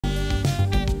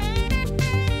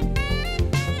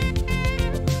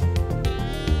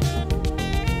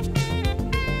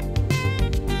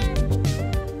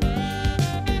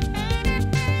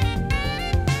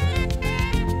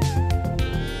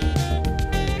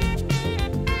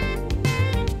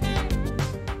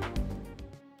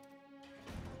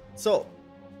So,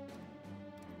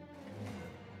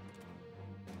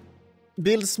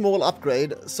 build small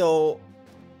upgrade. So,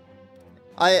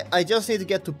 I just need to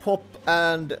get to pop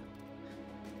and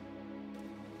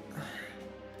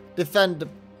defend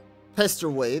pester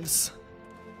waves.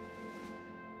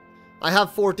 I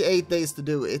have 48 days to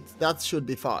do it. That should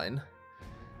be fine.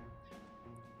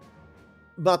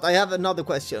 But I have another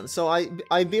question. So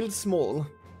I build small.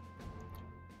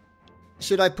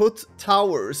 Should I put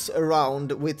towers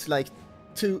around with like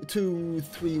two,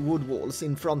 3 wood walls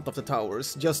in front of the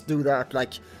towers? Just do that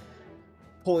like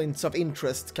points of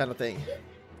interest kind of thing.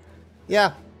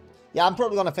 Yeah, I'm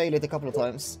probably gonna fail it a couple of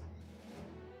times.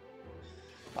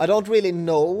 I don't really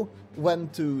know when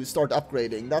to start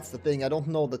upgrading. That's the thing. I don't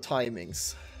know the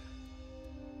timings.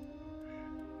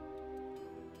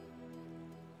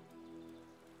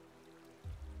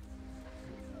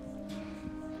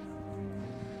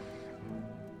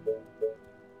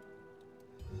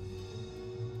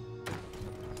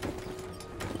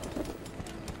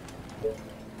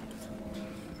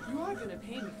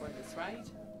 Right?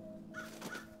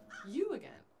 You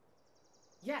again.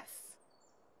 Yes.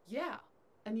 Yeah.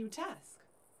 A new task.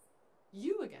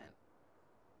 You again.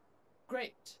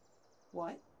 Great.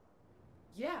 What?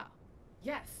 Yeah.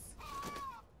 Yes.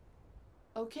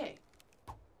 Okay.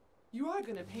 You are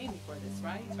gonna pay me for this,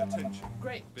 right? Attention.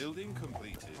 Great. Building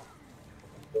completed.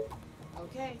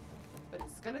 Okay. But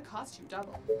it's gonna cost you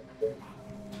double.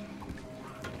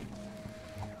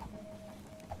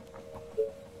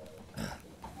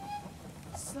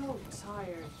 So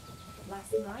tired.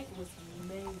 Last night was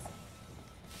amazing.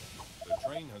 The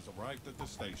train has arrived at the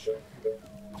station.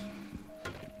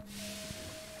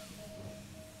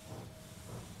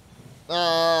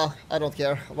 I don't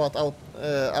care about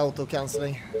auto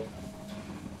cancelling.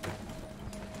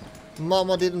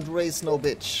 Mama didn't raise no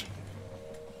bitch.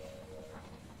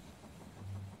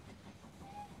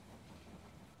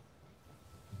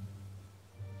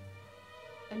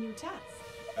 A new task.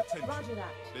 Attention. Roger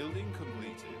that. Building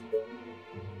completed.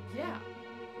 Yeah.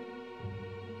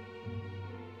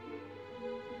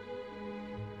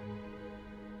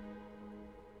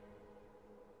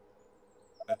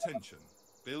 Attention.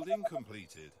 Building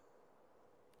completed.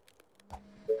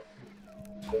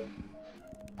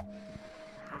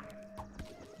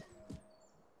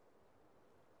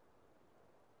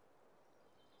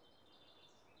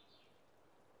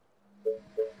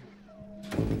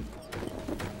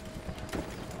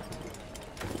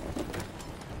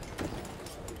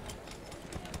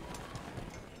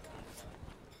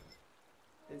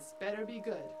 This better be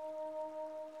good.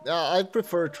 Yeah, I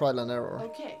prefer trial and error.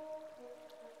 Okay.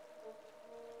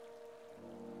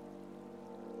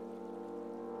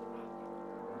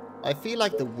 I feel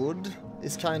like the wood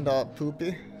is kinda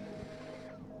poopy.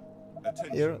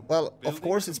 Attention. Here. Well, of Building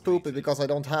course it's poopy completed. because I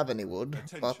don't have any wood,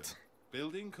 Attention. but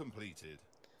Building completed.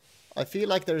 I feel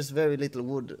like there's very little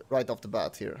wood right off the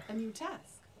bat here. A new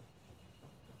task.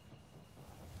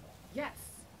 Yes.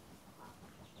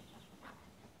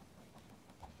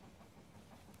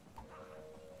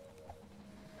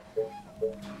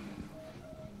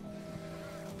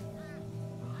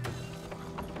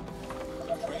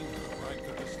 The train has arrived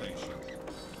at the station.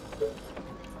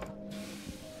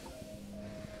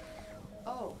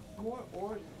 Oh, more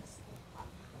orders.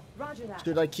 Roger that.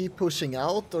 Should I keep pushing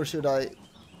out or should I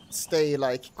stay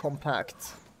like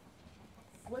compact?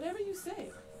 Whatever you say,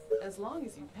 as long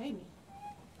as you pay me.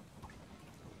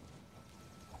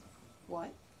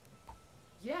 What?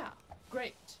 Yeah,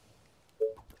 great.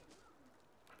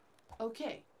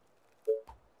 Okay.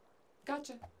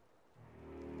 Gotcha.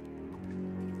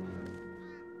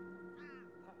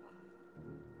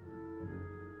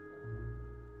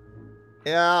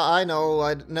 Yeah, I know.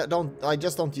 I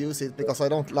just don't use it because I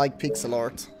don't like pixel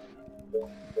art.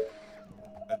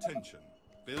 Attention.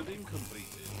 Building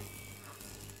completed.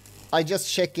 I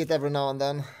just check it every now and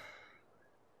then.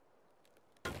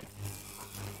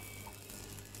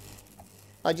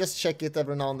 I just check it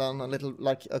every now and then, a little,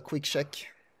 like a quick check.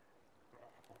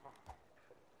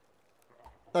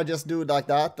 I just do it like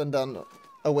that and then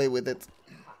away with it.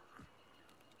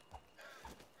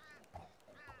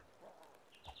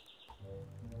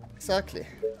 Exactly.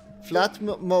 Flat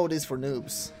mode is for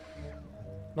noobs,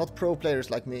 not pro players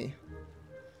like me.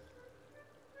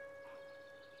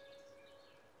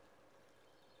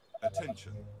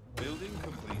 Attention. Building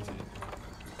completed.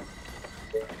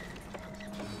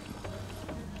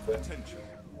 Attention.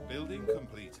 Building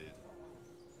completed.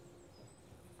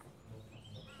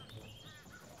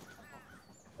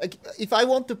 Like, if I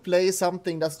want to play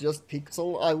something that's just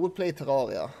pixel, I would play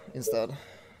Terraria instead.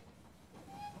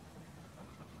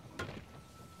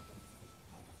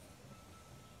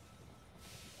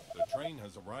 train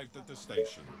has arrived at the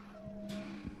station.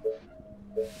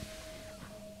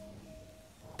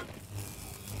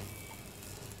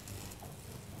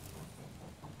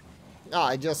 Ah,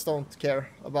 I just don't care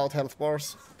about health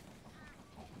bars.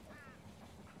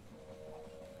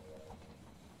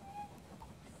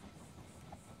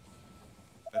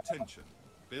 Attention.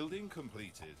 Building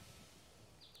completed.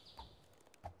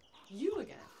 You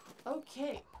again.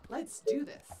 Okay, let's do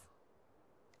this.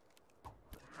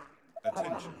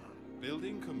 Attention.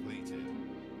 Building completed.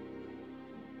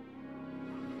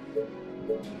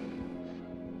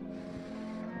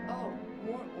 Oh,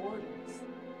 more orders.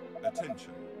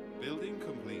 Attention. Building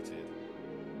completed.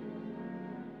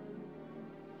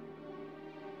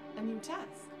 A new task.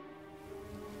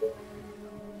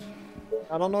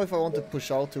 I don't know if I want to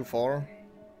push out too far.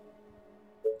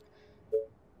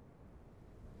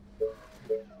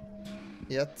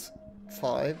 Yet.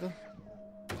 5.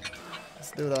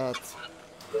 Let's do that.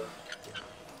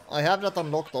 I have that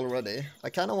unlocked already. I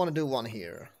kind of want to do one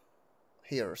here.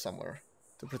 Here somewhere.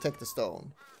 To protect the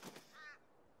stone.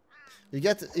 You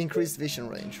get increased vision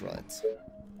range, right?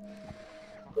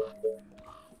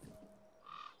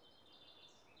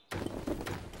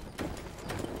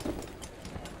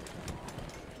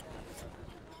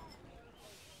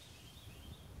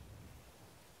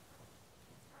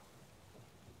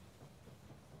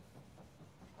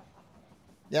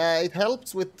 Yeah, it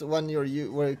helps with when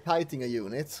you're kiting a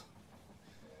unit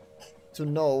to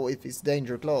know if it's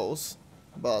danger close,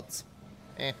 but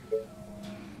eh.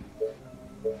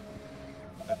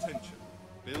 Attention.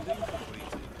 Building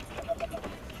completed.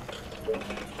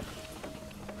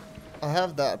 I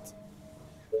have that.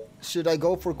 Should I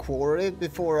go for quarry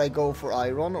before I go for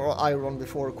iron, or iron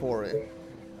before quarry?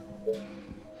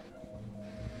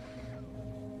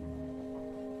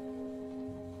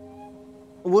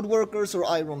 Woodworkers or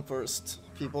iron first,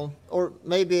 people? Or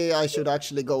maybe I should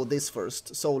actually go this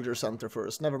first, soldier center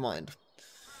first. Never mind.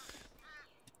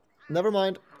 Never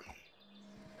mind.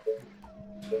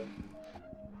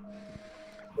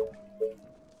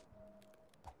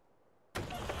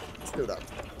 Let's do that.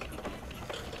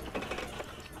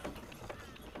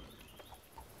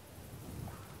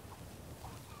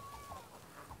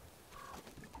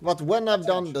 But when I've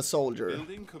done the soldier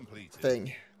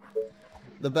thing,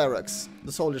 the barracks,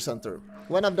 the soldier center,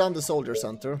 when I've done the soldier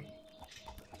center,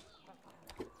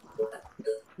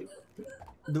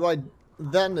 do I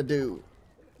then do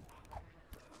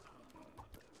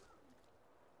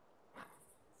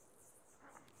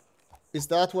is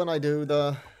that when I do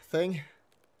the thing?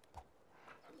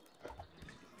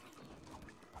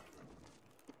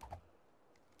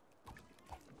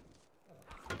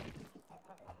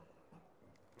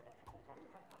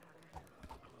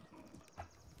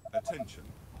 Attention.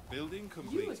 Building You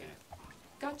completed. again.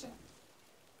 Gotcha.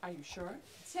 Are you sure?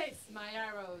 Taste my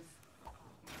arrows.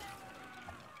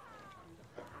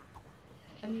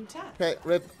 A new task. Okay,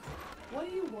 rip. What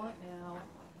do you want now?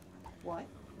 What?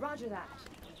 Roger that.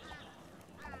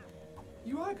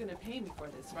 You are gonna pay me for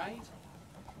this, right?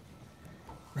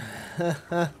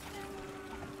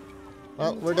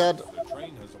 Well, we're dead. The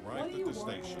train has What arrived do you at the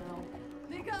want station. now?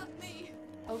 They got me.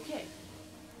 Okay.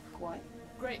 What?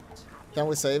 Great. Can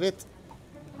we save it?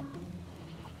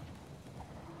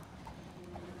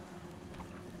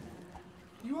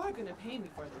 You are gonna pay me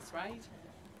for this, right?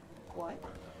 What?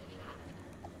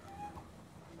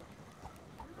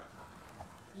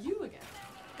 You again.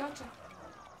 Gotcha.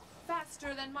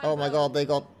 Faster than my Oh my bow. god, they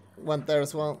went there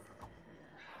as well.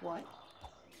 What?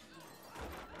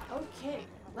 Okay,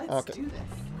 let's Okay. do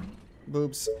this.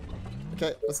 Boobs.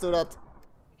 Okay, let's do that.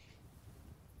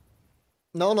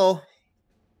 No, no.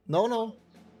 No, no.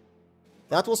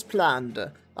 That was planned.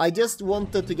 I just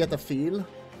wanted to get a feel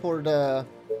for the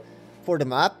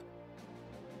map.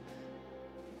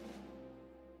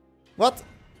 What?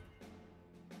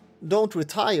 Don't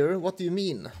retire? What do you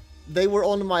mean? They were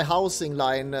on my housing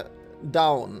line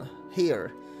down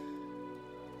here.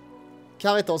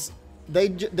 Caritas,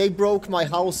 they broke my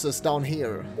houses down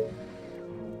here.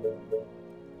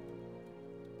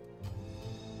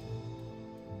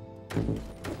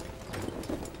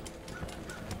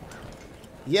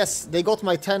 Yes, they got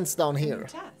my tents down A new here.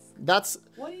 task. That's...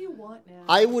 What do you want now?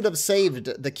 I would have saved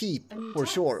the keep, A new for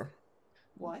task. sure.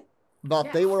 What?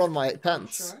 But they Yes. were on my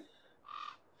tents. Sure.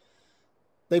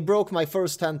 They broke my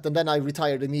first tent and then I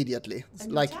retired immediately. A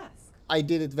new Like, task. I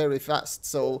did it very fast,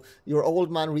 so your old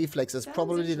man reflexes Sounds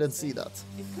probably didn't see interesting.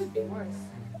 that. It could be worse.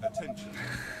 Attention.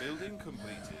 Building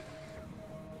completed.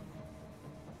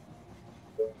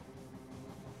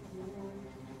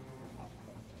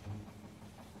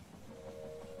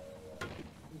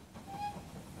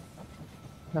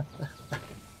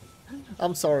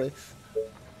 I'm sorry.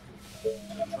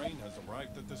 The train has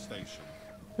arrived at the station.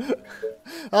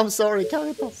 I'm sorry,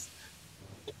 Caritas.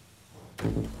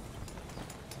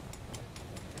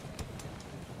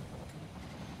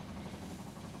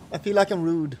 I feel like I'm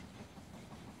rude.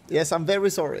 Yes, I'm very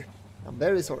sorry. I'm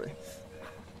very sorry.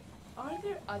 Are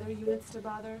there other units to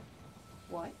bother?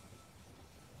 What?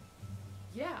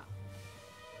 Yeah.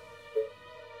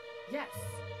 Yes.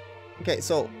 Okay,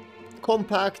 so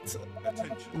compact,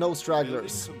 Attention. no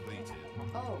stragglers. Building completed.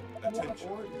 Oh, Attention.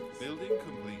 more orders. Building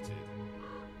completed.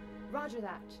 Roger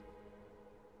that.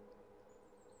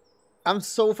 I'm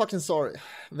so fucking sorry.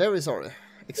 Very sorry.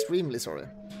 Extremely sorry.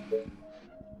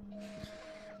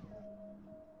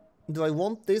 Do I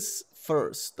want this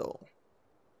first, though?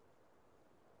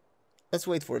 Let's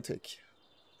wait for a tick.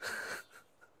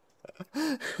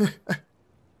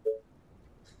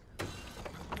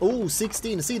 Oh,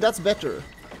 16. See, that's better.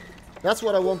 That's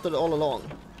what I wanted all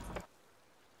along.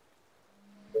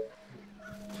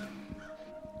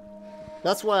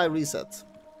 That's why I reset.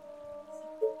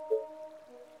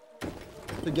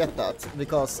 To get that,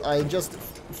 because I just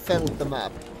felt the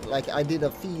map. Like, I did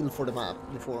a feel for the map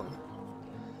before.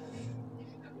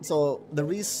 So, the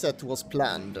reset was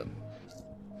planned.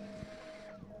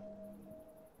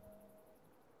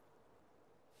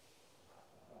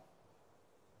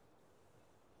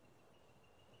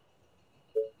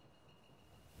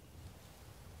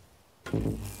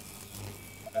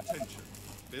 Attention.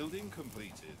 Building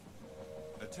completed.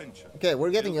 Attention. Okay, we're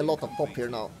getting a Building lot of pop here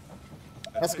completed. now.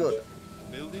 That's good.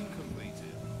 Attention. Building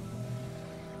completed.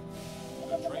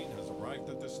 The train has arrived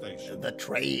at the station. The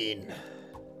train.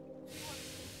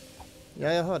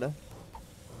 Ja, jag hörde.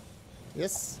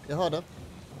 Yes, jag hörde.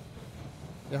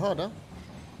 Jag hörde.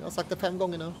 Jag har sagt det 5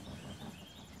 gånger nu.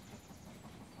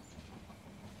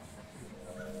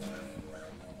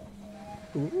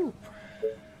 Ooh.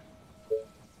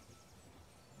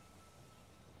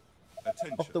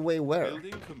 Attention. Of the way where?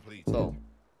 Building completed. So,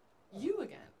 You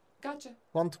again. Gotcha.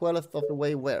 1/12 of the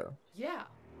way where? Yeah.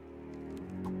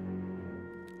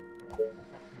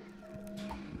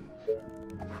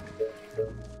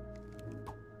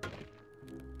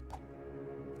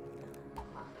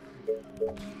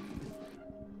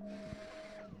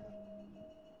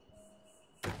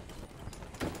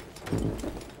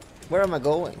 Where am I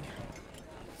going?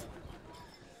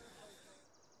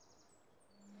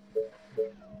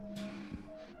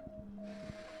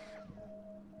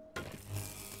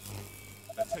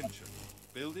 Attention.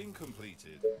 Building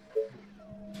completed.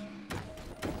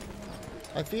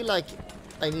 I feel like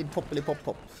I need poppily pop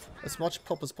pop. As much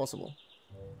pop as possible.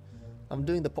 I'm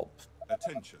doing the pop.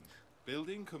 Attention.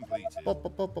 Building completed. Pop,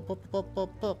 pop, pop, pop, pop, pop,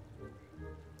 pop, pop.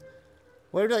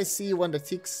 Where do I see when the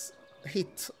ticks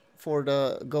hit for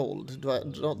the gold?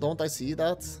 Don't I see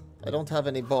that? I don't have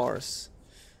any bars.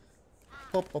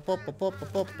 Pop, pop, pop, pop, pop,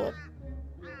 pop, pop, pop.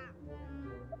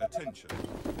 Attention.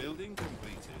 Building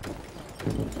completed.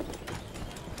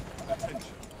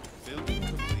 Attention. Building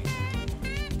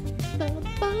completed.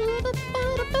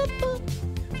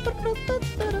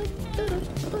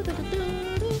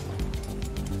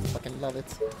 Fucking love it.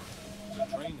 The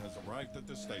train has arrived at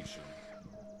the station.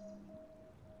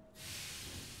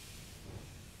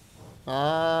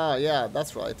 Ah, yeah,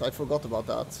 that's right. I forgot about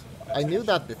that. I knew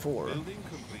that before Building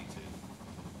completed.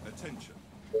 Attention.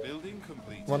 Building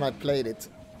completed. when I played it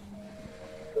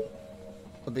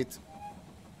a bit.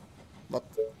 But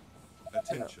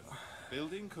Attention.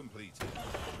 Building completed.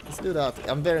 let's do that.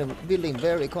 I'm building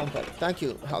very compact. Thank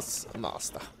you, Has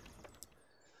Master.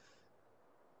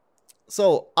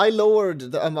 So I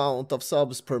lowered the amount of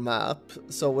subs per map,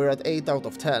 so we're at 8 out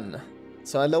of 10.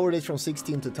 So I lowered it from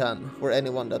 16 to 10 for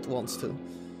anyone that wants to.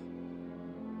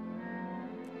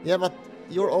 Yeah, but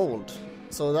you're old,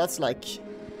 so that's like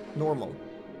normal.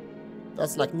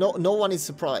 That's like no one is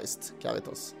surprised,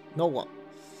 Caritas. No one.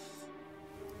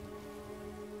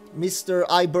 Mr.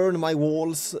 I burn my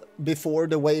walls before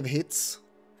the wave hits.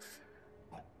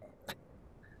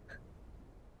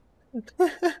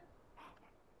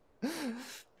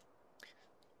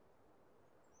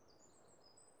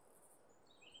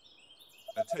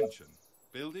 Attention.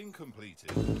 Building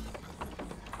completed.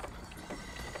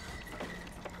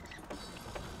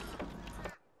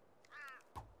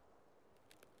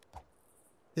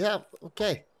 Yeah,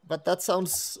 okay, but that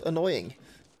sounds annoying.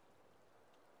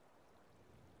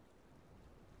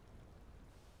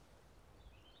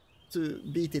 To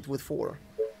beat it with 4.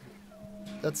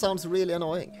 That sounds really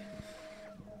annoying.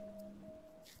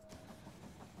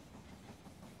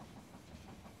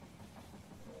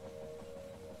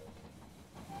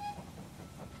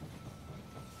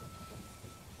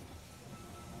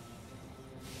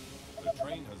 The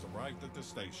train has arrived at the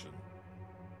station.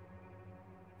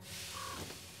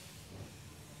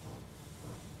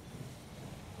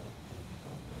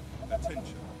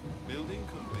 Attention. Building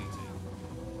completed.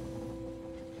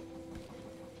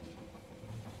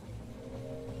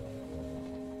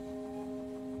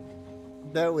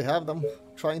 There we have them,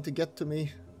 trying to get to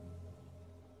me.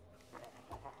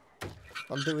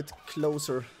 I'll do it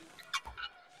closer.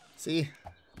 See?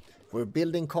 We're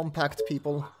building compact,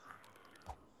 people.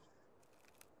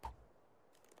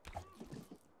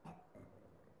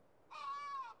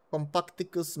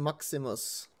 Compacticus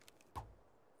Maximus.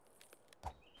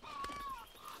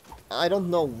 I don't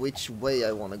know which way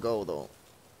I want to go, though.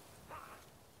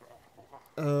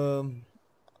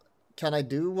 Can I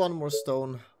do one more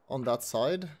stone on that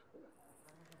side?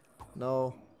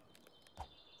 No.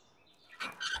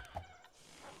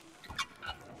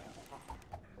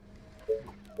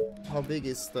 How big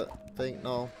is the thing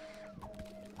now?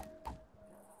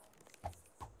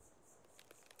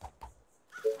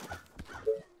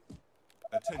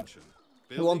 Attention.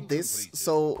 We want this completed.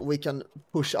 so we can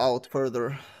push out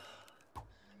further.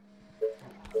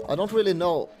 I don't really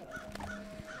know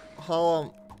how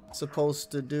I'm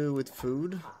supposed to do with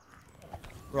food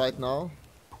right now.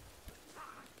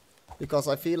 Because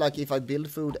I feel like if I build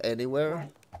food anywhere,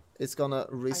 it's gonna Are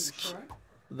you risk sure?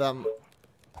 them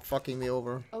fucking me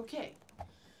over. Okay.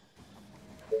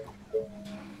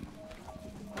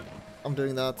 I'm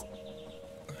doing that.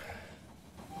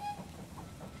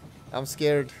 I'm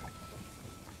scared.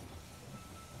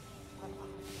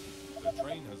 The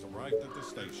train has arrived at the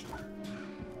station.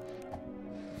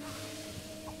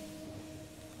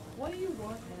 What do you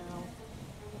want now?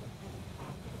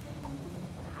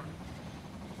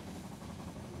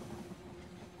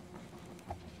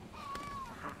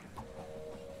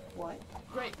 What?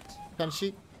 Great. Can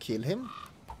she kill him?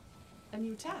 A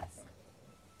new task.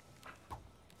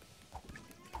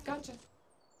 Gotcha.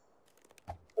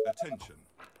 Attention.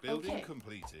 Building Okay.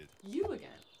 completed. You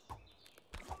again.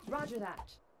 Roger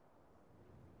that.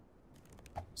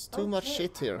 It's too much Okay,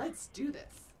 shit here. Let's do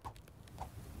this.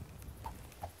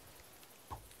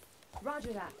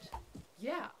 Roger that.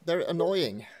 Yeah. They're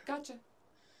annoying. Gotcha.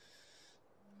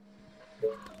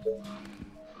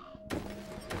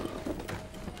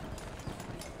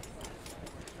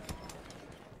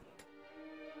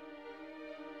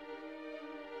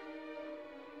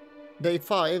 Day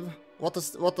 5? What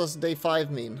does day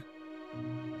 5 mean?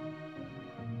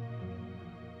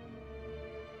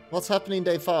 What's happening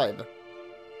day 5?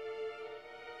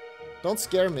 Don't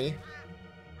scare me.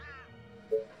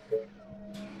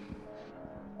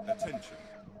 Attention.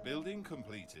 Building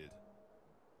completed.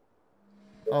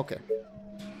 Okay.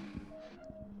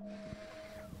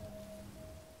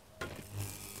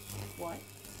 What?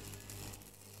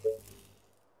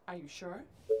 Are you sure?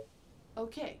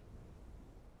 Okay.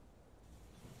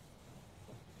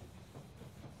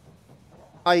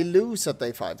 I lose at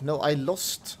day 5. No, I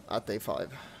lost at day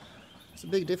 5. It's a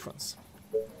big difference.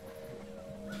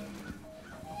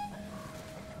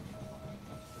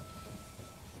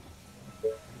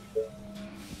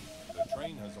 The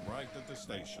train has arrived at the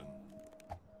station.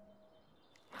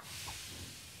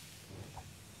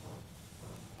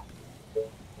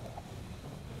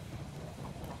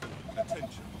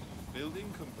 Attention.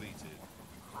 Building completed.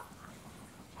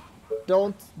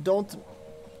 Don't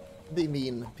be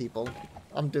mean, people.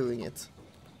 I'm doing it.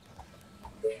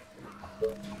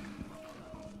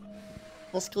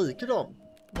 Vad skriker du om?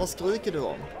 Vad skriker du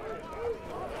om?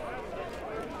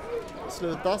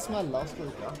 Sluta smälla och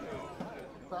skrika.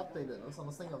 Skärp dig nu,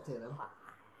 så stäng av tvn.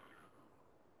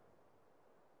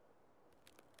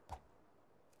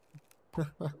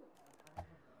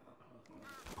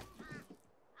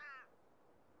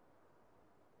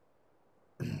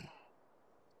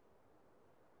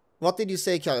 What did you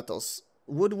say, Karatos?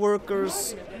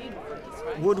 Woodworkers, You're gonna pay me for this,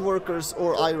 right? woodworkers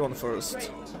or iron first?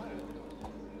 Great.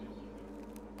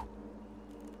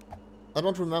 I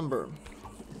don't remember.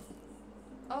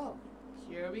 Oh,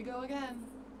 here we go again.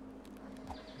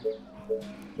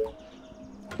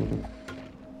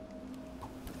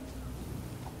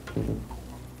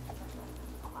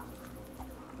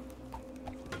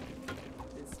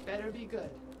 This better be good.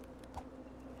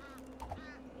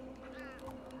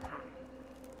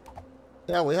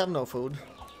 Yeah, we have no food.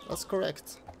 That's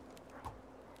correct.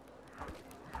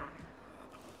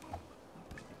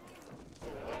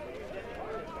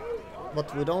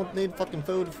 But we don't need fucking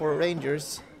food for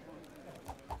rangers.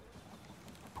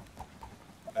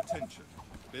 Attention.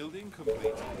 Building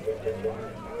completed.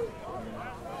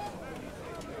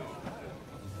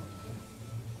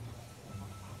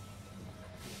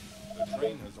 The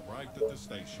train has arrived at the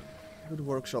station. Wood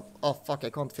workshop. Oh fuck, I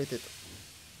can't fit it.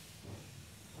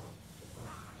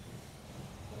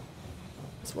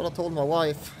 That's what I told my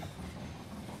wife.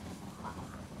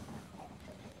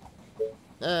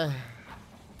 Eh.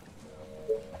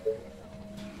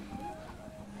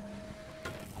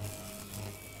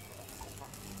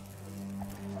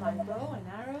 My bow and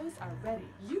arrows are ready.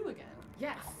 You again?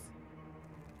 Yes.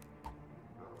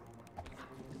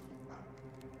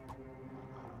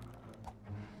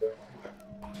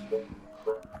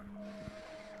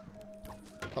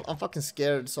 Well, I'm fucking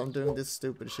scared, so I'm doing this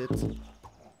stupid shit.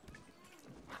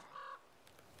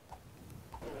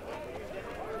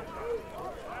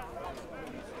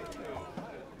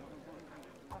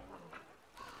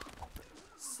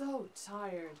 So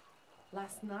tired.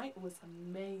 Last night was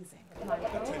amazing. My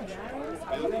bow and arrows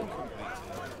are ready.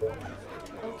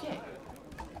 Okay.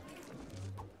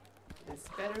 This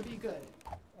better be good.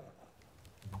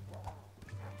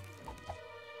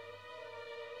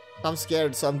 I'm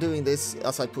scared, so I'm doing this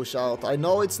as I push out. I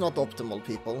know it's not optimal,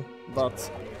 people,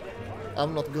 but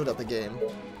I'm not good at the game.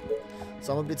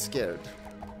 So I'm a bit scared.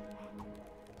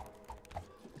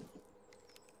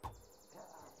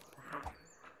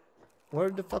 Where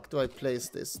the fuck do I place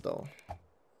this, though?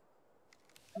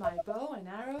 My bow and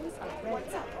arrows are ready.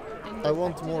 What's up? I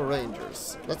want more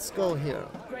rangers. Let's go here.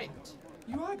 Great.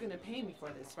 You are gonna pay me for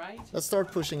this, right? Let's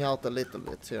start pushing out a little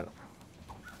bit here.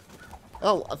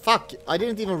 Oh, fuck! I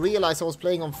didn't even realize I was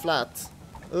playing on flat.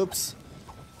 Oops.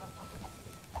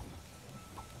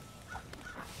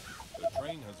 The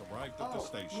train has arrived at the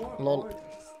station. More Lol. orders.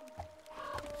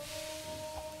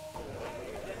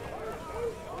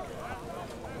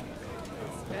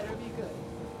 This better be good.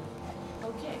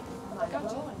 Okay, my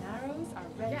bow and arrows are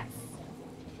ready. Yes.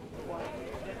 What?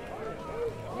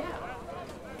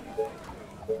 Yeah.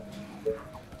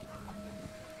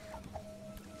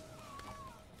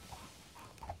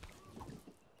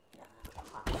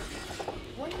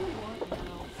 What do you want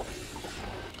now?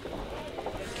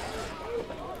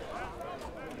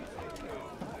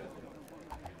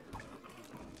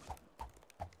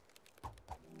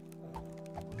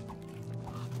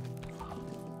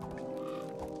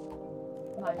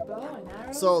 My bow and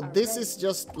arrows So are this ready. is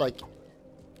just like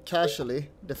casually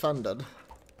defended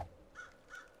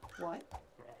What?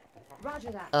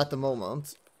 Roger that. at the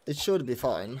moment. It should be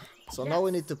fine. So now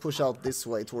we need to push out this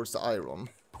way towards the iron.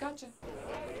 Gotcha.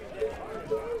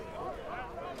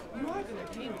 You are gonna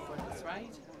pay me for this,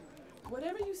 right?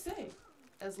 Whatever you say,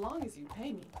 as long as you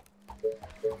pay me.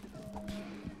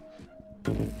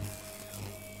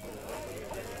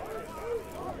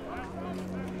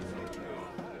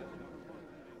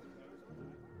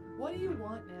 What do you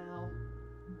want now?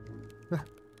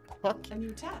 Fuck. A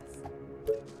new task?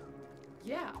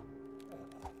 Yeah.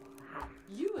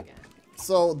 You again.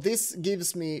 So this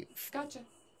gives me, Gotcha.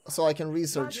 so I can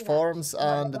research farms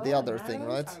and the other thing,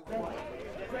 right?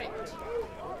 Great.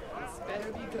 This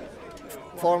better be good.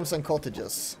 Farms and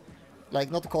cottages. Like,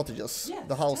 not the cottages, Yes,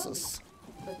 the tell houses.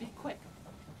 me, but be quick.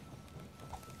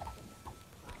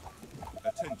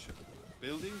 Attention.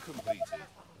 Building completed.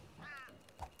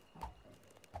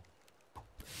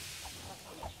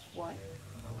 What?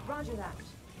 Roger that.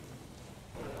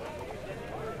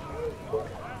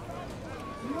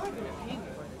 You are gonna pay me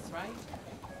for this, right?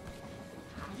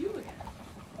 You again.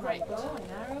 My bow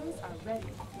and arrows are ready.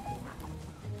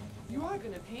 You are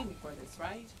gonna pay me for this,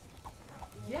 right?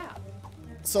 Yeah.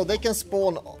 So they can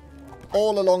spawn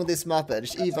all along this map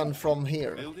edge, even from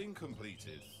here. Building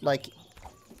completed. Like,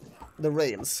 the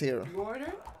rails here. You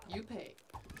order, you pay.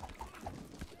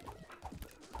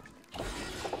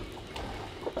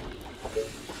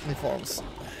 The farms.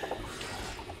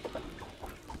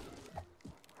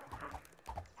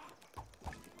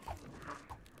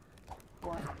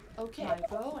 What? Okay. My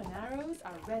bow and arrows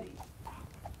are ready.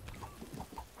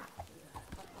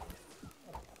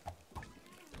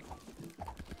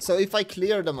 So if I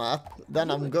clear the map, then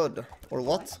I'm good. Or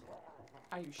what?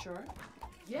 Are you sure?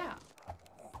 Yeah.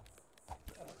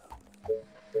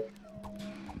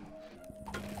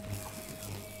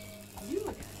 You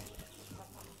again.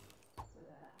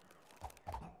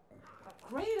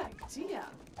 Great idea.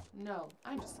 No,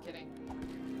 I'm just kidding.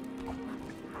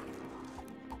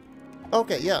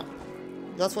 Okay, yeah.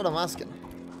 That's what I'm asking.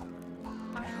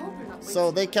 I hope you're not So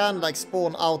wasting they my can time. like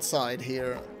spawn outside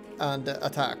here and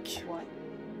attack. What?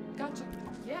 Gotcha.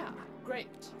 Yeah, great.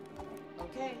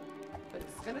 Okay, but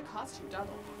it's gonna cost you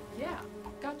double. Yeah,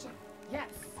 gotcha. Yes.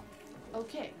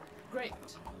 Okay, great.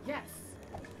 Yes.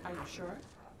 Are you sure?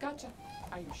 Gotcha.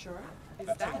 Are you sure? Is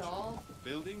that Attention. all?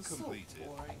 Building So completed.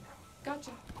 boring.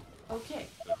 Gotcha. Okay,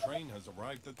 The train has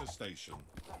arrived at the station.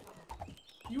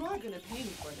 you are gonna pay me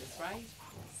for this, right?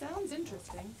 Sounds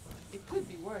interesting. It could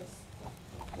be worse.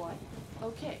 What?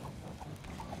 Okay.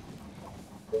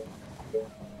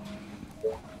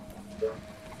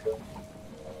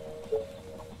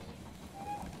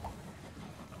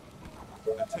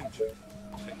 Attention.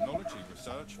 Technology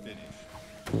research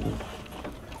finished.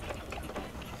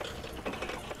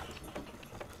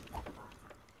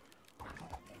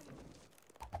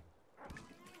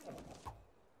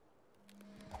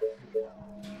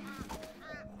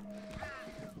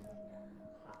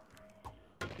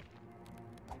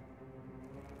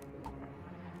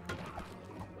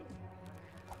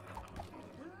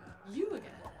 You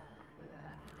again.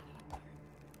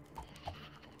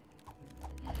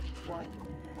 What?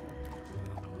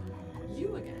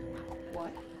 You again.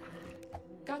 What?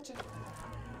 Gotcha.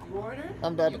 You order?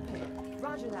 I'm dead. You pay.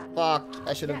 Roger that. Fuck,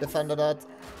 I should have Yes. defended that.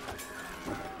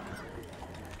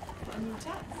 A new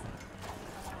task.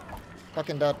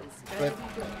 Fucking dead. This better Rip. be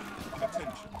good.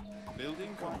 Attention.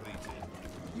 Building completed.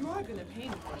 You are gonna pay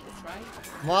me for this, right?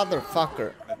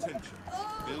 Motherfucker. Attention.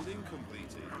 Building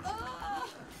completed.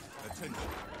 Attention.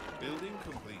 Building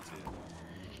completed.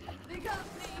 They got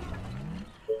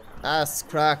me. Ass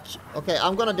crack. Okay,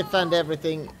 I'm gonna defend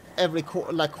everything, every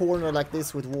corner like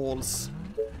this with walls.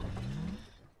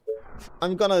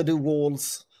 I'm gonna do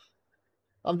walls.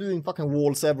 I'm doing fucking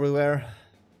walls everywhere.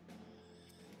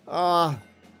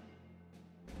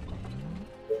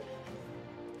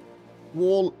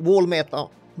 Wall meta.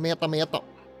 Meta.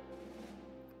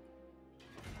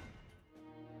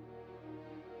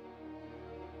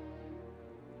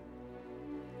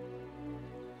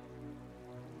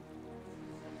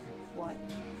 What?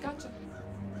 Gotcha.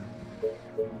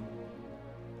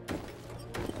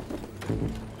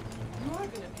 You are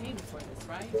gonna pay me for this,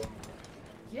 right?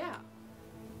 Yeah.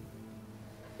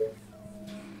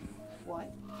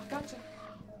 What? Gotcha.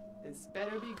 This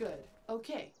better be good.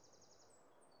 Okay.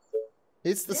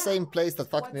 It's the Yeah. same place that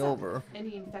fucked What's me up? over.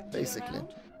 Any infected basically.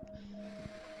 around?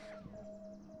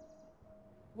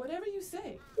 Whatever you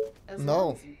say. As No.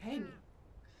 long as you pay me.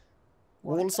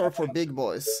 Walls are for big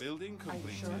boys. Building Are you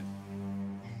completed. sure?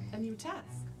 A new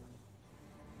task.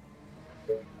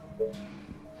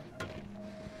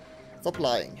 Stop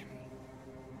lying.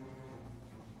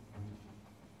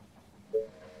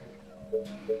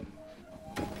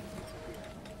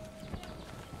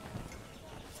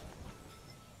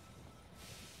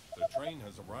 The train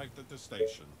has arrived at the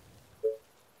station.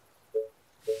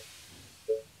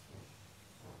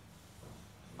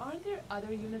 Aren't there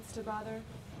other units to bother?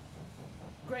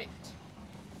 Great.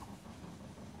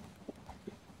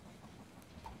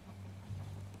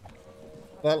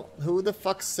 Well, who the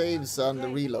fuck saves and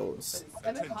Great. reloads?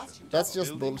 But it's gonna cost you That's double.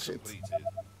 just Building bullshit. completed.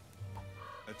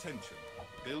 Attention.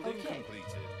 Building Okay.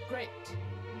 completed. Great.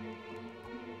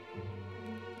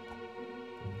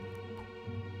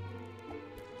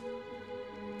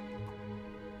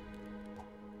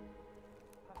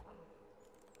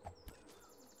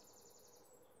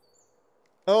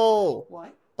 Oh!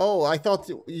 What? Oh, I thought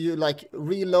you like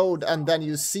reload and then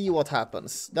you see what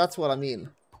happens. That's what I mean.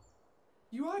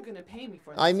 You are gonna pay me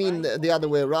for this, I mean right? the other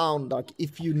way around. Like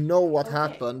if you know what Okay,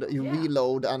 happened, you yeah.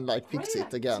 reload and like fix Great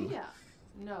it again. idea.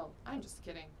 No, I'm just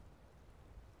kidding.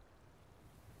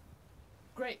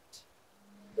 Great.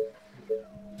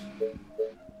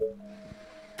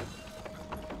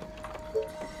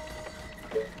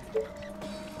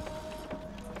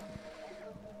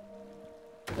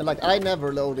 And like I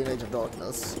never load in Age of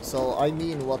Darkness, so I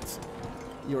mean what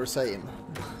you're saying.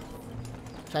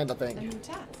 Kind of A thing. new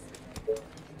task.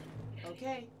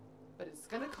 Okay, but it's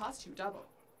gonna cost you double.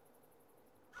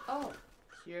 Oh,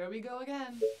 here we go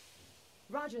again.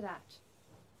 Roger that.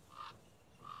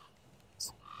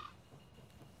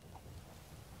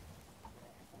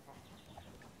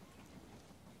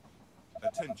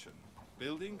 Attention.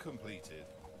 Building completed.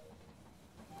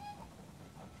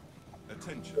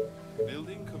 Attention.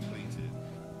 Building completed.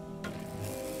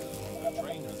 The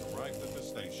train has arrived at the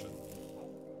station.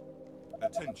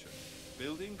 Attention.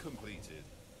 Building completed.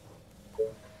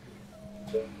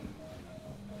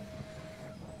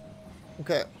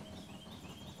 Okay.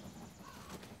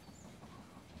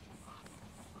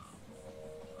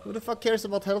 Who the fuck cares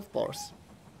about health bars?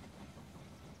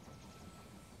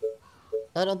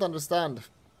 I don't understand.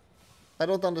 I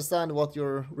don't understand what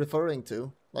you're referring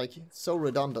to. Like, so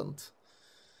redundant.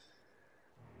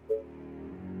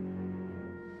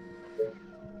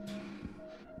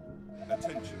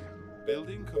 Attention.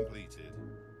 Building completed.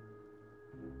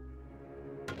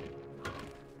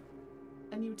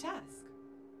 A new task.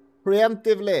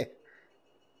 Preemptively.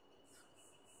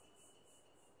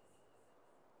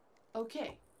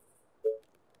 Okay.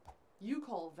 You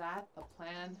call that a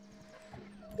plan?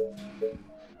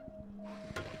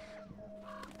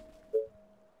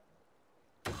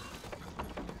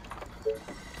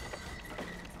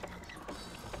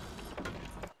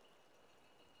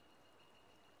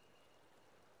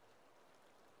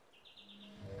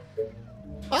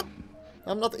 What?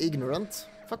 I'm not ignorant.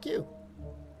 Fuck you.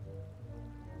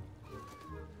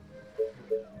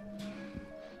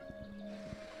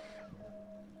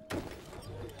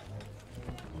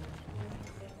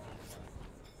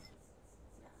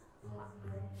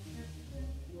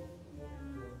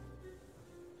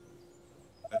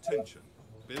 Attention.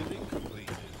 Building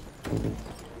completed.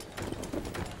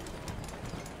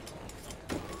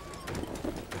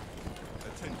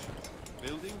 Attention.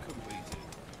 Building completed.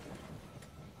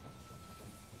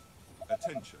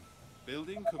 Attention.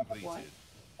 Building completed. What?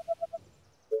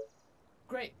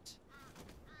 Great.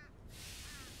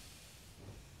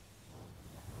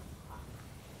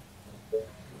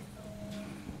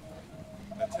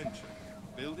 Attention.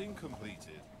 Building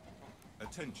completed.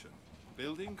 Attention.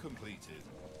 Building completed.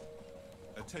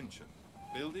 Attention.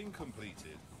 Building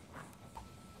completed.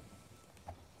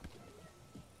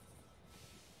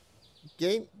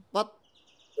 Game, but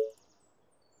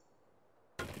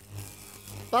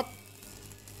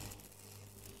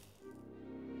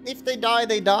if they die,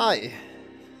 they die.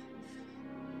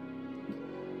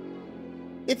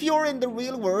 If you're in the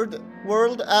real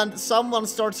world and someone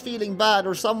starts feeling bad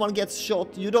or someone gets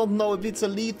shot, you don't know if it's a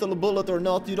lethal bullet or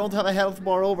not. You don't have a health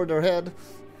bar over their head.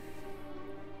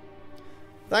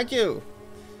 Thank you.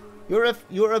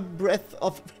 You're a breath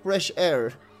of fresh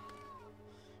air.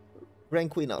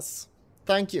 Ranquinas.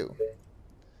 Thank you.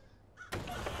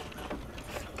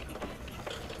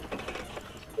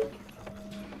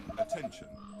 Attention.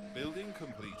 Building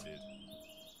completed.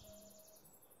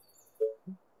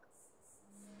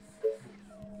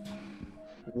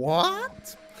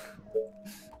 What?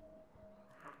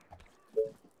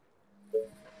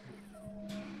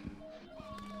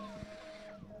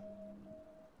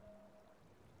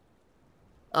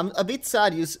 I'm a bit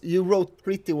sad you wrote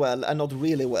pretty well and not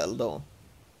really well though.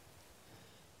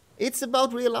 It's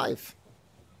about real life.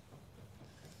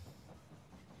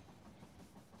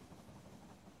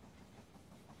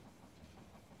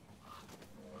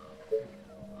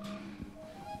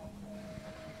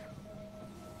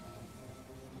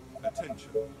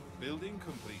 Attention. Building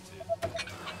completed.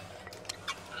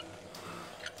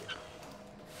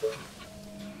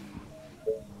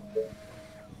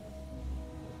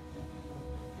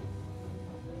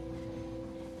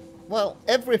 Well,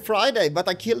 every Friday, but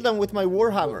I kill them with my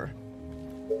Warhammer.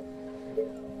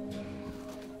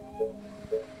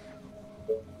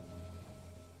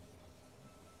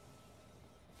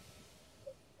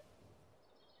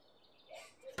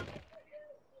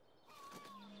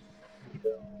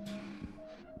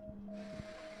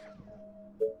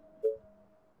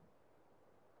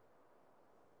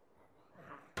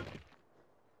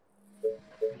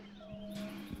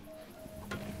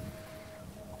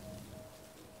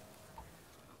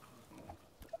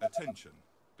 Attention.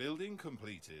 Building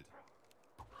completed.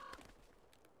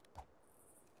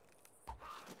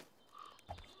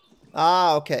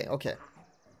 Ah, okay, okay.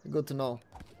 Good to know.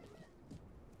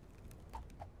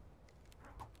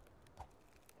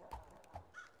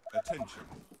 Attention.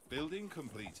 Building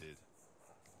completed.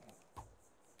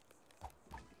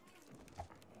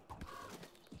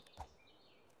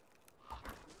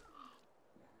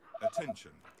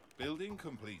 Attention. Building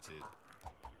completed.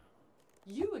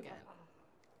 You again.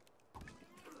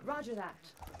 Roger that.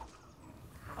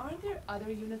 Aren't there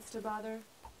other units to bother?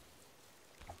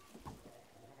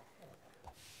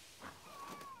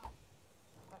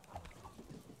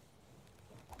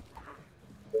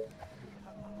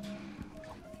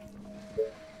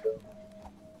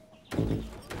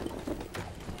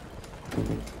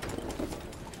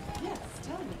 Yes,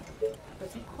 tell me.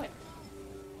 But be quick.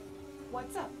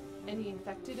 What's up? Any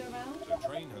infected around? The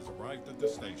train has arrived at the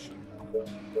station.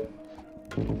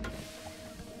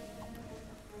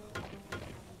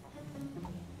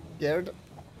 Scared.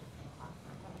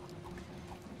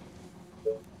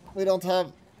 We don't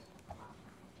have...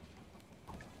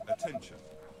 Attention.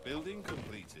 Building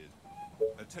completed.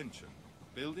 Attention.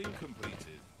 Building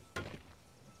completed.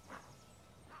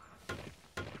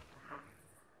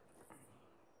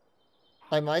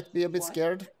 I might be a bit What?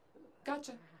 scared.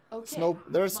 Gotcha. Okay.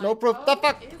 There's My no proof. The bow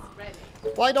fuck? is ready.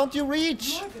 Why don't you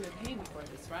reach? You're gonna pay me for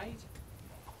this, right?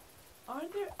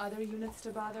 Aren't there other units to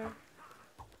bother?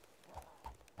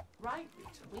 Right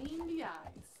between the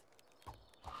eyes.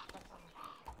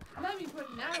 Let me put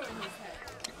an arrow in his head.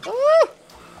 Ah!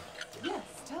 Yes,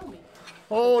 tell me.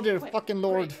 Oh But be dear quick. fucking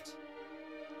lord. Great.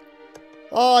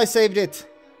 Oh, I saved it.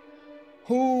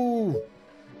 Ooh,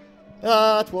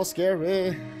 that was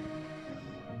scary.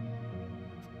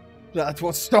 That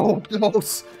was so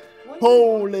close.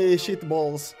 Holy shit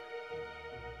balls.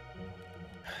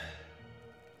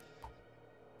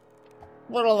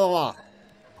 Blah, blah, blah.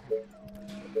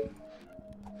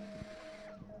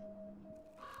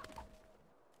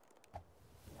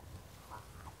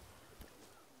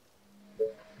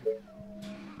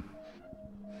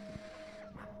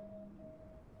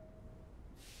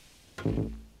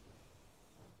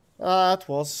 That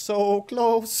was so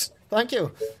close. Thank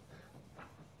you.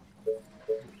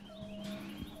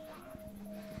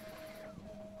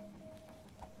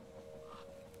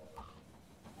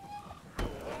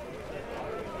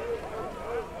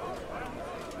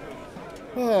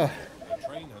 The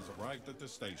train has arrived at the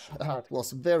station. That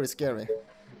was very scary.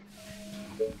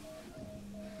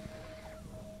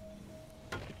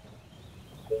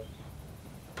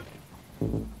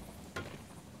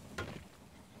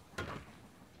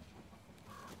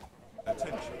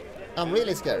 Attention. I'm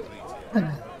really scared.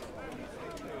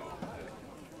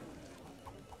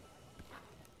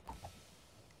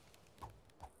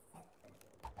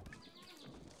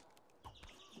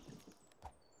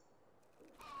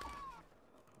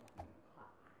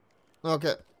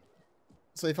 Okay.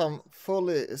 So if I'm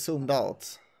fully zoomed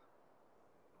out,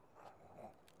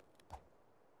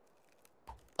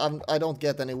 I don't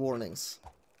get any warnings.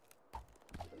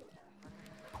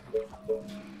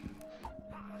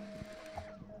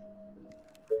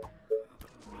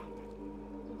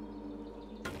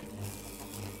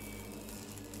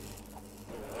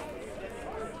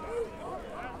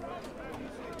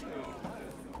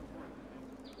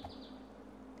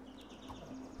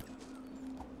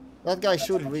 That guy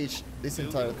should reach this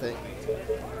entire thing.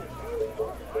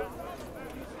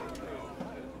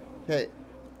 Okay.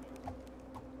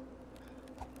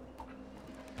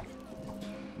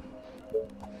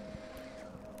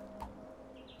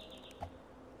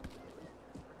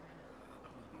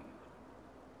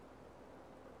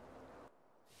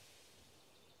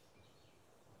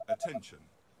 Attention.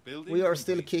 Building We are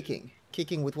still completed. kicking.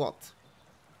 Kicking with what?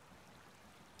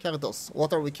 Cardos,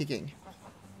 what are we kicking?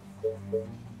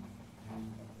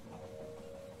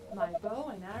 My bow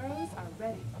and arrows are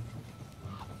ready.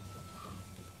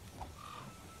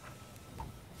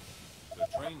 The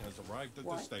train has arrived at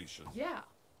What? the station. Yeah.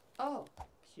 Oh,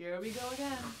 here we go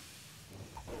again.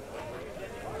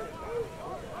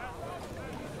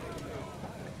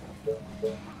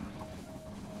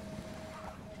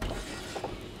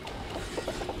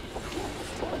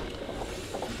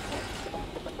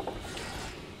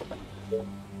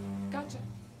 Gotcha.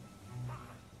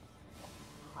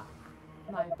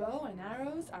 My bow and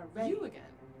arrows are ready. You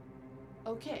again.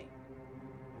 Okay.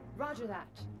 Roger that.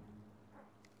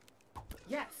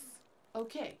 Yes.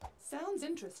 Okay. Sounds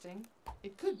interesting.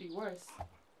 It could be worse.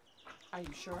 Are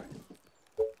you sure?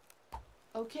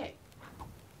 Okay.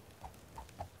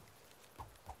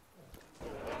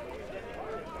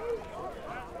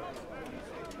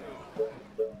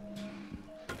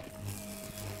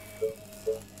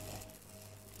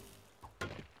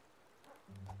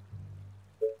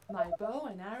 My bow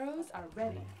and arrows are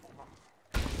ready.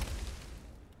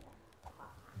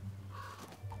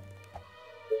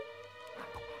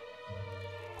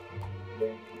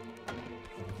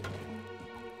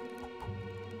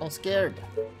 I'm scared.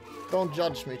 Don't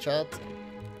judge me, chat.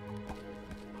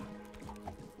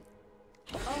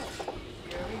 Oh,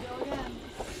 here we go again.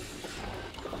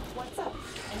 What's up?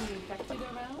 Any infected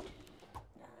around?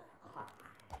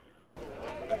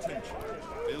 Attention.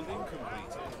 Building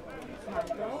completed. My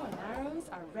bow and arrows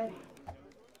are ready.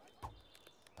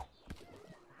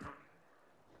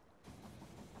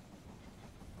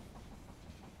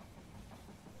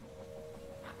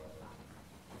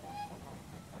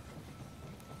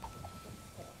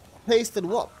 Pasted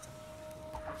what?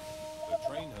 The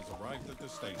train has arrived at the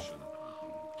station.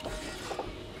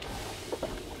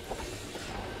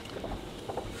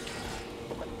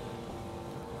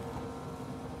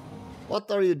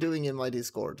 What are you doing in my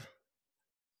Discord?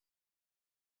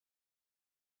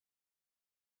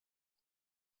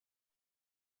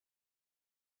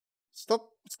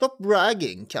 Stop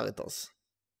bragging, Caritas.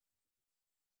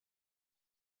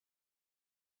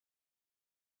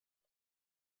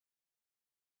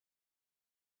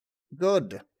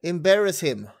 Good. Embarrass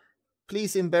him.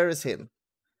 Please embarrass him.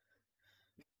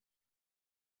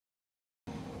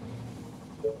 My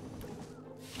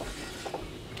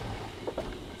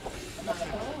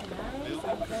bow and arrows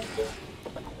are ready.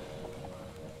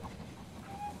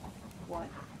 What?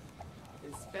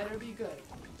 This better be good.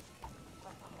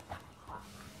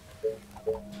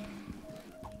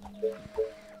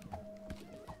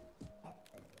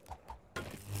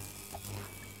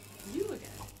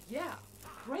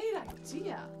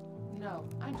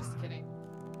 I'm just kidding.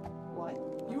 What?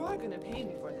 You are gonna pay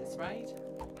me for this, right?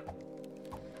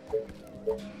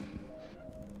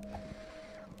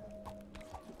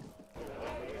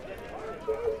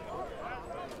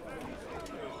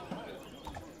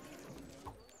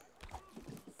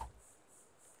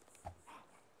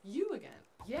 You again.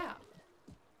 Yeah.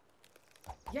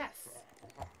 Yes.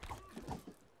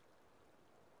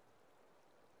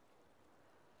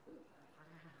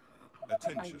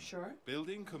 Attention. Are you sure?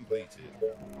 Building completed.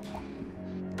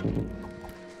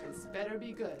 This better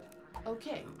be good.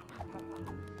 Okay.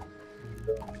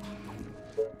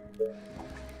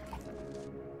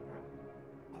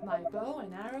 My bow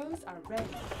and arrows are ready.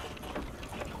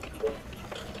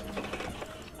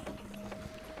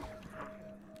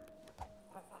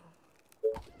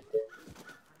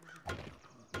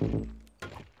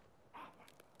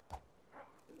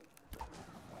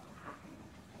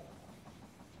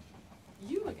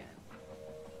 You again.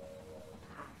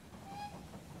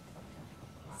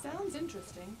 Sounds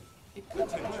interesting. It could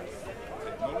be Attention. worse.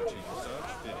 Technology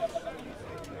research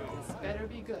finished. This better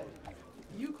be good.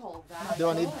 You call that? Do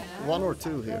I need bow and one or arrows?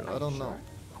 two here? I don't know.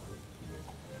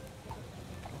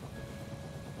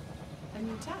 A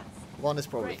new task. One is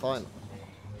probably Great. fine.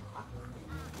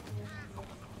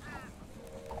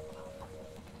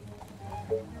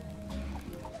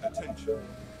 Attention.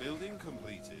 Building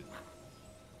completed.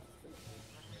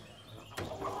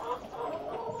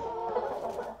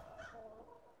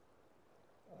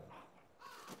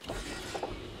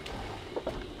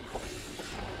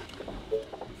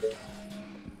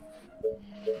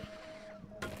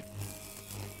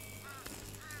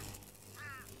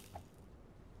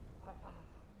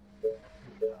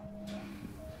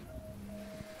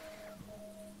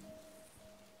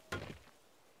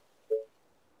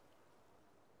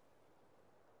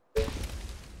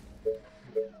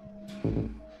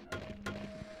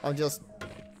 I'm just...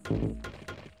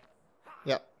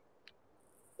 Yeah.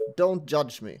 Don't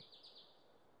judge me.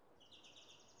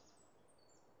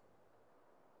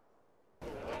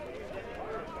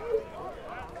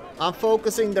 I'm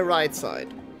focusing the right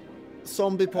side.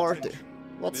 Zombie party. Attention.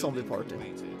 What zombie Building party?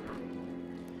 completed.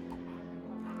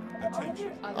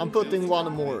 Attention. I'm putting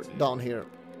one more down here.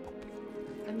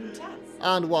 A new task.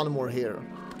 And one more here.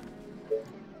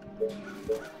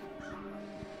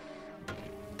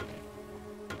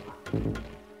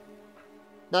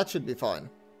 That should be fine.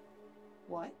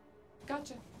 What?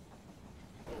 Gotcha.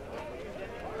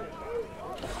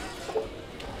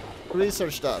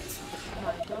 Research that.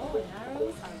 My bow and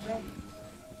arrows are ready.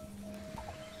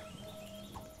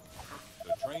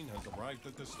 The train has arrived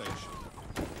at the station.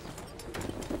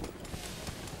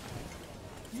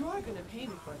 You are gonna pay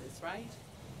me for this, right?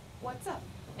 What's up?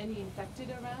 Any infected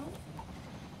around?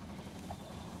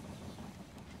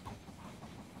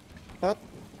 What?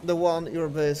 The one your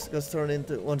base gets turned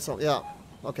into one some. Yeah.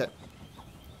 Okay.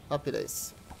 Happy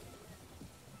days.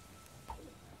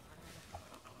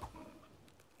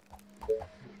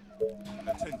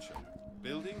 Attention.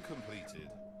 Building completed.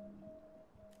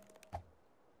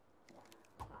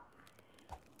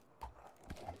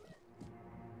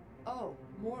 Oh,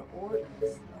 more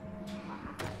orders.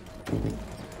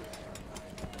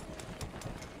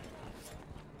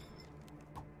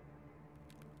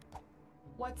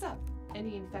 What's up?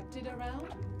 Any infected around?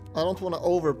 I don't want to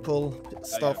overpull They are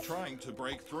stuff. trying to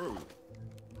break through.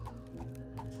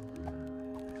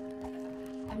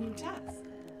 A new task.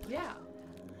 Yeah.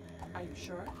 Are you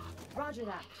sure? Roger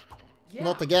that. Yeah.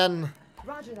 Not again.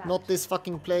 Roger that. Not this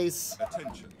fucking place.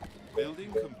 Attention.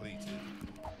 Building completed.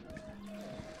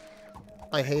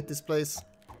 I hate this place.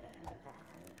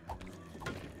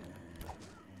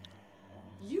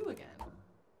 You again.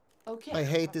 Okay. I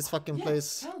hate this fucking Yes,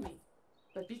 place. tell me.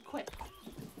 But be quick.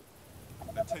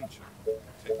 Attention.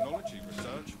 Technology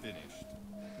research finished.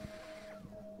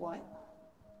 What?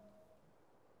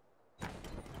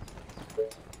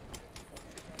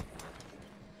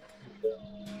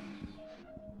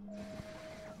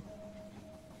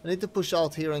 I need to push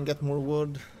out here and get more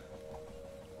wood.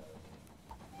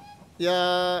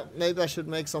 Yeah, maybe I should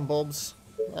make some bobs,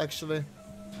 actually.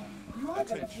 You are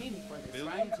gonna Attention. pay me for this,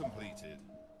 Building right? completed.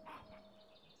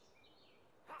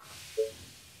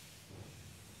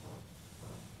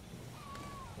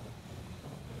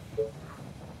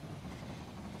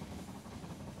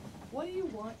 What do you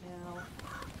want now?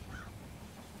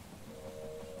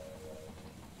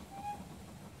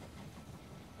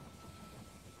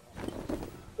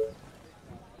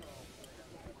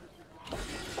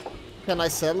 Can I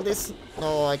sell this?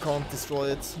 No, I can't destroy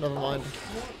it. Never mind.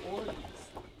 More orders.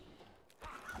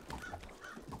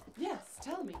 Yes,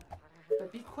 tell me.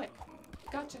 But be quick.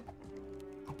 Gotcha.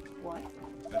 What?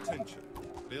 Attention.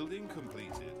 Building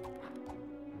completed.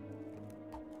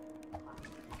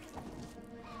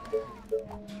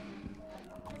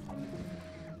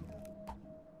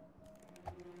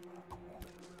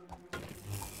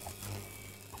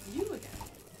 You again.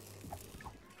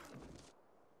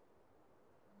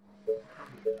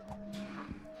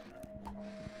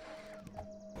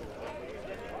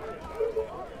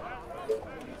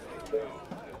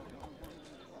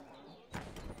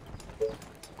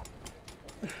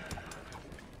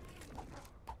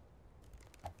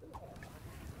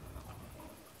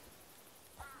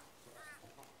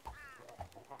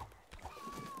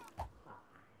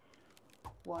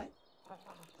 What?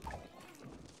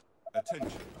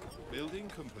 Attention. Building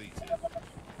completed.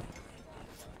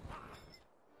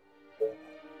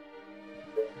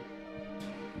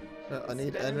 I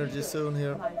need Better be energy good. soon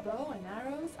here. My bow and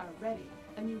arrows are ready.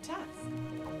 A new task.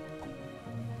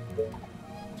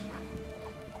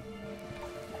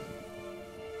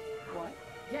 What?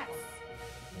 Yes.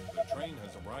 The train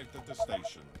has arrived at the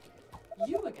station.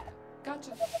 You again.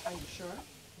 Gotcha. Are you sure?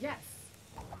 Yes.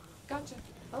 Gotcha.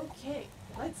 Okay.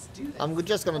 Let's do this. I'm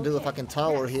just gonna do a Okay. fucking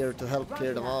tower Yes. here to help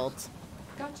clear them Roger out.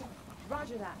 that. Gotcha.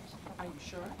 Roger that. Are you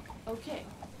sure? Okay.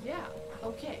 Yeah.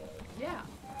 Okay. Yeah.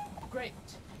 Great.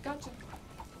 Gotcha.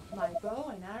 My bow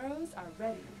and arrows are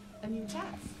ready. A new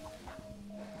task.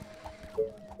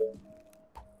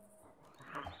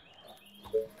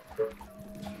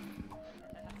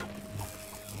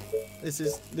 This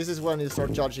is when you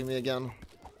start judging me again.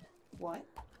 What?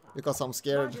 Because I'm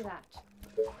scared. Roger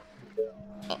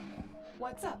that.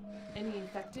 What's up? Any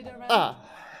infected around? Ah!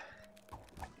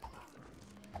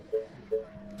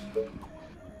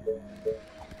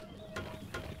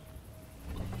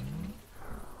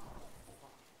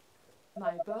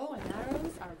 My bow and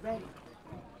arrows are ready.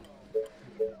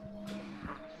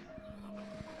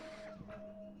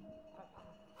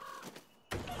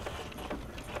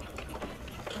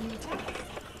 New task.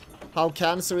 How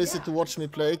cancer is it Yeah. to watch me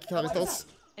play, What's Caritas? up?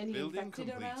 Any Building infected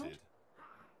around? completed.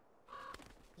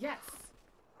 Yes.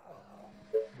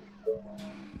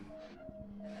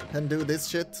 And do this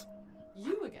shit?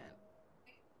 You again.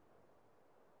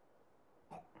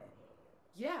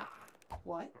 Yeah.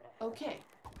 What? Okay.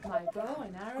 My bow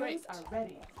and arrows Great. are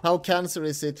ready. How cancer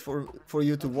is it for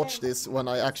you to watch Okay. this when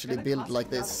I actually Gonna build cost like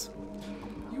you this?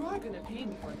 double. You are gonna pay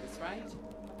me for this, right?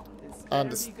 This And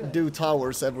better be good. do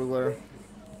towers everywhere.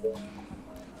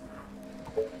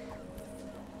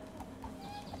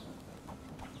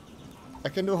 I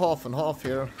can do half and half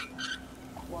here.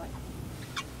 What?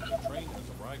 The train has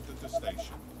arrived at the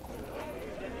station.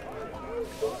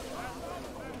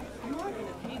 You are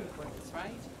gonna pay me for this,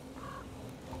 right?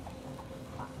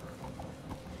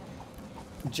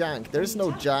 Jank. There's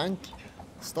no jank.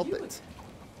 Stop You it.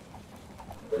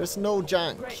 There's no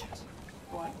jank. Great.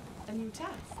 What? A new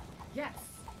task. Yes.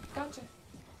 Gotcha.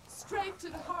 Straight to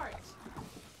the heart.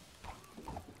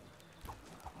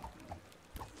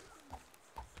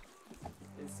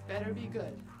 This better be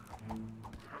good.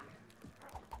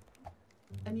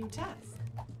 A new task.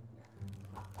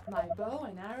 My bow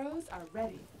and arrows are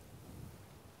ready.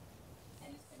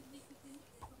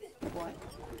 What?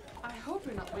 I hope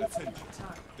you're not wasting Attention. any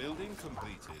time. Building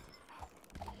completed.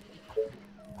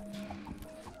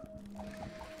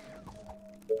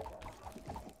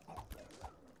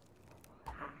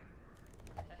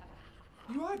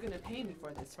 You are gonna pay me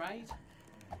for this, right?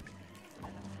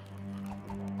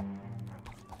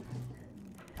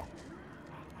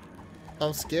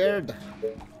 I'm scared.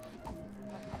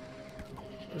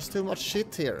 There's too much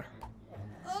shit here.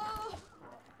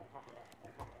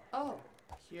 Oh,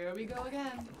 here we go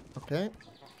again. Okay.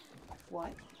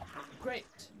 What? Great.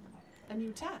 A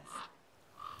new task.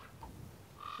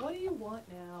 What do you want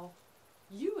now?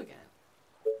 You again.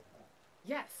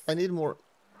 Yes. I need more.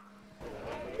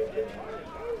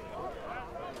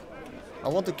 I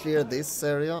want to clear this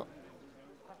area.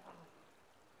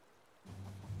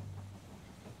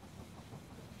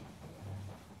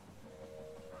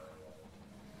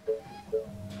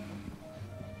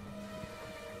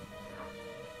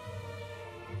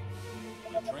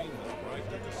 The train has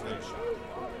arrived at the station.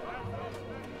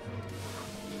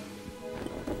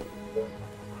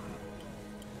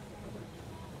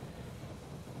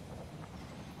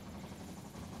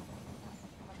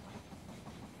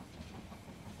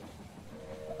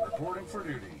 Reporting for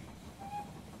duty.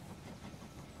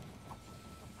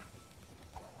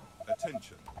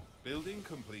 Attention. Building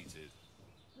completed.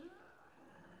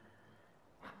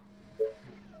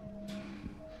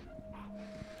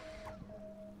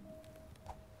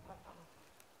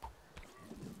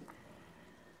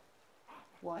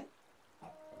 What?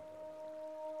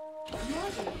 You are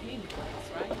gonna pay me for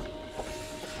this, right?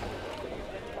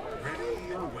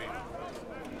 and waiting.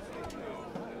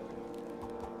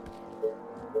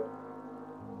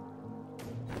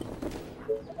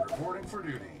 Reporting for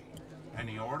duty.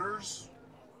 Any orders?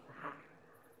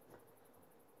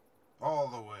 All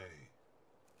the way.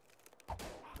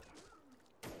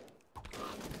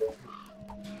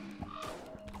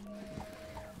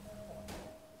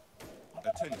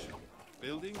 Attention.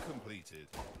 Building completed.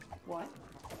 What?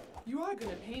 You are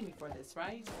gonna pay me for this,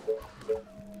 right?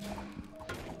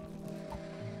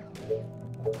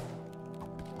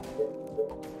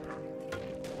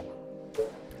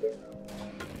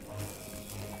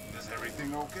 Is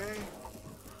everything okay?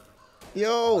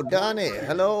 Yo, Danny.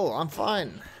 Hello, I'm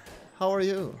fine. How are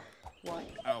you? What?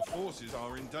 Our forces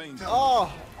are in danger.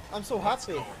 Oh, I'm so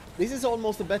happy. This is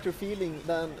almost a better feeling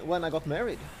than when I got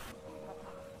married.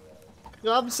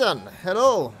 Jobson,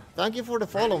 hello. Thank you for the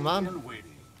follow, Ready man. and waiting.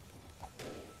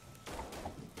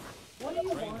 What do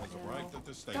you Train want has now? arrived at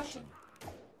the Gotcha. station.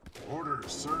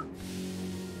 Orders, sir.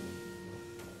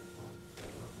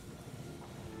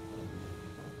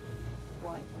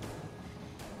 What?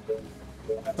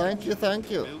 Thank you,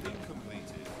 thank you. Building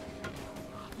completed.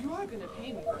 You are gonna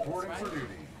pay me for this, Reporting right? for duty.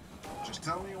 Just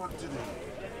tell me what to do.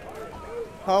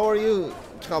 How are you,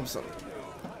 Jobson?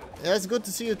 Yeah, it's good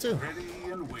to see you too. Ready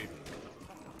and waiting.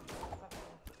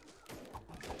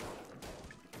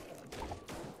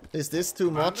 Is this too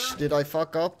much? Did I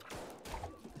fuck up?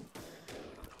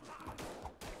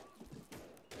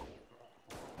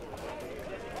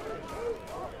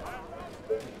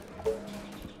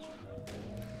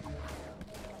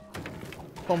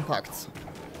 Compact.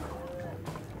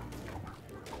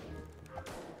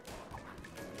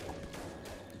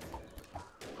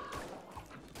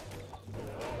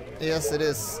 Yes, it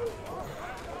is.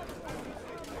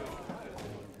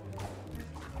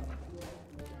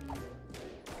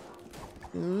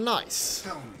 Nice.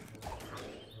 Tell me.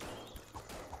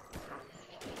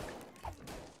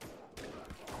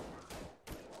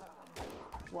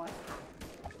 What?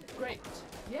 Great.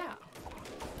 Yeah.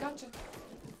 Gotcha.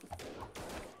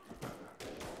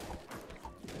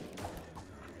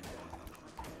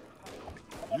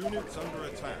 Units under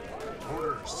attack.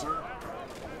 Orders, sir.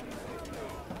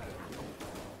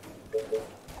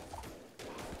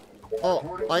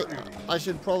 Oh, I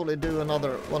should probably do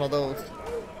another one of those.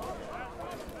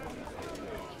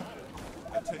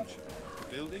 Attention.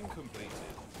 Building completed.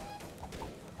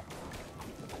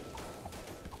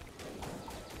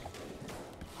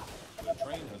 The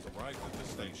train has arrived at the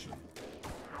station.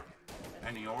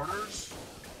 Any orders?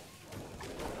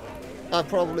 I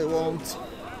probably won't.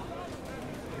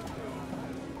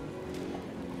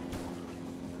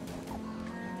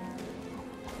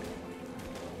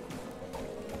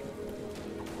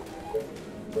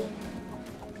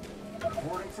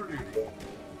 Reporting for duty.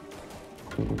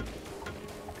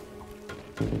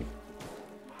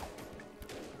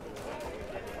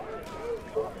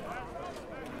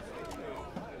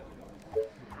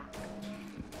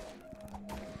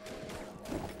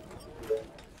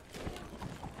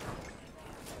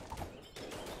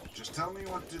 Just tell me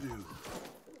what to do.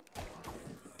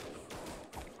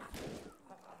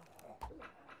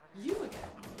 You again.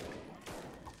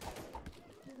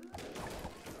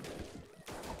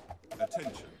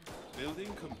 Attention.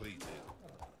 Building completed.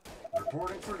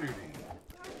 Reporting for duty.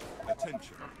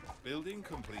 Attention. Building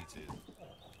completed.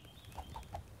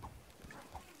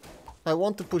 I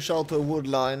want to push out to a wood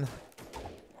line.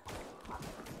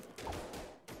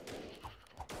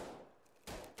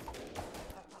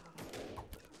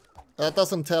 That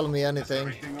doesn't tell me anything,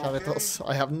 everything Caritas.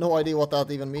 I have no idea what that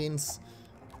even means.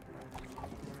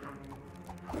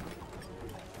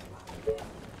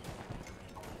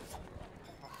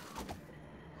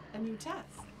 A new task.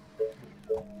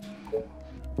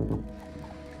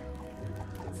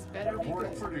 This better be Reporting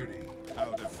good. for duty.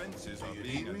 Our defenses are You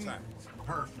being need me? attacked.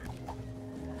 Perfect.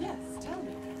 Yes, tell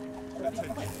me.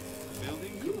 Attention.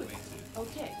 Building You completed.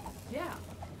 Okay. Yeah.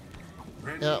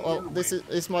 Ready Yeah, well, and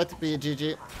this might be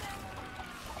GG.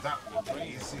 That will The be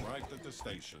train has easy. arrived at the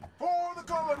station. For the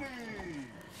colony!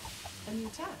 A new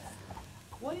task.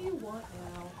 What do you want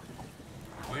now?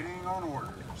 Waiting on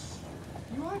orders.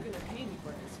 You are gonna pay me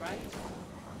for this, right?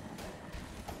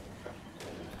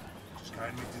 Just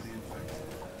guide me to the infected.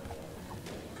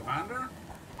 Commander?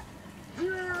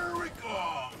 Here we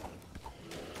come!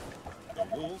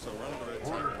 The walls are under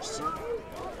attack. Orders, sir.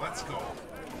 Let's go.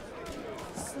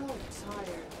 So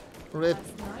tired. Rip.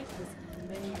 Last night was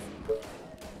amazing.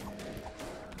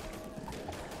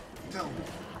 Tell me.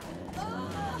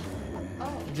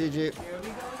 Oh, GG. here we go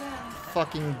again.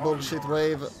 Fucking bullshit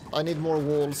wave. I need more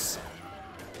walls.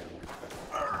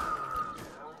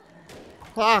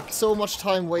 Fuck, so much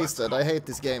time wasted. I hate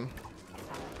this game.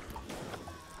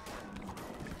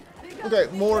 Okay,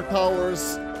 more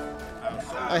towers.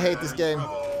 I hate this game.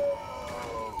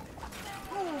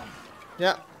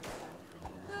 Yeah.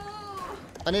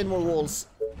 I need more walls.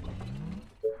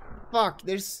 Fuck,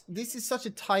 this is such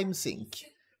a time sink.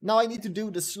 Now I need to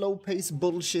do the slow pace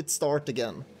bullshit start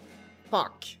again.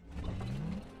 Fuck.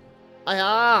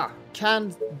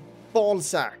 Canned ball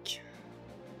sack.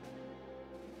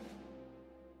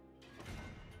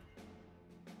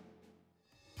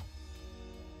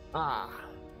 Ah.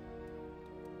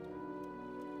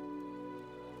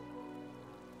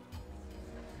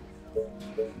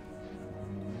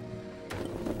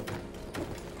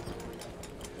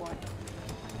 What?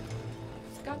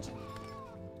 Gotcha.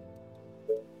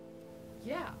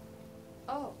 Yeah.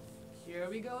 Oh, here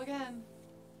we go again.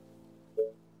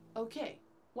 Okay,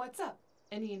 what's up?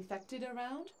 Any infected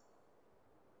around?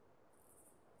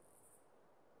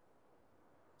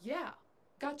 Yeah,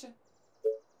 gotcha.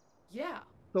 Yeah.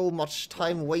 So much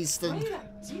time wasted. Great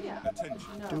idea.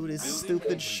 Attention. No, Do this Building stupid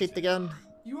completed. shit again.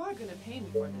 you are gonna pay me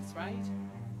for this, right?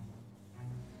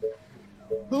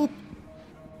 Poop.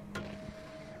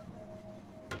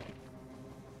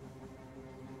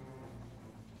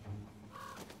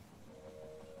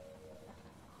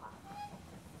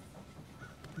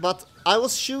 But I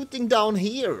was shooting down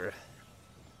here.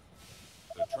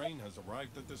 The train has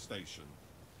arrived at the station.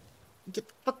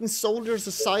 Get fucking soldiers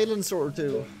a silencer or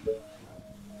two.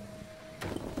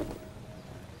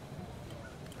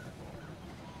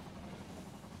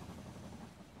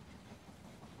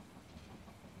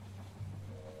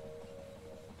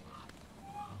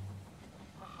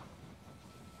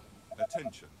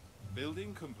 Attention.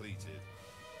 Building completed.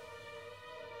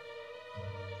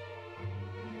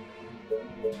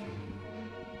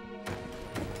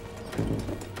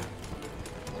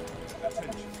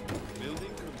 Attention.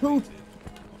 Building completed.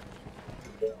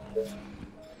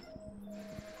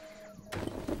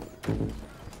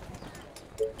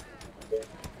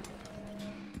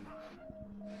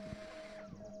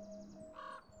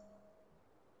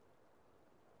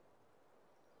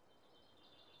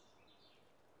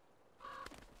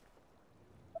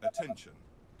 Attention.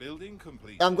 Building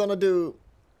completed. I'm gonna do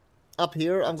up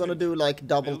here. I'm gonna do like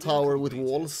double tower with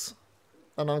walls,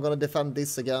 and I'm gonna defend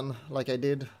this again like I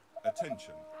did.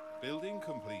 Attention. Building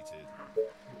completed.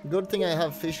 Good thing I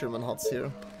have fisherman huts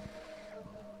here.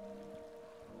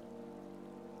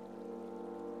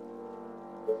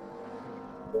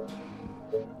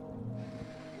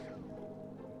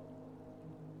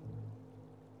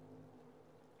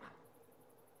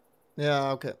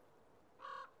 Yeah, okay.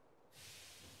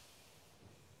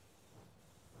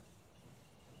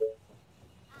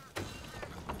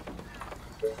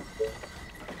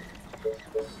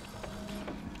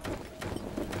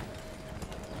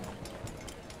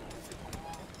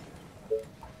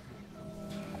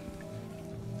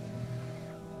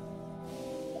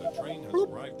 The train has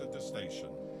arrived at the station.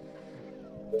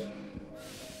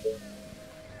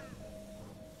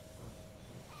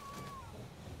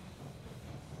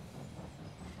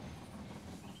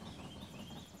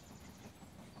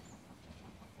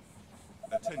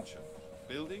 Attention.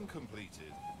 Building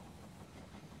completed.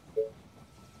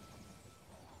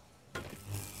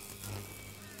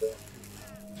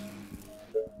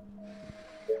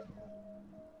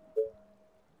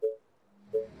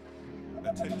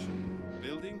 Attention.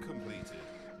 Building completed.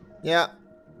 Yeah.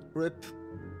 Rip.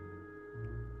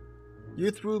 You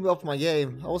threw me off my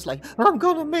game. I was like, I'm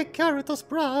gonna make Caritas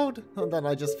proud! And then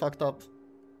I just fucked up.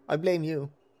 I blame you.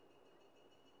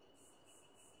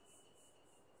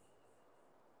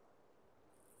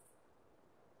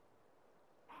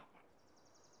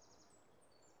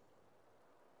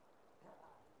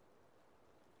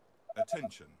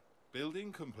 Attention.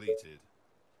 Building completed.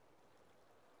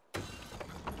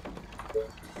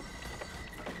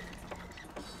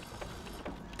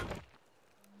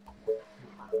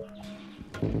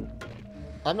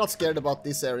 I'm not scared about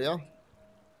this area.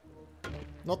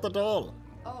 Not at all.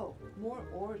 Oh, more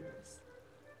orders.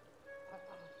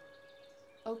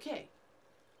 Okay.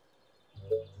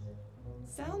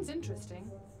 Sounds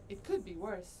interesting. It could be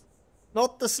worse.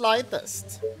 Not the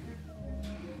slightest.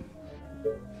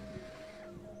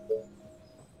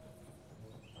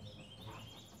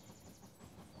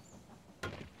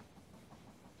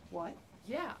 What?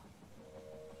 Yeah.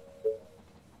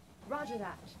 Roger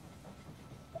that.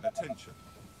 Attention.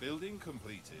 Building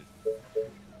completed.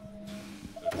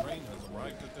 The train has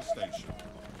arrived at the station.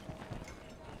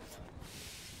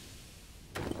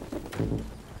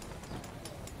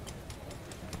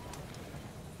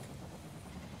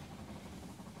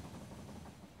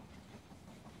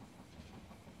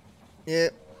 Yeah.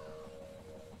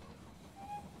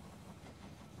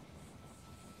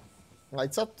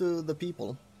 It's up to the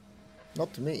people,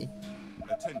 not to me.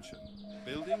 Attention.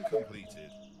 Building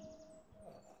completed.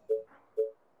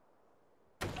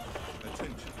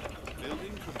 Attention.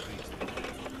 Building completed.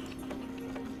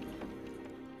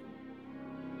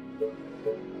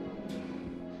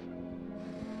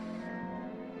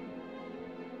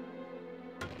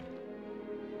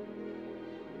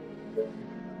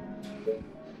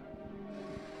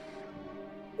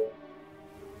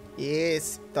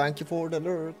 Yes, thank you for the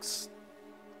lurks.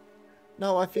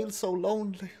 Now I feel so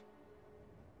lonely.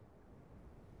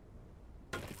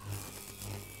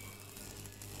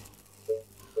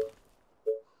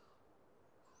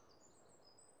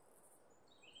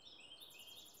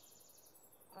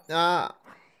 Ah.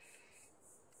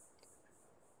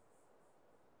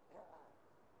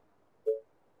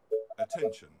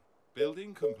 Attention.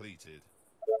 Building completed.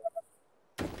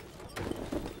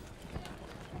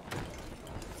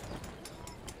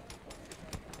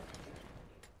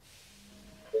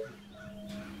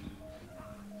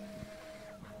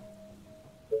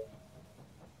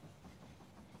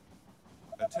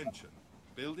 Attention.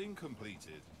 Building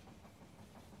completed.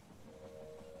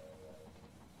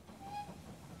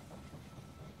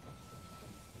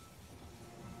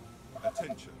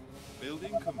 Attention.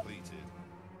 Building completed.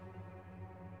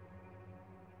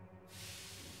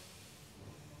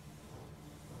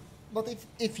 But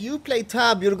if you play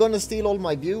tab, you're gonna steal all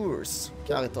my viewers,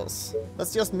 Caritas.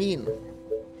 That's just mean.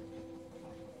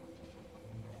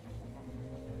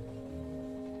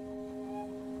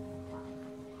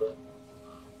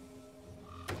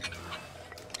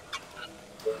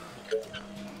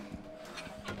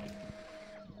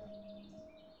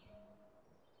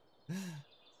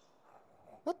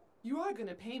 You are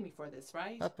gonna pay me for this,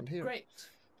 right? Happened here? Great.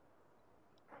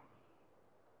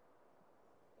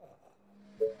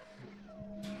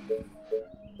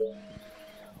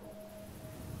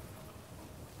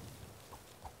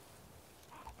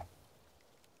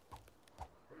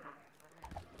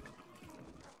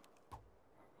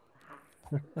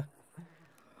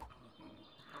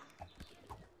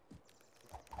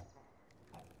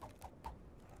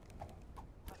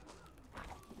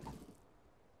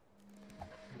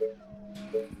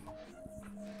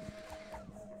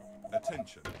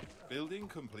 Attention. Building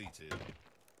completed.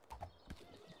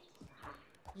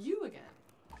 You again.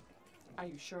 Are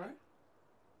you sure?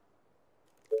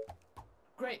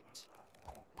 Great.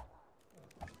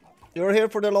 You're here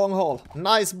for the long haul.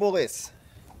 Nice, Boris.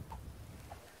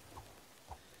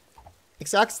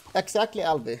 Exactly,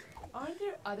 Albi. Aren't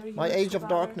there other My units age of about?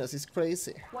 darkness is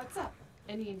crazy. What's up?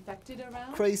 Any infected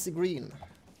around? Crazy green.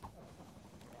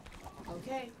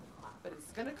 Okay, but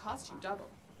it's gonna cost you double.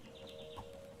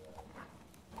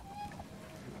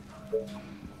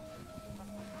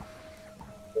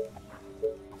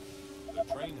 The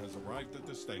train has arrived at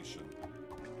the station.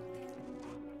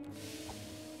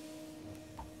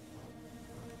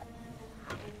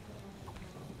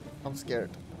 I'm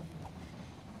scared.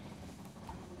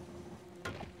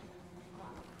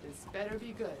 This better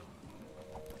be good.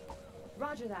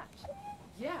 Roger that.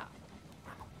 Yeah.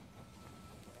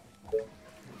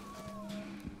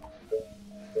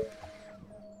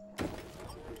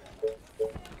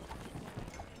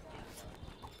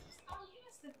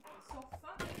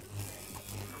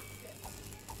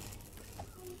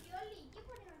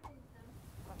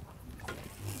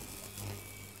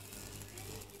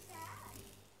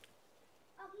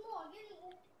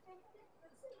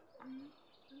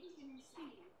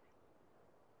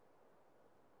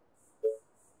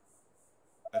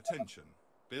 Attention.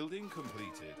 Building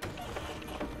completed.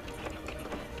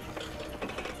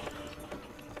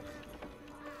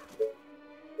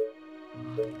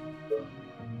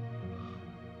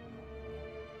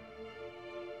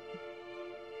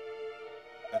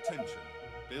 Attention.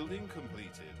 Building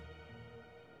completed.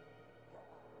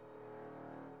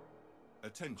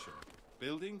 Attention.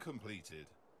 Building completed.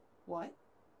 What?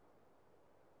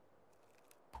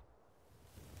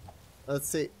 Let's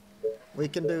see. We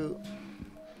can do...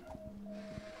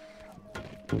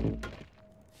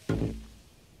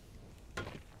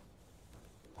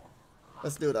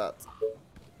 Let's do that.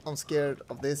 I'm scared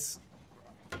of this.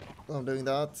 I'm doing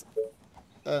that.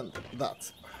 And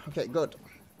that. Okay, good.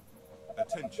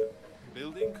 Attention.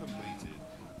 Building completed.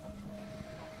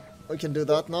 We can do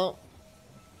that now.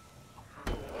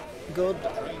 Good. The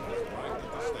train has arrived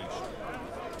at the station.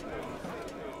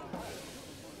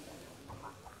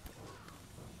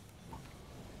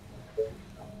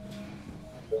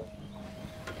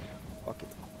 Fuck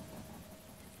it.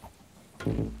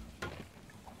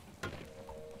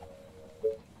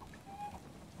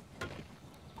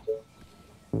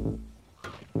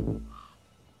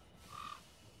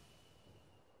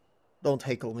 Don't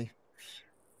heckle me.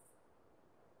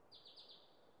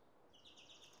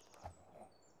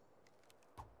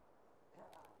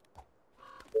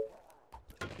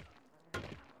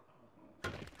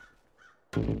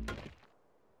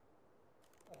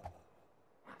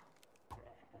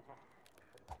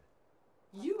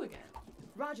 You again.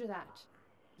 Roger that.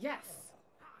 Yes.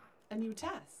 A new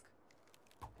task.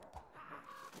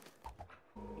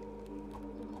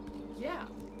 Yeah.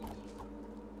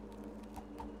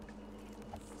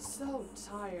 So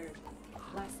tired.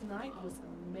 Last night was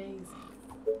amazing.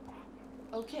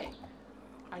 Okay.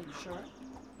 Are you sure?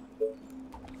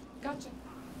 Gotcha.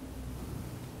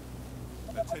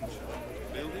 Attention.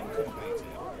 Building completed.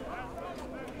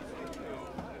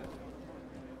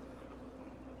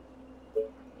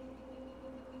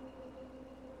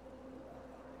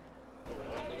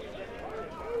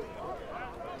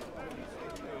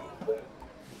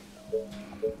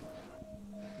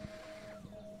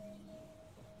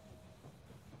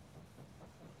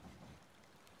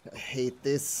 I hate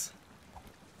this.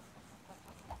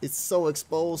 It's so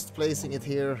exposed placing it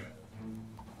here.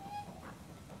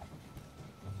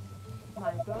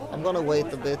 My bow. I'm gonna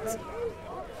wait a bit.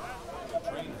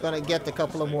 Gonna get a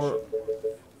couple of more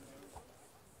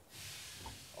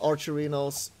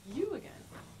archerinos. You again.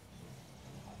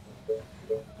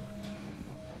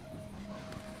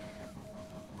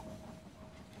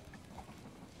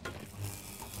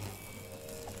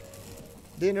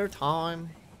 Dinner time.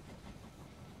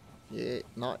 Yeah,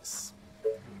 nice.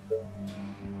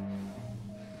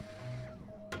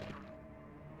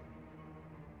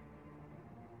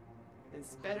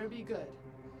 This better be good.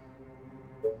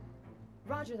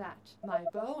 Roger that. My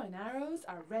bow and arrows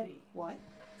are ready. What?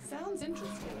 Sounds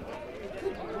interesting. It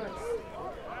could be worse.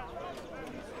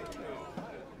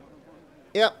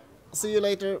 Yeah, see you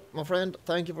later, my friend.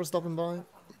 Thank you for stopping by.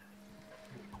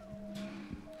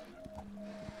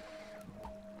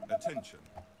 Attention.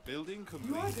 Building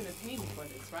You are complete. gonna pay me for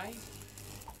this, right?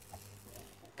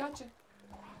 Gotcha.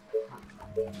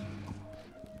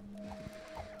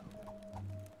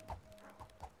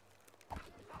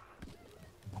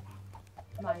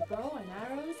 My bow and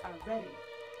arrows are ready.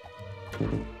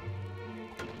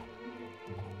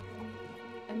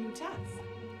 A new task.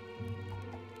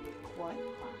 What?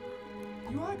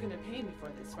 You are gonna pay me for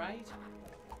this, right?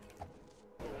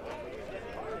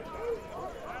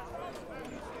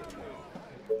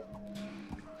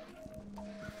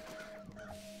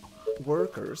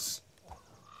 Workers.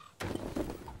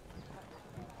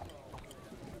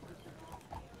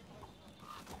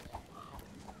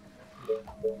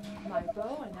 My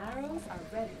bow and arrows are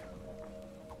ready.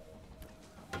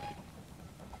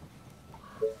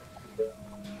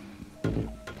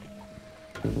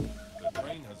 The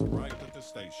train has arrived at the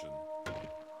station.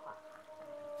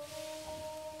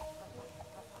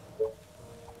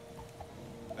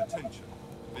 Attention.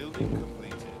 Building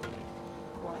completed.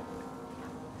 What?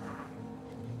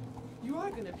 You are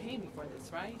gonna pay me for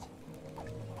this, right?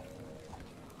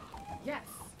 Yes.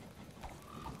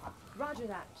 Roger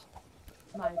that.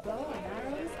 My bow and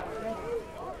arrows are ready.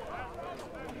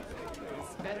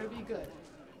 This better be good.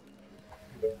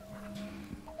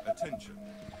 Attention.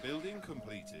 Building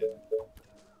completed.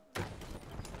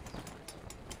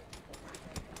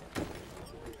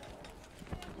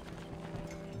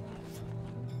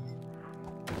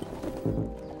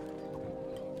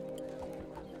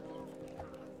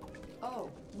 Oh,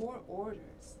 more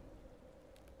orders.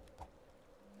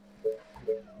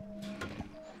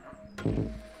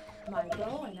 My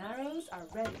bow and arrows are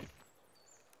ready.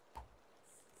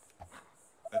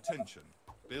 Attention.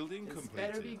 Building This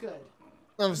completed. better be good.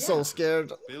 I'm so Yeah.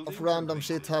 scared Building of random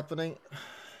completed. shit happening.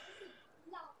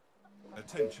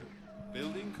 Attention.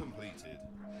 Building completed.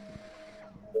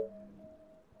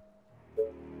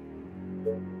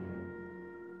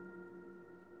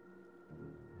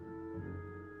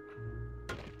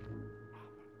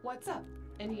 What's up?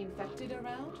 Any infected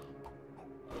around?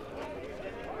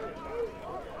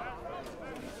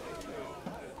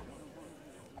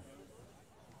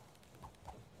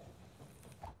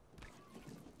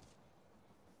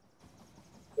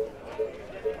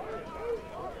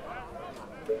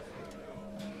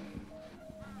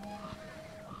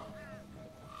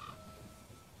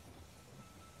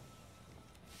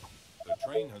 The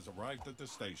train has arrived at the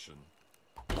station.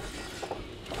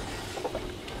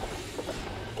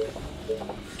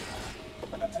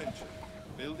 Attention.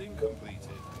 Building completed.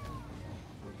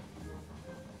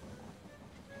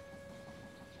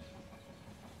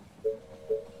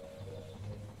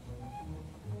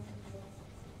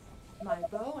 My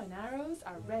bow and arrows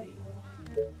are ready.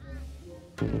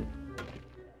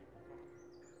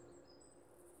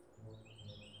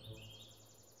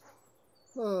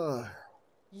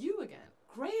 You again.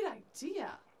 Great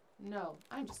idea. No,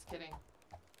 I'm just kidding.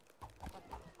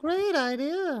 Great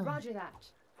idea. Roger that.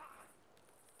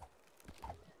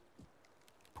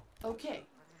 Okay.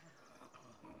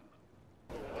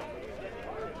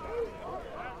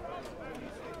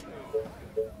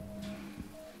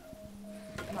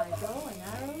 My bow and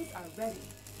arrows are ready.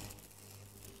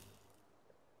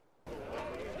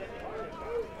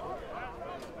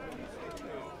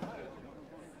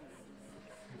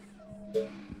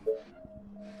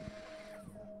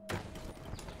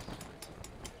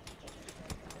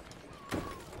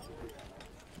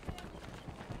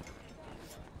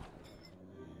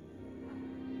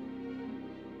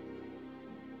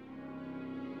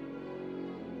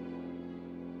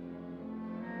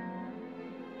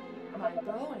 My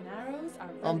bow and arrows are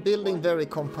ready. I'm building very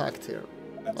compact here.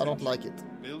 I don't like it.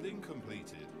 Building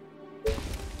completed.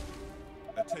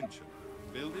 Attention.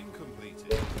 Building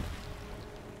completed.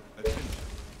 Attention.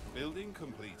 Building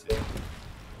completed.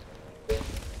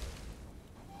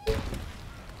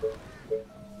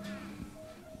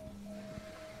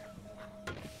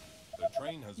 The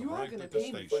train has You are arrived gonna at the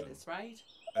pay me for station. this, right?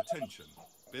 Attention.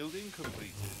 Building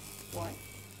completed. What?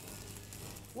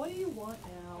 What do you want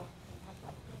now?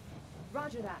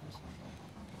 Roger that.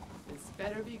 This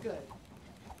better be good.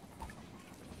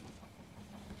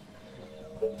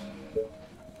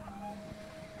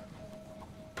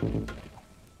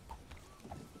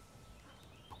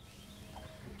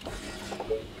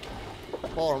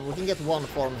 Farm. We can get one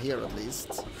farm here at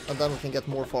least, and then we can get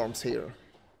more farms here.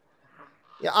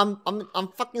 Yeah, I'm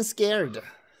fucking scared.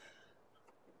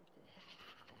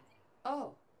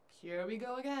 Oh, here we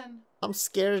go again. I'm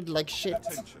scared like shit.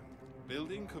 Attention.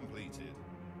 Building completed.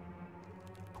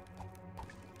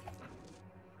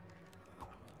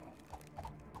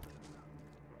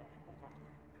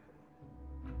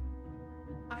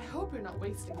 I hope you're not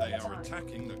wasting They my are time.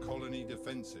 attacking the colony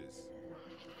defenses.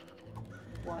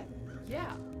 What?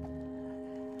 Yeah.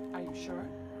 Are you sure?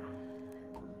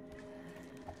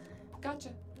 Gotcha.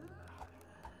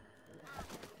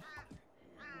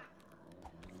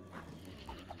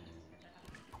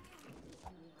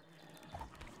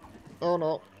 Oh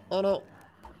no. Oh no.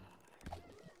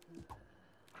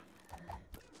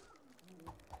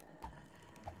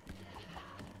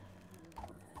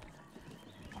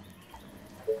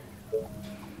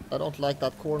 I don't like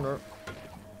that corner.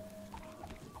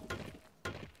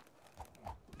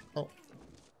 Oh.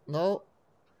 No.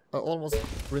 I almost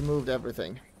removed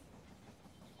everything.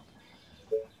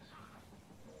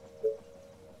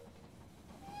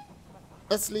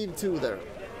 Let's leave 2 there.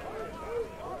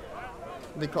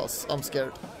 Because I'm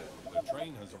scared. The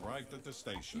train has arrived at the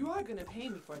station. You are gonna pay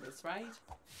me for this, right?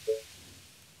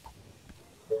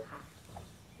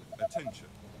 Attention.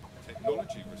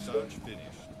 Technology research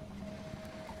finished.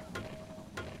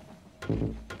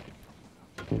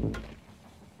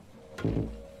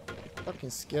 Fucking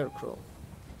scarecrow.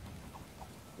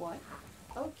 What?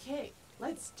 Okay,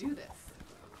 let's do this.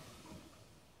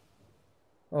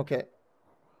 Okay.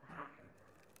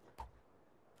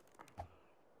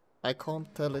 I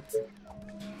can't tell it.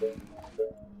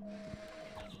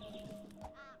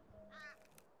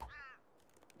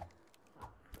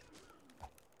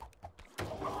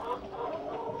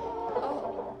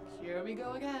 Oh, here we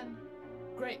go again.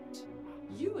 Great.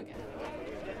 You again.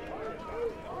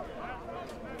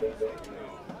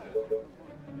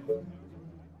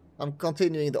 I'm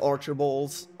continuing the archer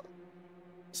balls.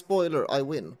 Spoiler, I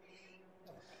win.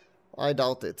 I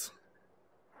doubt it.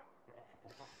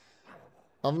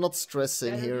 I'm not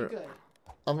stressing Better here. be good.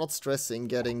 I'm not stressing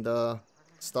getting the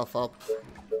stuff up.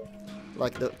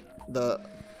 Like the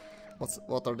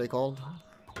what are they called?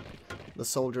 The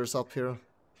soldiers up here.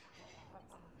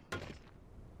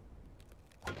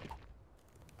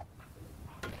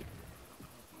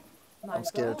 My I'm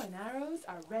scared. bow and arrows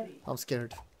are ready. I'm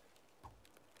scared.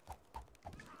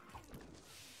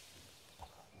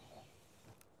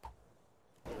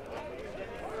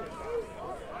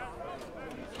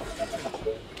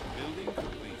 Building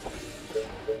completed.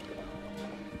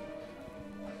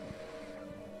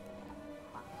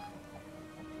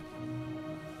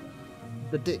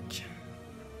 The dick.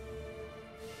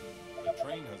 The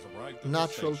train has arrived at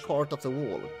Natural the station. part of the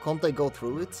wall. Can't they go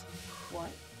through it? What?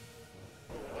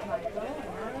 My bow and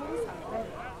arrows are ready.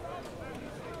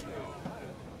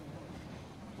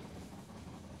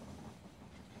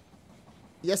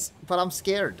 Yes, but I'm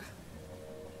scared.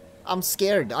 I'm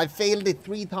scared. I failed it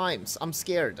 3 times. I'm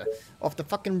scared of the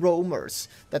fucking roamers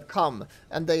that come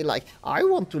and they like, I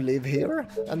want to live here,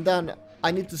 and then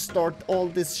I need to start all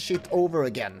this shit over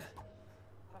again.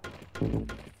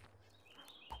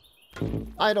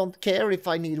 I don't care if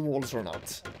I need walls or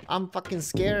not. I'm fucking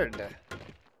scared.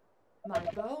 My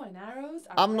bow and arrows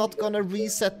are I'm not ready. gonna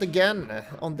reset again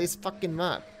on this fucking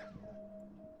map.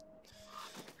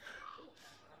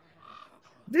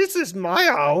 This is my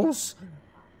house!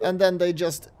 And then they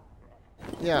just...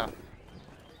 yeah.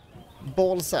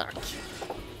 Ballsack.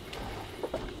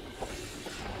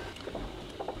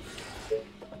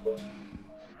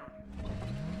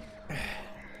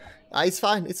 It's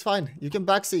fine, it's fine. You can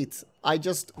backseat. I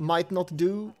just might not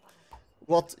do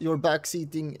what your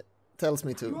backseating tells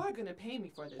me You to. are gonna pay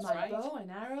me for this, My right? bow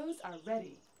and arrows are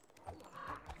ready.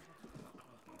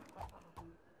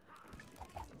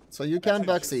 So you can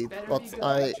Attention. backseat, but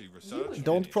I Technology research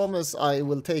don't finished. promise I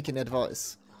will take any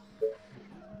advice.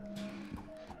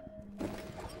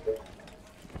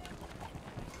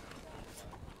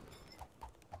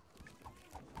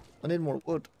 I need more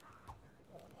wood.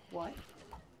 What?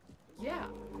 Yeah.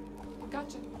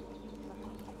 Gotcha.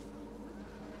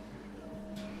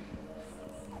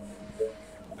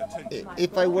 Attention.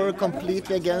 If I were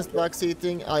completely against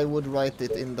backseating, I would write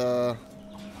it in the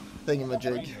Train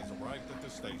thingamajig, has arrived at the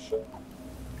station.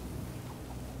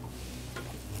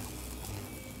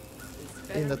 This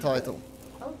better in the be good. title.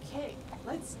 Okay,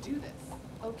 let's do this.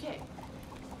 Okay.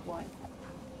 What?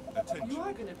 Attention. You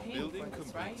are gonna pay me Building for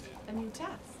this, right? completed. A new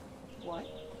task. What?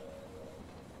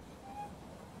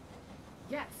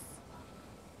 Yes.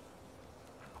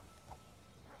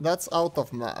 That's out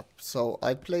of map, so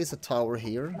I place a tower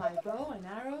here. My bow and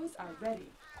arrows are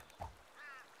ready.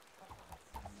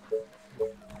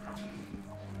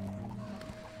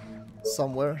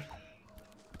 Somewhere.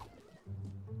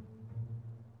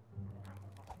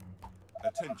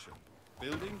 Attention.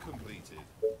 Building completed.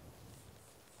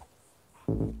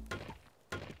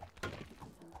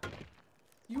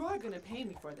 You are gonna pay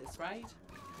me for this, right?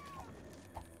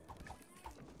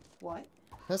 What?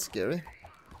 That's scary.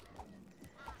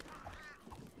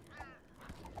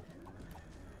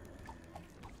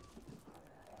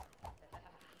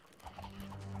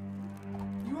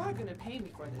 You are gonna pay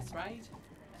me for this, right?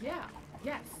 Yeah.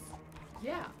 Yes.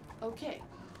 Yeah. Okay.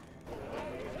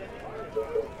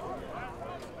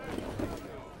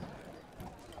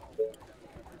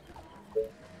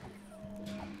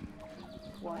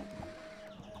 What?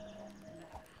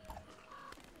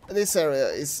 This area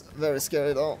is very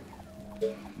scary though.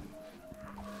 This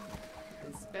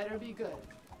better be good.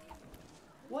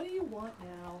 What do you want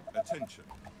now? Attention.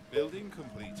 Building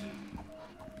completed.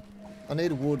 I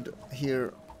need wood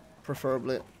here,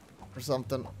 preferably, or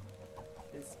something.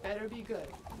 This better be good.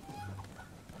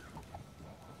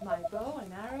 My bow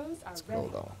and arrows are Let's go ready.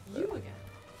 down. You again.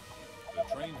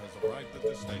 The train has arrived at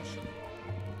the station.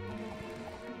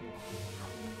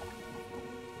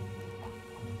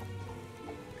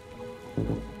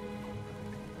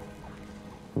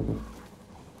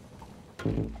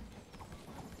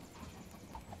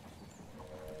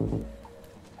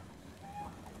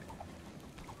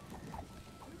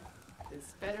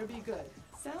 This better be good.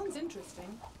 Sounds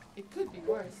interesting. It could be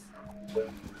worse.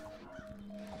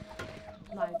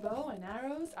 My bow and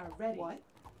arrows are ready. What?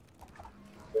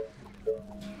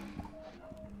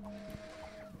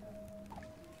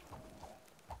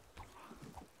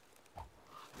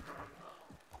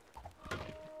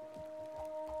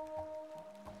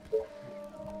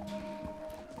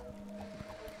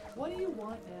 What do you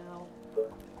want now?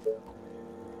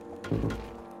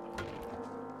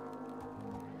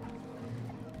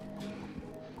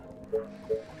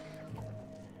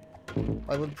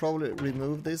 I will probably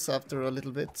remove this after a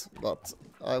little bit, but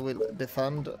I will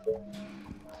defend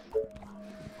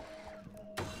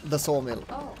the sawmill.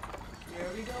 Oh, here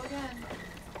we go again.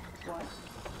 What?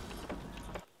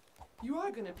 You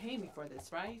are gonna pay me for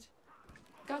this, right?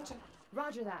 Gotcha.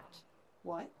 Roger that.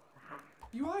 What?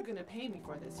 You are gonna pay me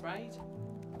for this, right?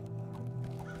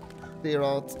 Clear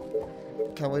out.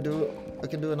 We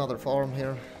can do another farm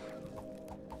here.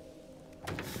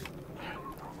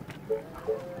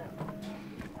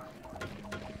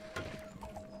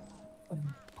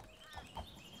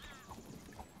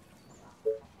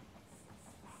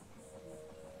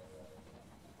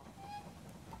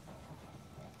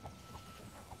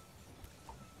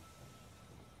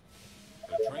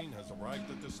 The train has arrived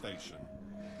at the station.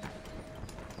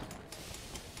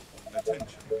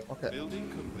 Attention. Okay. Building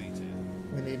completed.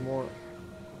 We need more.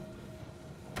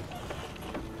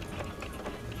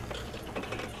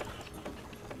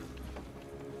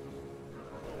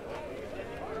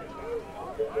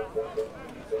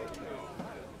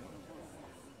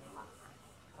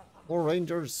 More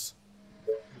rangers.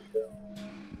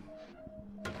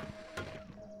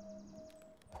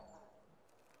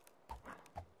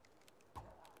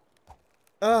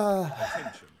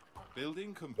 Attention.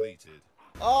 Building completed.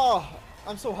 Oh,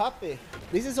 I'm so happy.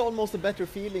 This is almost a better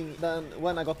feeling than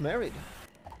when I got married.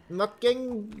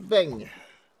 Mucking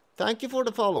thank you for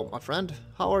the follow, my friend.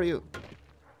 How are you?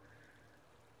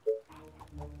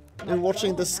 You're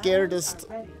watching the scaredest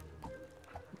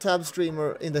tab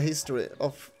streamer in the history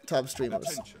of tab streamers.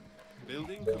 Attention.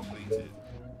 Building completed.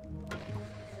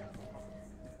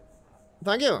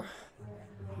 Thank you.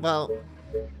 Well,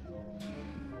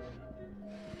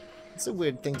 it's a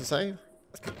weird thing to say,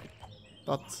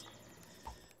 but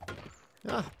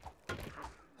yeah.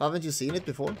 Haven't you seen it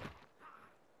before?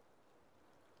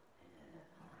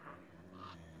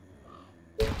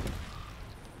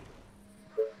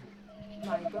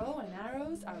 My bow and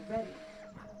arrows are ready.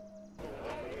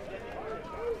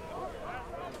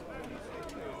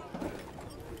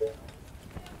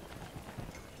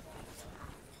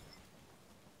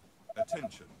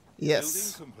 Attention.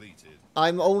 Yes. Building completed.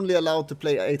 I'm only allowed to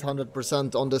play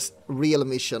 800% on the real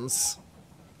missions.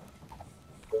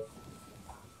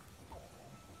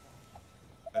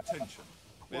 Attention.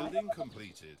 Building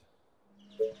completed.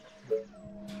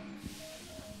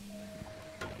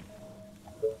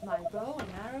 My bow and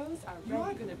arrows are ready. You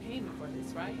are gonna pay me for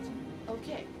this, right?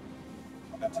 Okay.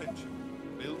 Attention.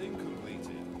 Building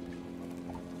completed.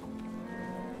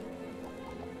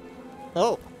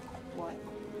 Oh, What?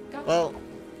 Gotcha. well,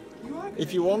 You are gonna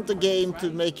if you pay want me a for this, game to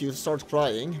right? make you start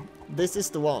crying, this is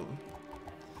the one.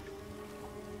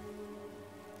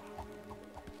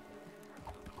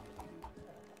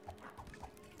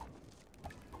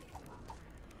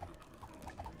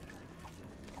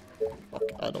 Fuck,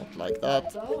 I don't like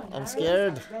that. My bow and I'm arrows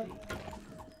scared. are ready.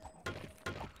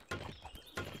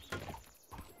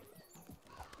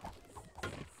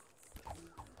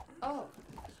 Oh,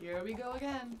 here we go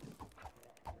again.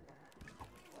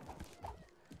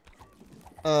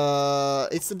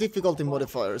 It's the difficulty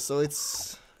modifier, so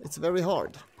it's very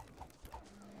hard.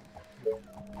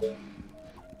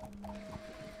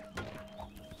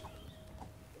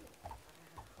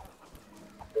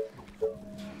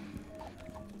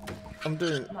 I'm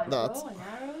doing My that. bow and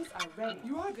arrows are ready.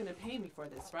 You are gonna pay me for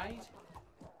this, right?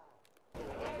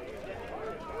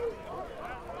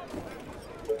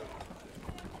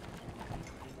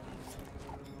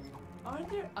 Aren't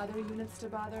there other units to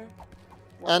bother?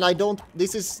 And I don't.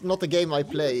 This is not a game I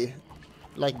play,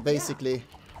 like basically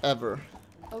ever.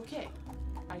 Okay.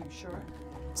 Are you sure?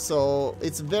 So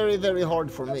it's very, very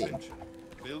hard for me, Attention.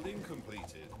 Building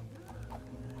completed.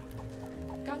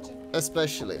 Gotcha.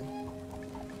 especially.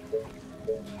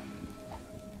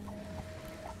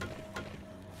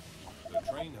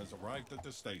 The train has arrived at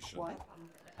the station. What?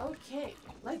 Okay,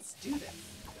 let's do this.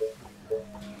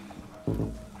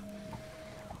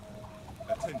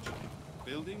 Attention.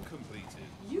 Building completed.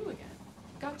 You again.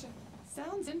 Gotcha.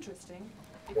 Sounds interesting.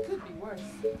 It could be worse.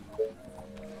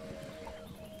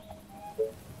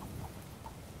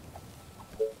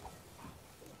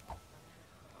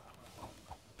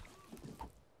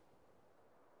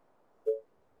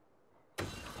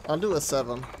 I'll do a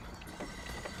 7.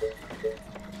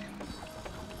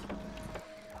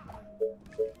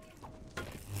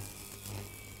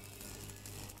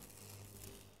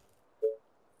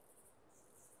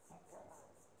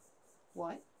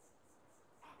 What?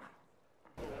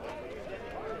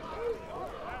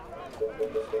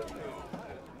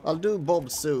 I'll do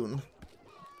Bob soon.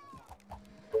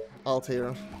 Out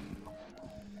here.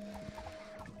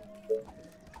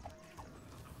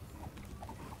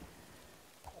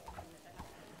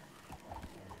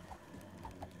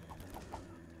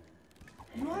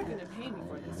 You are gonna pay me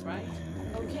for this, right?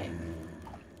 Okay.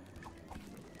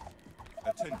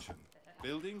 Attention.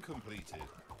 Building completed.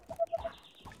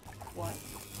 What?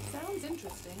 Sounds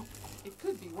interesting. It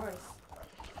could be worse.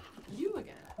 You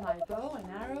again. My bow and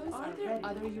arrows Aren't are there ready.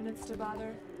 other units to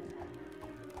bother?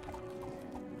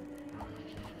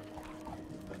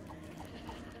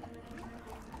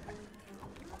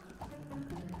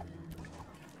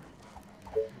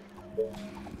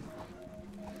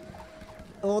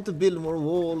 I want to build more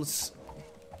walls.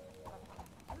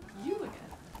 You again.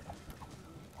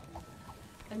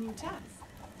 A new task.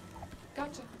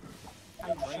 Gotcha. Are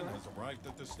you Train sure? has arrived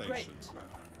at the station. Great.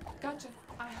 Gotcha.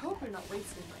 I hope you're not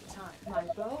wasting my time.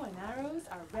 My bow and arrows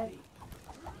are ready.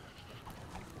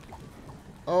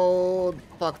 Oh,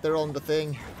 fuck, they're on the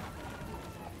thing.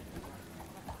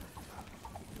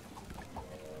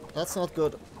 That's not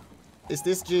good. Is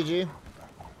this GG?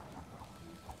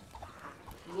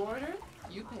 You order,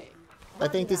 you pay. I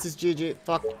think this is GG.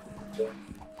 Fuck.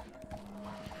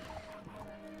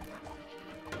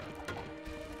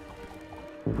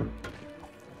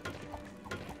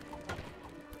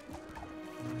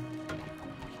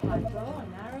 My bow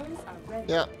and arrows are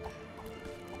ready. Yeah.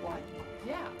 What?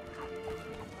 Yeah.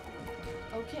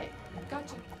 Okay,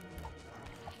 gotcha.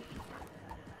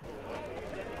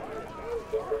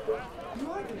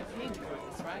 You are gonna pay me for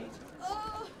this, right?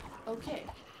 Okay.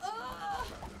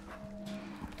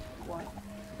 What?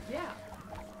 Yeah.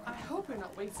 I hope you're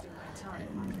not wasting my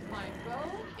time. My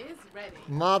bow is ready.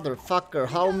 Motherfucker,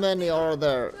 how many are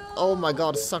there? Oh my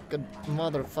god, suck a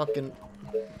motherfucking...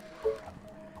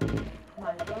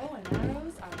 My bow and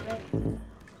arrows are ready.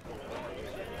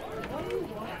 What do you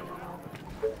want now?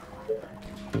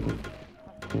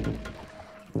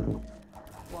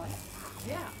 What?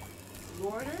 Yeah. You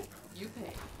order, you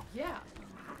pay. Yeah.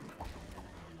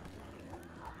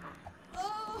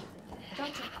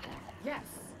 Gotcha. Yes.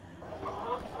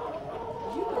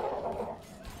 You.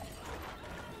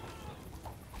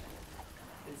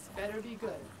 This better be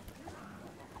good.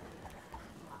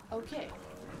 Okay.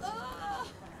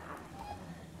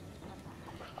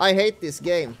 I hate this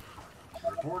game.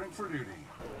 Reporting for duty.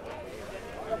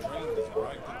 The train has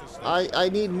arrived at the station. I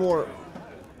need more...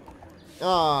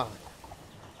 Ah.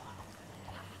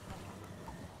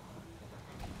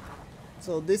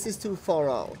 So this is too far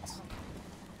out.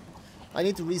 I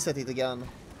need to reset it again.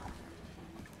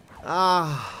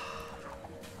 Ah.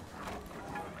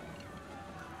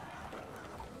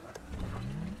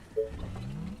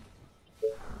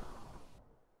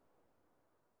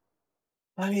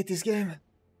 I hate this game.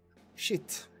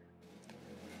 Shit.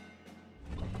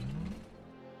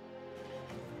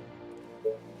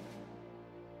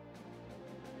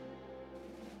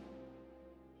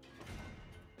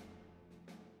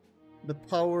 The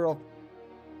power of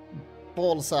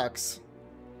ball sacks.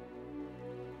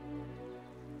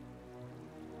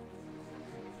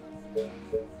 A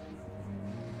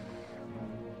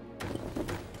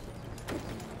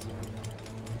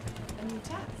new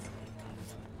task.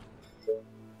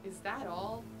 Is that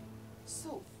all?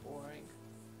 So boring.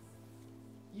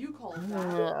 You call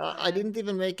that? I didn't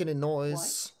even make any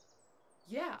noise.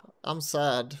 Yeah. I'm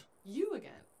sad. You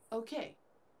again. Okay.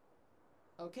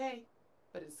 Okay.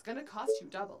 But it's gonna cost you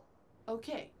double.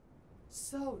 Okay.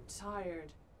 So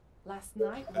tired. Last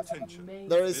night was Attention. amazing.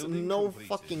 There is Building no completed.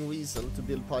 fucking reason to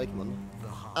build pikemen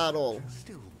at all.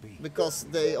 Because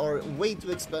they are way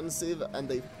too expensive and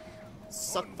they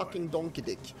suck fucking donkey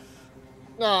dick.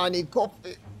 Ah, I need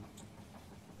coffee.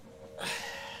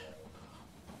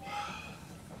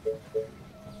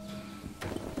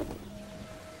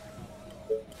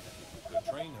 The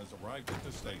train has arrived at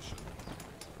the station.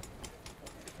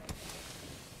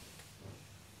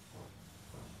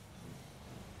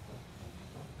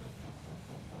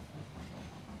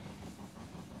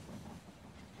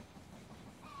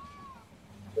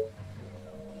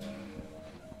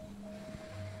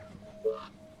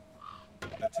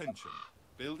 Attention.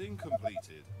 Building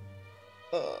completed.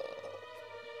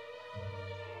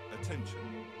 Attention.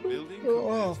 Building completed.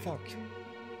 Oh, fuck.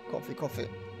 Coffee, coffee.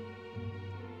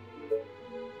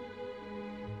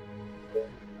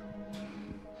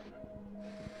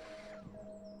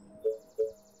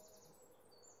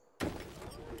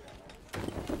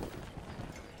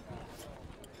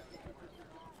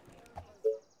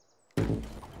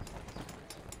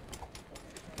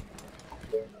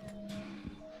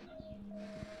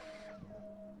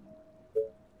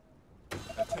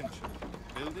 Attention.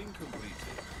 Building completed.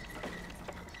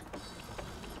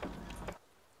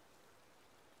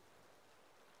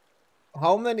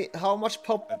 How much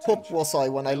pop Attention. was I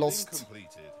when I Building lost?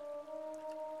 completed.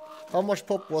 How much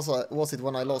pop was it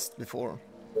when I lost before?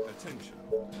 Attention.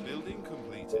 Building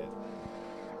completed.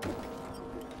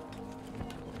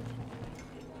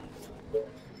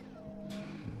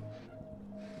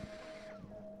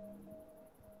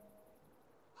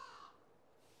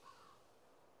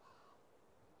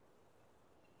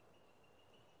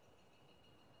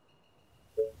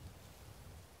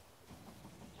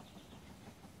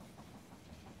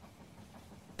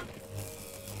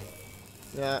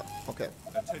 Yeah, okay.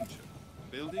 Attention.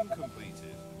 Building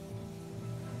completed.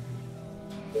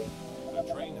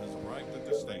 The train has arrived at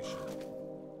the station.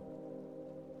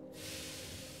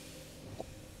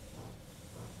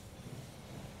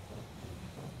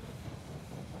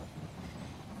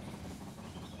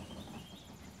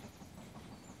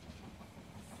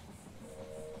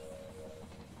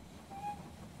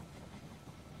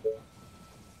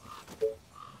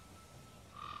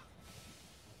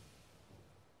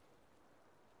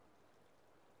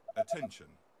 Attention.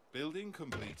 Building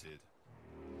completed.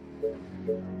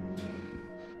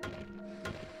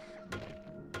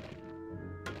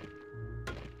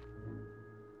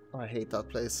 I hate that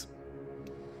place.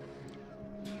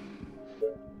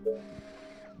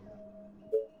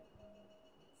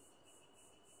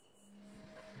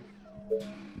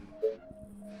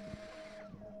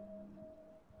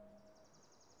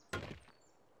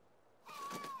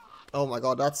 Oh my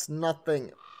god, that's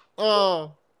nothing.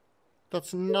 Oh,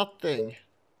 that's nothing.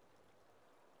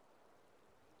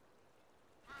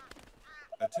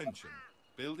 Attention.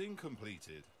 Building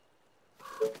completed.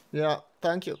 Yeah,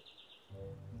 thank you.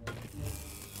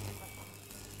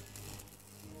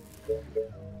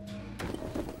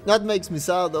 That makes me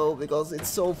sad though, because it's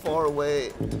so far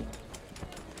away.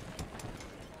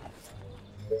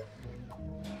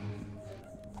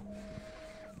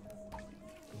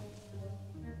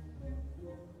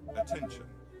 Attention.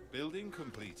 Building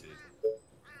completed.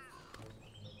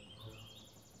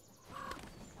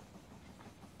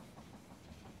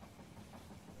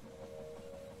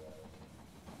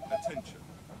 Attention.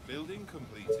 Building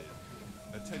completed.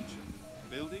 Attention.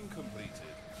 Building completed.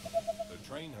 The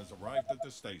train has arrived at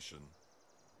the station.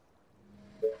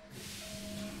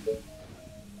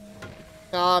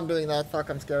 Ah, I'm doing that. Fuck,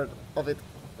 I'm scared of it.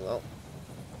 Well.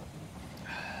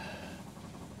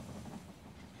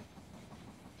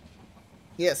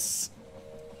 Yes.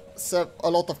 So, a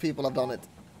lot of people have done it.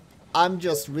 I'm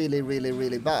just really, really,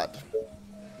 really bad.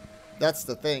 That's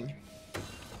the thing.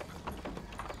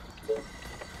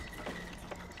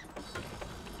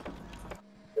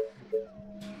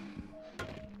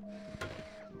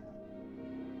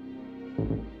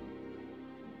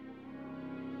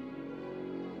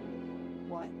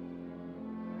 What?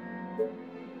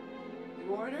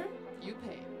 You order, you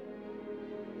pay.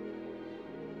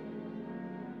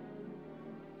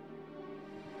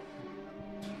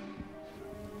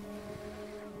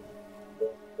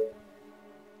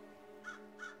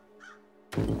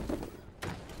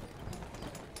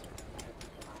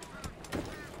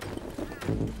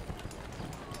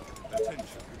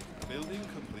 Attention. Building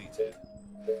completed.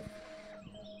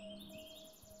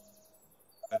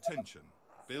 Attention.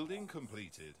 Building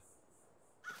completed.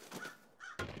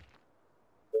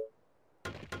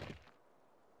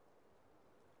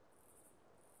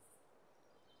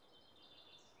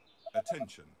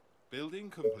 Attention. Building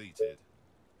completed.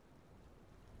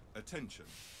 Attention.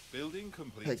 Building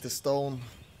completed. Take the stone.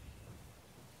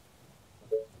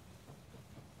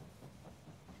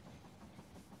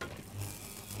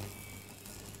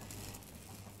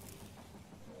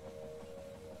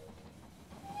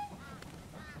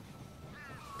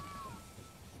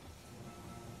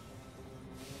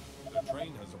 The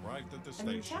train has arrived at the A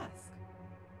new station. task.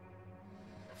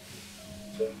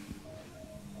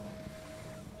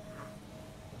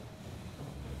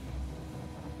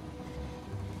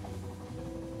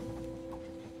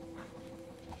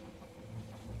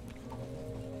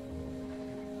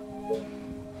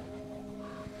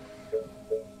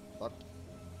 Fuck.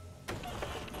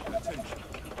 Attention.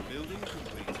 Building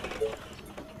completed.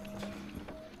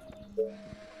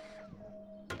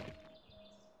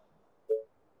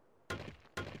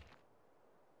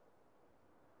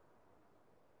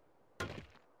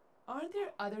 Aren't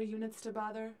there other units to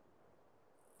bother?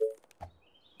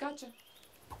 Gotcha.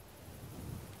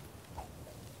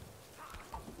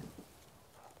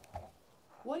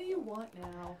 What do you want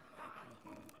now?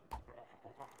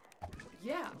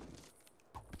 Yeah.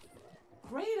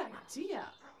 Great idea.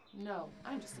 No,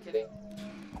 I'm just kidding.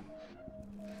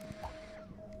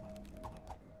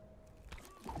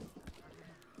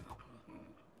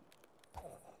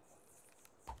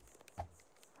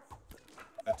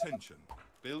 Attention.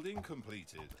 Building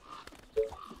completed.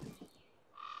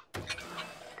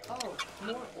 Oh,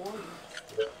 more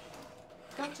orders.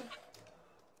 Gotcha.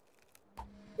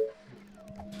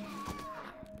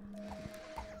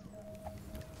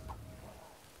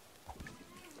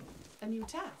 A new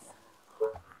task.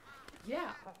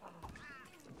 Yeah.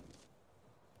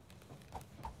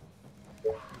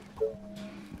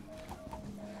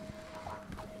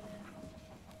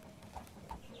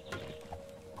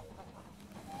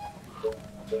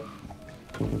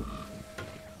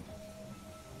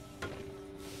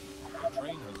 The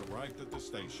train has arrived at the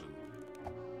station.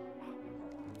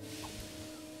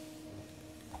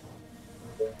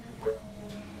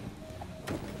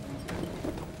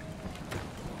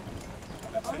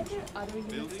 Aren't there other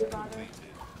units Building to bother? completed.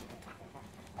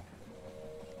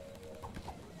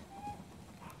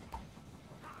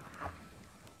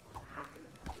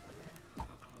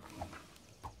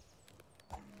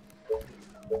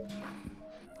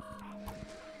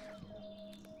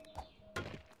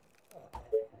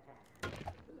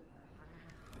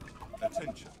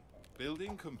 Attention.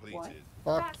 Building completed.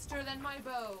 Fuck. Faster than my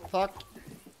bow. Fuck.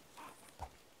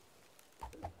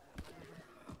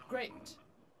 Great.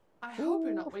 I hope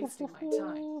you're not wasting my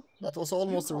time. That was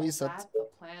almost a You call reset. that the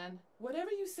plan?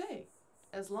 Whatever you say,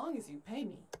 as long as you pay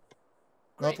me.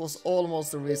 That was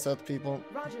almost a reset, people.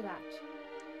 Roger that.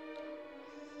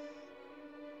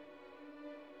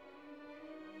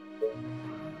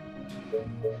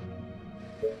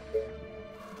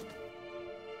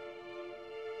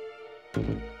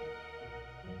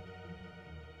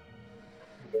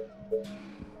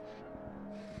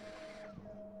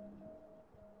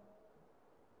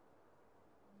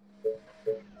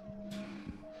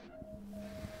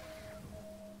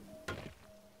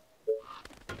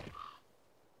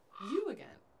 You again.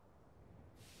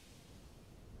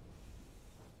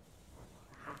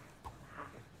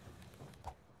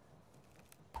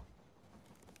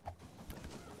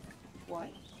 What?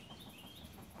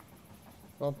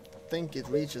 Don't think it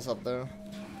reaches up there.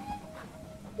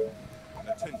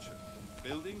 Attention.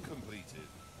 Building completed.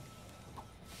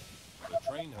 The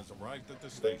train has arrived at the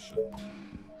station.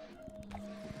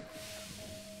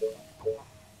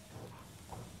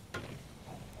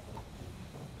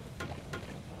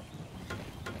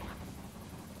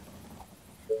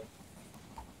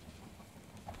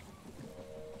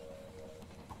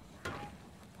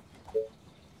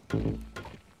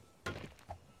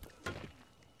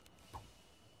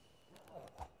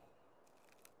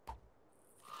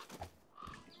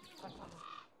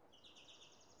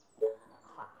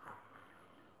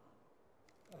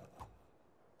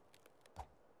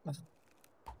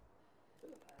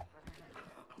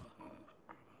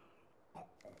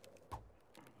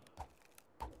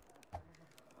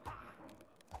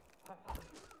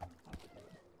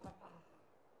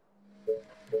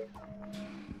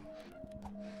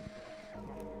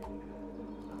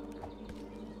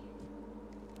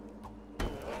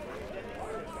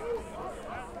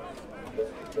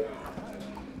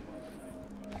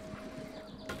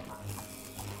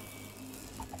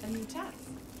 A new task.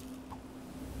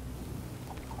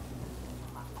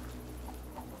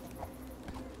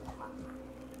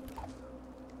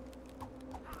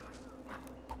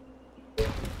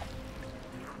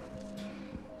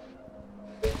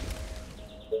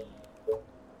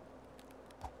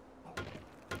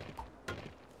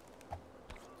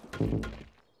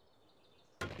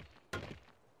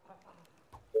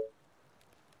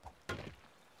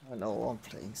 I know I'm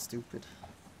playing stupid.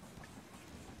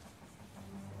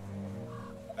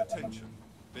 Attention.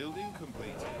 Building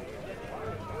completed.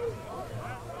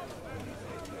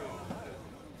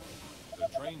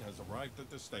 The train has arrived at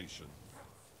the station.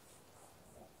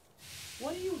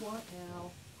 What do you want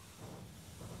now?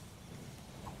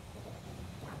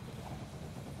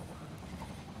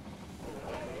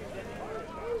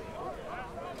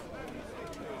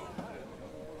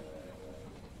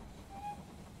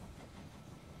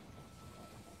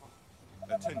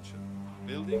 Attention.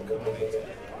 Building completed.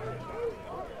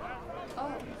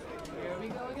 Oh, here we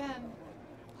go again.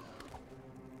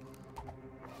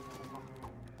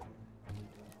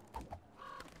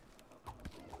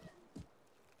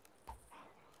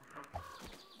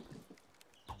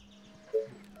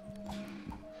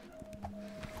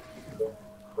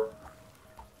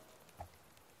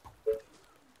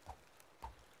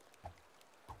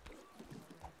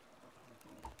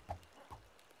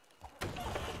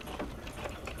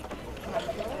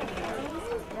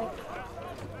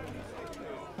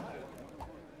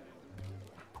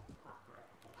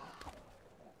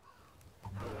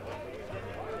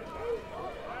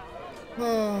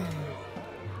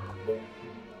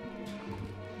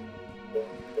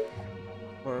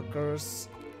 Workers.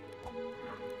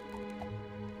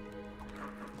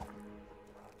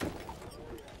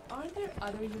 Aren't there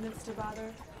other units to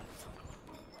bother?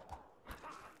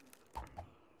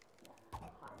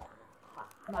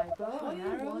 My bow and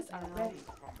arrows are ready.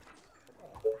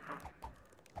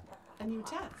 A new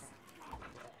task.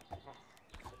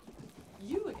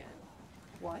 You again.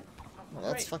 What? Well,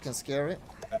 that's Great. fucking scary.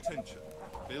 Attention.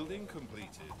 Building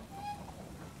completed.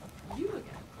 You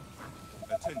again.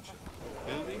 Attention.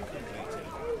 Building completed.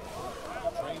 The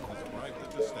train has arrived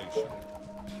at the station.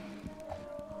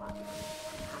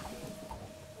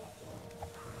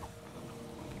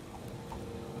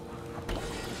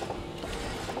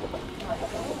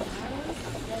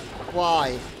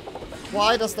 Why?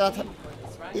 Why does that... For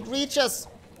this, right? It reaches!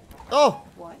 Oh!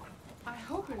 What? I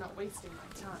hope you're not wasting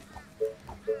my time.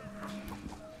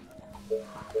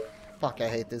 Fuck, I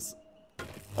hate this.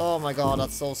 Oh my god,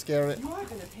 that's so scary. You are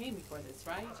gonna pay me for this,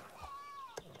 right?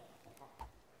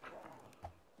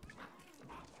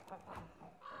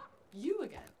 You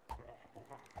again.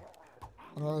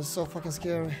 Oh, it's so fucking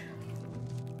scary.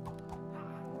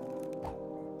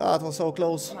 That was so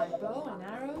close. My bow and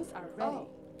arrows are ready. Oh,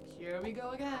 here we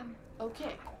go again.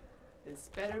 Okay, this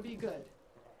better be good.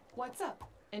 What's up?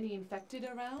 Any infected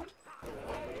around?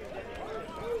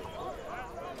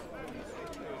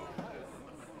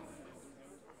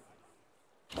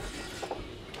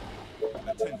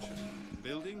 Attention.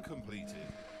 Building completed.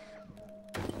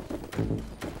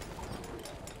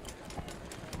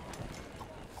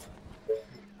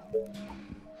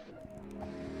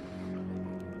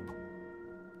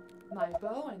 My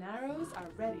bow and arrows are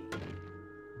ready.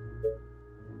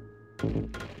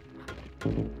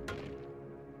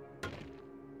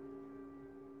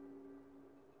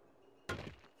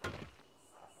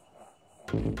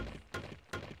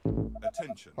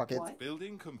 Attention. Fuck it. What?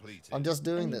 Building completed. I'm just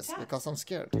doing Any this task? because I'm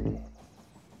scared.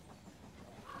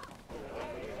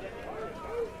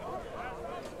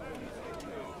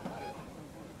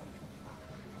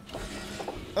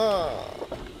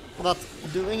 But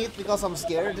doing it because I'm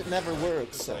scared never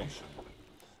works, so Station.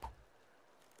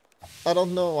 I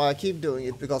don't know why I keep doing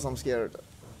it because I'm scared.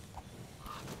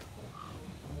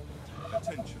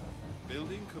 Attention.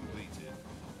 Building completed.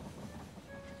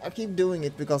 I keep doing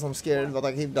it because I'm scared, but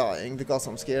I keep dying because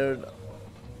I'm scared.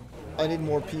 I need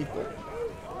more people.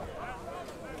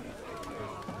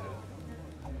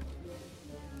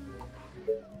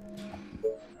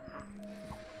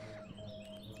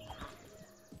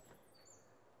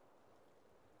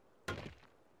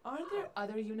 Aren't there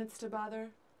other units to bother?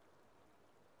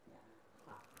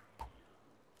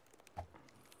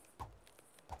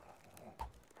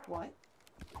 What?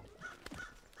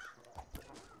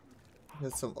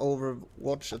 Get some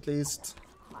Overwatch at least.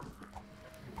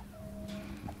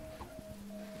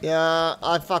 Yeah,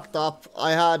 I fucked up.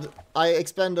 I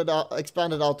expanded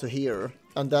out to here,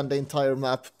 and then the entire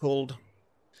map pulled.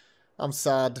 I'm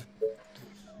sad.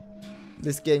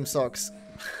 This game sucks.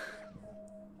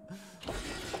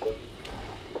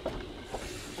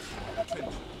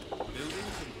 Attention. Building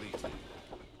completed.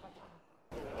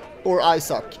 Or I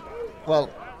suck. Well.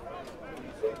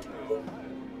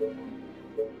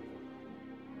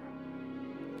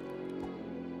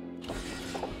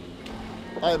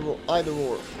 Either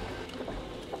or.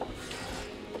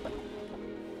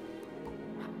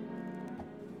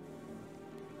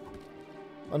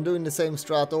 I'm doing the same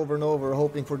strat over and over,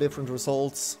 hoping for different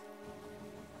results.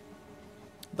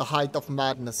 The height of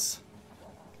madness.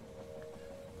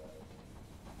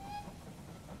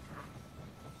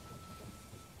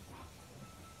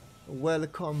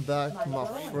 Welcome back, my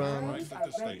friend. Arrived at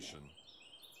the station.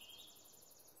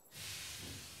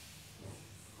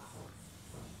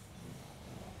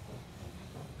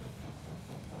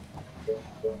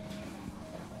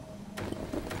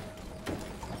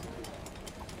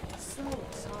 So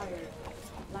tired.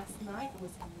 Last night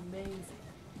was amazing.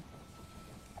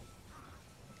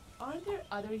 Aren't there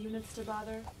other units to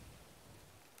bother?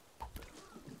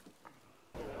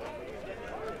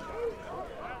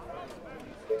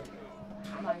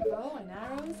 My bow and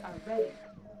arrows are ready.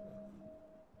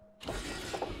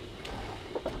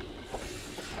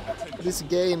 This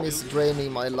game is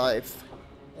draining my life,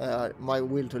 my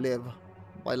will to live,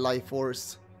 my life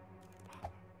force.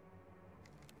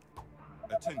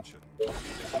 Attention.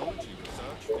 Technology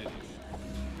research finished.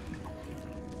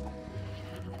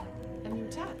 A new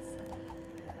task.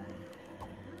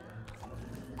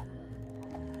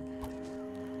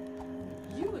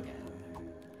 You again.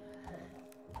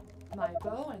 My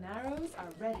bow and arrows are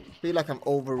ready. Feel like I'm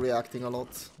overreacting a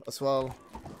lot as well.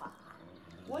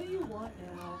 What do you want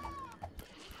now?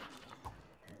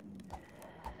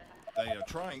 They are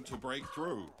trying to break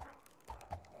through.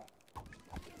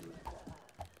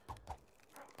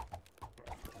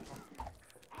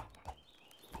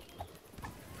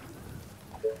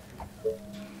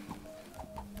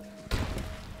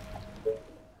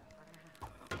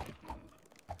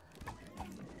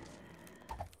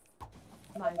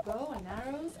 My bow and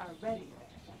arrows are ready.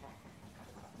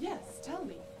 Yes, tell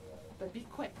me, but be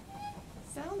quick.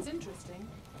 Sounds interesting.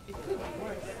 It could be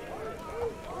worse.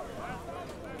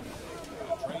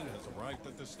 The train has arrived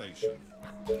at the station.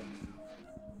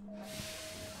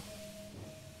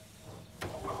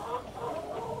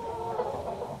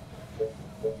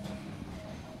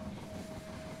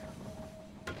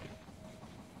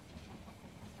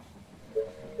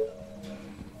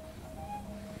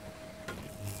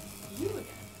 You again.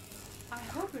 I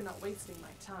hope you're not wasting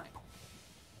my time.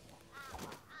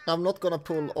 I'm not gonna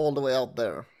pull all the way out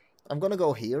there. I'm gonna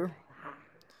go here.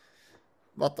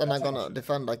 But then I'm gonna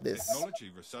defend like this.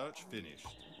 Technology research finished.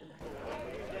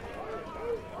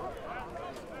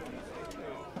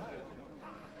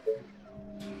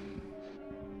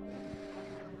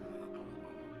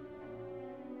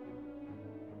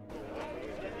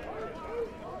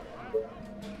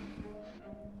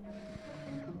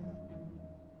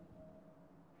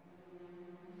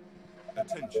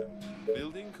 Attention.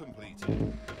 Building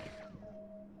completed.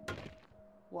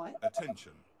 What?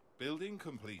 Attention. Building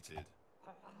completed.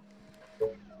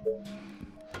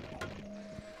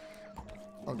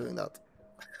 I'm doing that.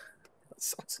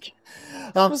 So scared.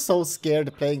 I'm so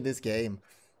scared playing this game.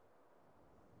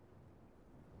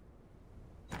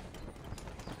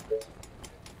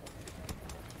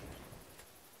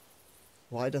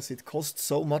 Why does it cost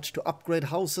so much to upgrade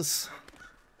houses?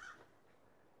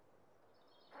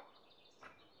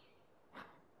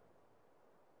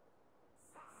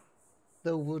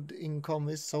 The wood income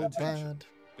is so Attention. bad.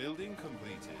 Building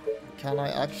completed. Can I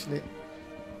actually...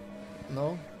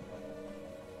 No?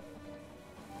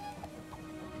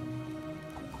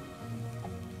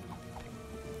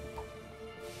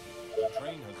 The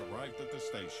train has arrived at the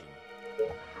station.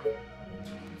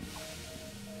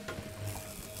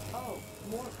 Oh,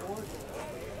 more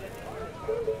orders.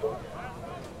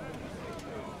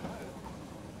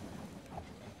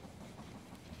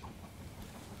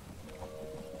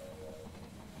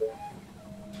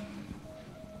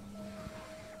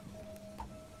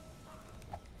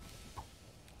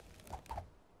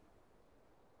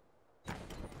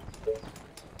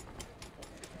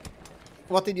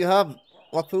 What did you have?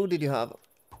 What food did you have?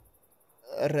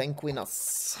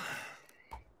 Renkwinas.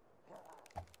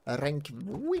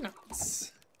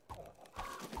 Renkwinas.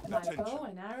 My Attention. bow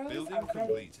and arrows Building are ready.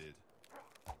 completed.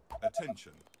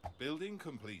 Attention. Building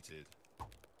completed.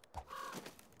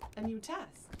 A new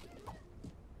task.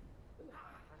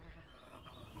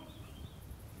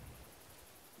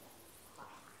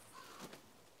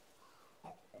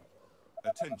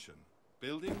 Attention.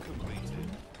 Building completed.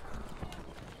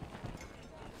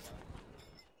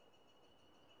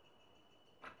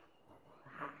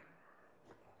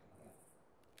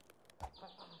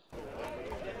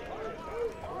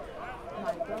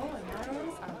 My bow and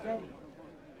arrows are ready.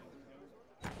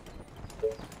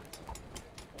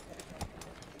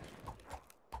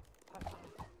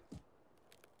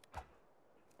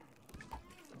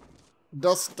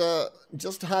 Does the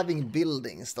just having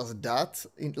buildings, does that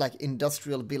like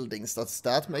industrial buildings, does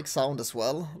that make sound as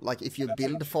well? Like if you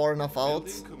build far enough out,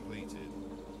 Building completed.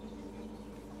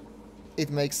 it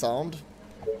makes sound.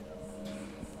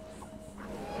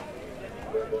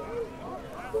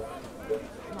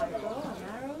 My bow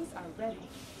and arrows are ready.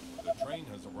 The train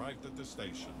has arrived at the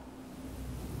station.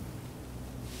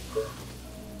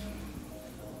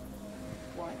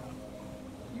 What?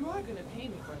 You are gonna pay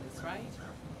me for this, right?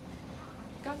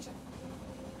 Gotcha.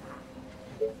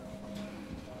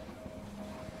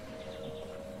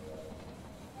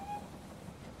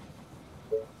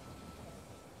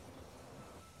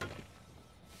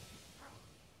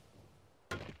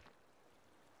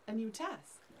 A new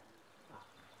task.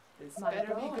 This My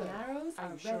better bow be and good. arrows Are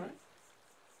are you sure? ready.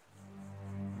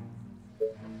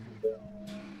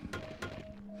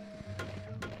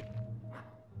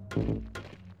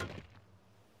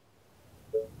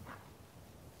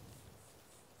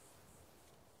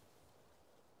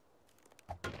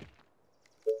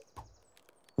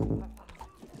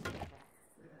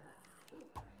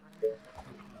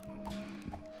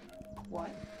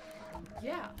 What?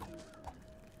 Yeah.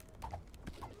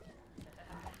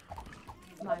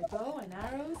 My bow and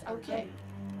arrows are Okay. ready.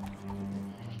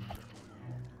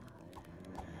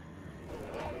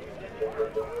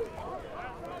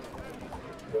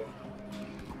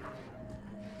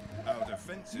 Our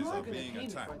defenses You are are gonna being pay me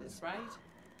attacked. for this, right?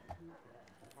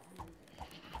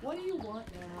 What do you want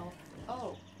now?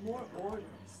 Oh, more orders.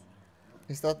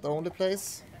 Is that the only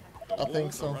place? The I think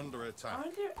walls so. are under attack.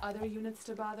 Aren't there other units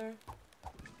to bother?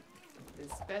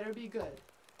 This better be good.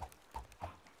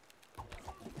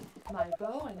 My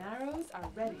bow and arrows are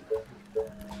ready.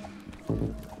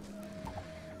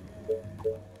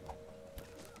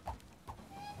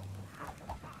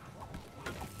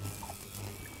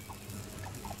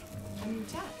 A new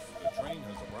task. The train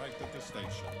has arrived at the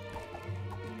station.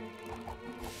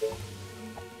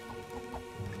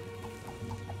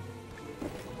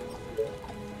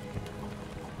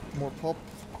 More pop.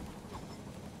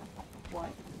 What?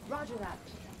 Roger that.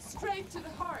 Straight to the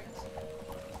heart.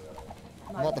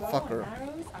 My Motherfucker. bow and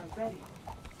arrows are ready.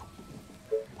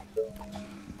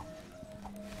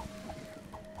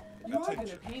 You are gonna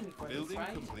Attention. pay me for this, Building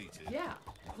right? completed. Yeah,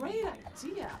 great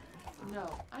idea. No,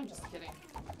 I'm just kidding.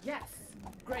 Yes,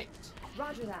 great.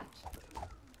 Roger that.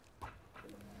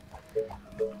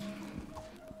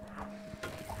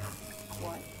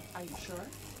 What? Are you sure?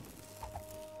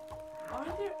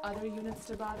 Aren't there other units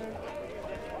to bother?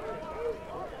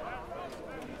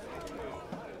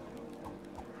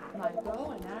 My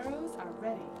bow and arrows are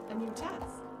ready. A new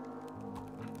task.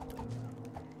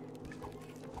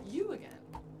 You again.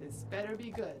 This better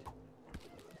be good.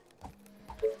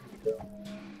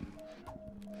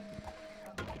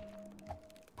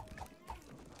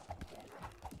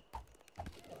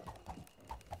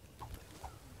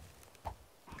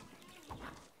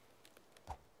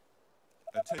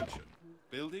 Attention.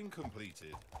 Building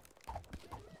completed.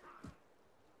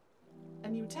 A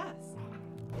new task.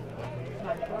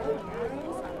 My bow and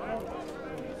arrows are ready.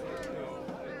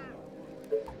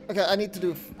 Okay, I need to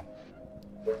do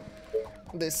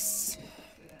this.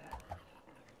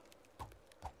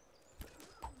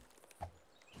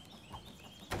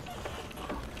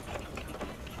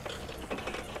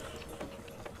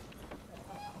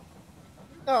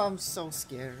 Oh, I'm so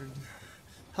scared.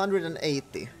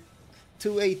 180.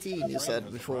 218 you said Train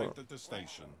has before. arrived at the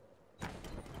station.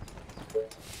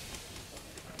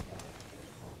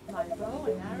 My bow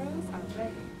and arrows are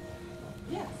ready.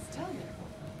 Yes, tell me.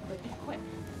 But be quick.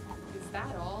 Is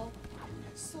that all?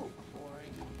 So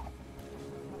boring.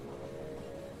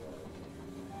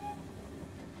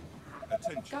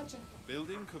 Attention. Gotcha.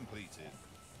 Building completed.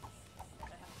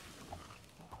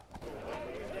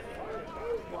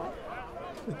 What?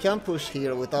 We can push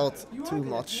here without You are too gonna pay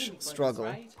much me for this, struggle.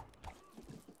 right?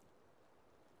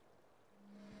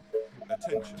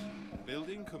 Attention.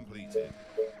 Building completed.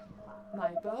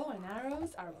 My bow and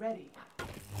arrows are ready.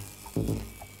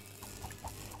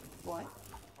 What?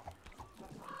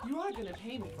 You are gonna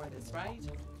pay me for this, right?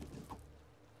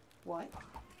 What?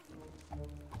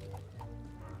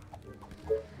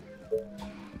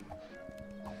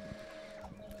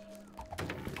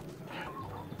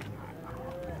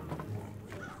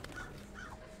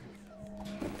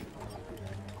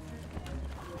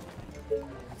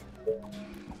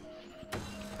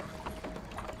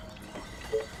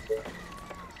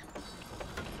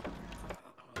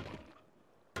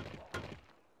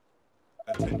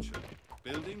 Attention.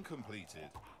 Building completed.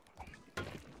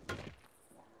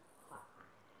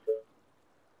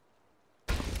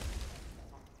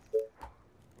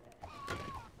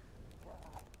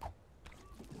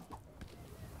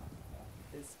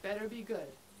 This better be good.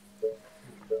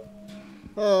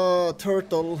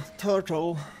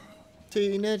 Turtle.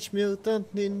 Teenage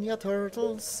Mutant Ninja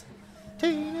Turtles.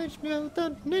 Teenage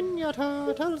Mutant Ninja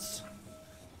Turtles.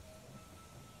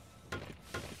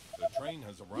 The train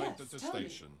has arrived Yes, at the tell me.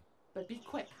 station. But be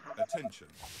quick. Attention.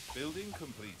 Building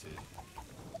completed.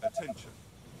 Attention.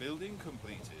 Building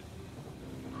completed.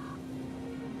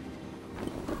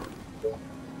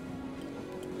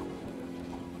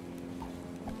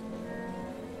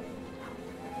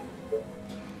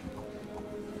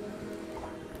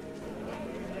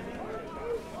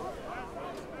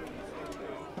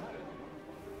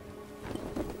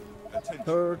 Attention.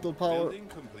 Turtle power. Building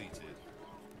completed.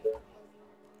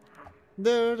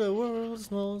 They're the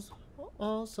world's most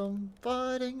awesome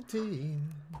fighting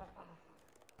team.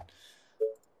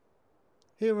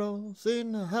 Heroes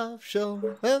in a half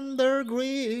shell and they're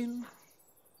green.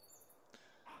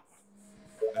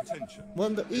 Attention.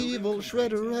 When the Building evil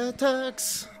completed. shredder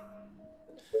attacks,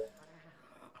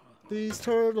 these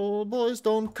turtle boys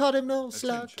don't cut him no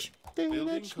slack. Attention. Building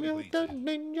Teenage completed. Mutant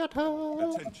Ninja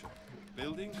Turtles. Attention.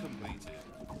 Building completed.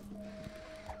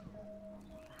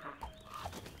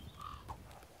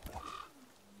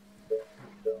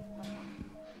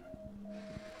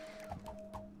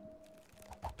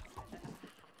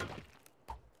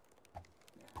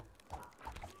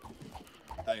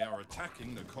 They are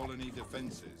attacking the colony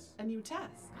defenses. A new task.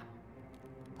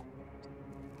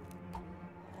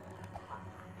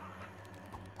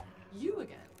 You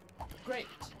again. Great.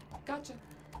 Gotcha.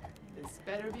 This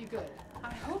better be good.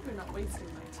 I hope you're not wasting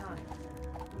my time.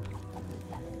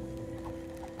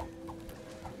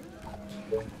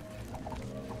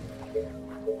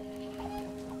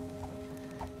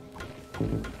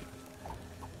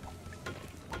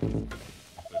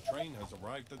 The train has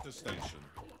arrived at the station.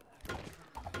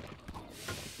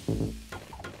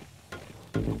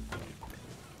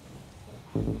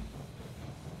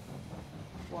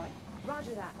 What?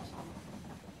 Roger that.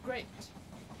 Great.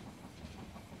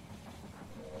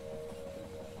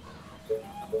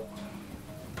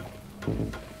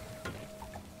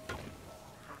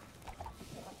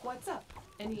 What's up?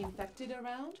 Any infected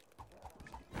around?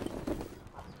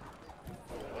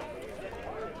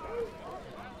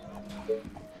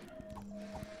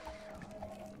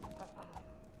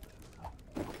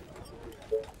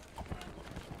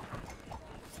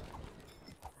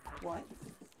 What?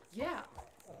 Yeah.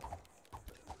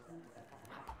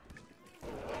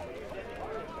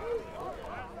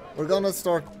 We're gonna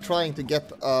start trying to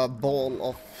get a ball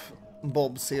of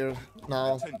bobs here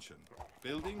now. Attention.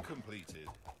 Building completed.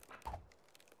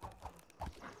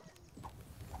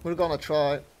 We're gonna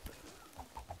try.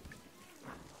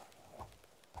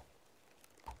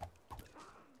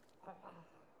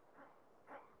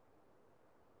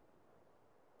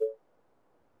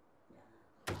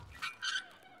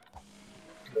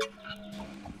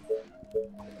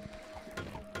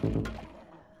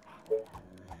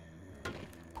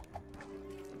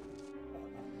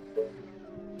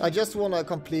 I just wanna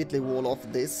completely wall off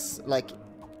this, like,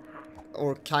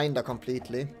 or kinda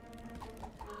completely,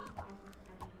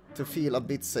 to feel a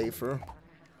bit safer.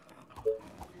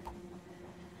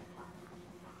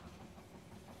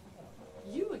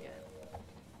 You again.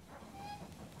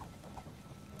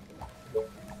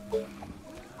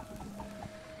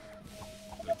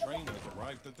 The train has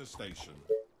arrived at the station.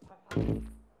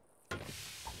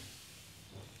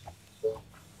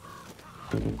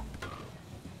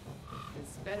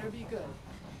 This better be good.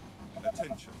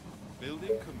 Attention.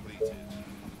 Building completed.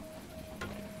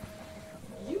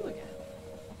 You again.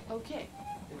 Okay,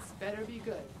 this better be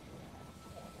good.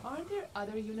 Aren't there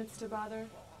other units to bother?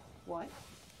 What?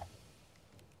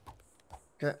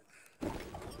 Okay.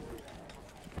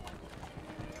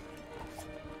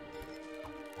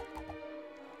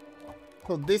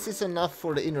 So this is enough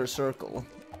for the inner circle,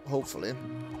 hopefully.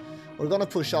 We're gonna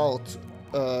push out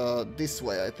this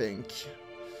way, I think.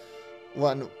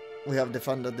 When we have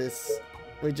defended this,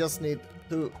 we just need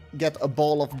to get a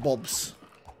ball of bobs.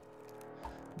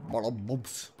 Ball of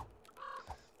bobs.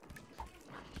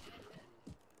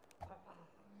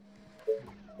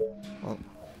 Oh.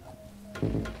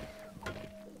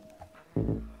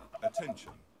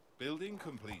 Attention. Building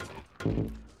completed.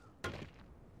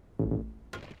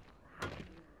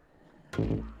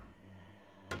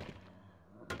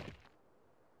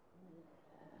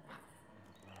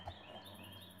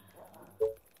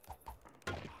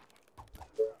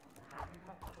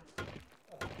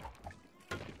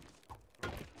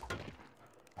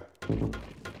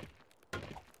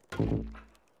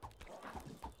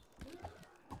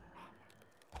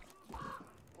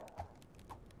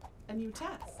 A new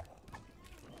task.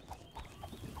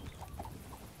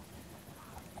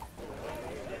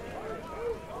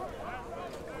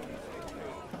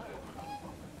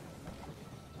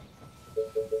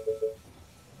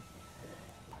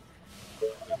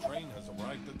 The train has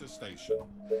arrived at the station.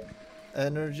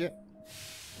 Energy.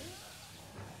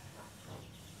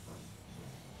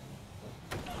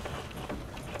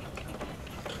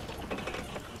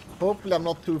 Hopefully I'm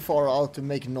not too far out to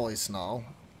make noise now.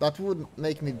 That would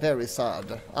make me very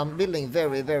sad. I'm building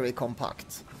very, very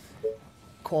compact.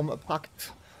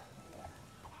 Compact.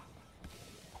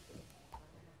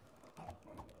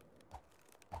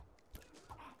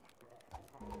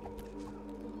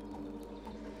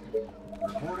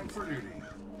 Reporting for duty.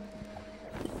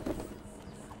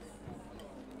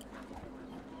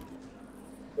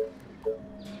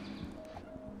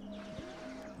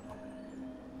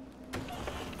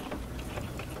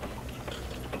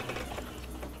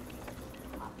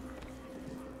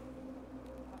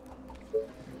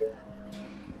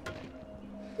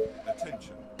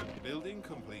 Attention. Building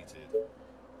completed.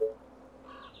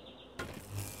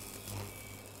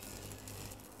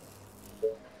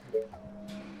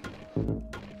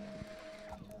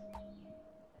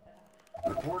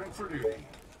 Reporting for duty.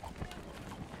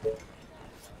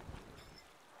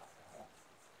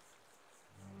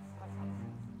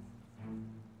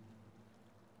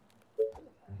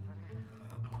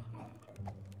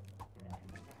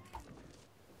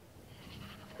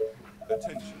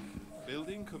 Attention.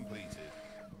 Building completed.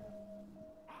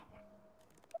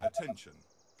 Attention.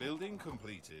 Building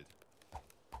completed.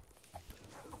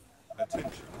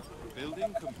 Attention.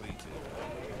 Building completed.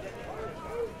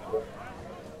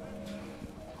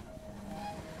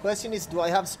 Question is, do I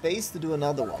have space to do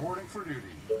another one? Reporting for duty.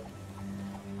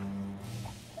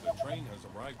 The train has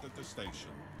arrived at the station.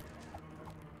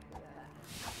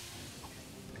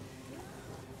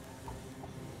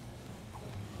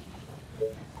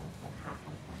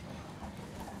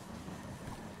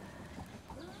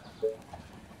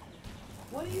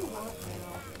 What do you want,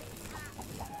 Meadow?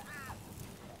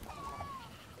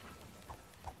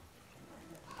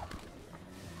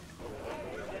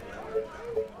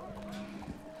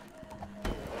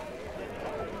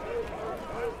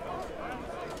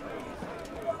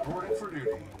 Reporting for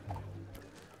duty.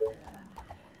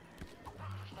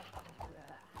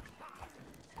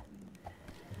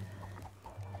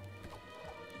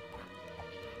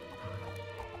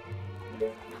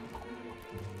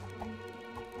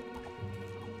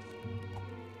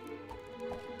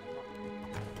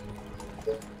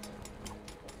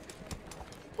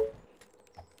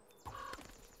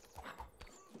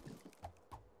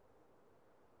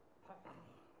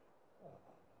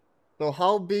 So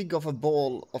how big of a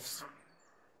ball of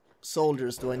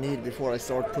soldiers do I need before I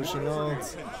start pushing out?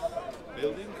 Attention.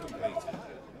 Building completed.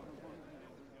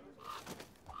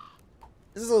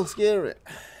 This is so scary.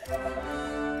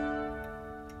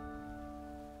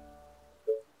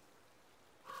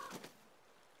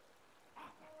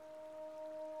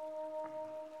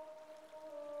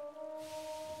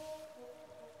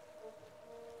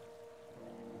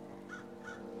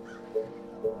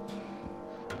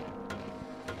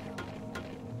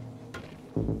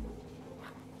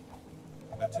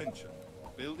 Attention.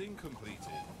 Building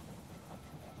completed.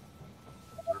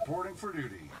 Reporting for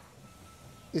duty.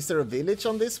 Is there a village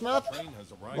on this map? Train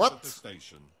has arrived What? at the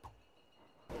station.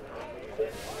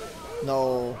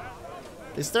 No.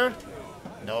 Is there?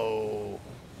 No.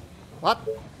 What?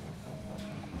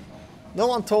 No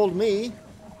one told me.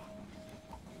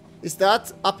 Is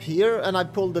that up here and I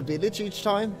pull the village each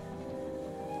time?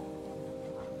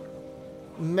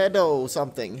 Meadow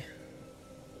something.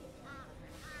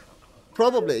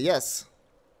 Probably, yes.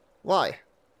 Why?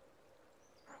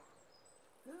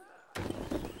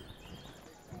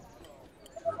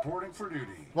 Reporting for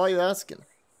duty. Why are you asking?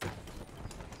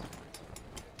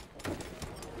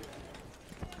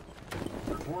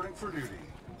 Reporting for duty.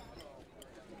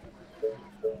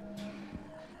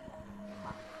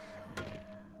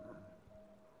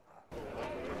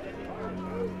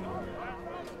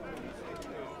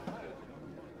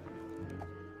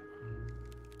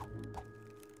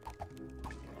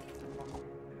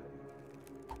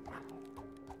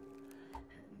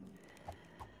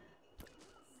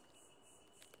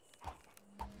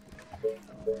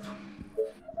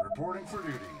 Reporting for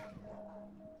duty.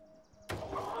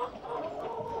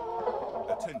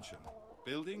 Attention.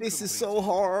 Building This is completed. so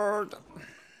hard.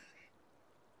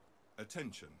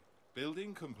 Attention.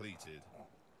 Building completed.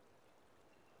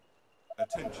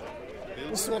 Attention. Building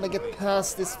Just wanna get completed.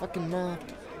 past this fucking map.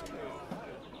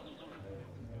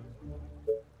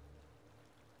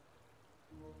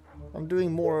 I'm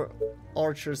doing more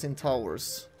archers in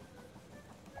towers.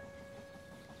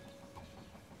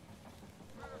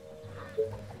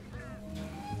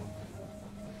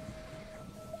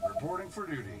 Reporting for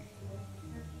duty.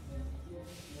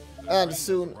 And Train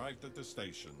soon arrived at the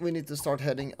station. we need to start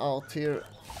heading out here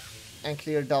and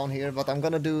clear down here, but I'm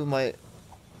gonna do my...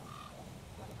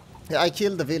 Yeah, I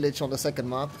killed the village on the second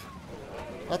map.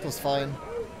 That was fine.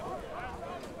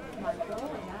 My bow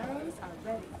and arrows are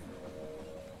ready.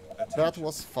 That Attention.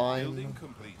 was fine. Building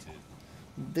completed.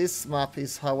 This map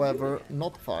is, however,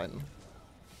 not fine.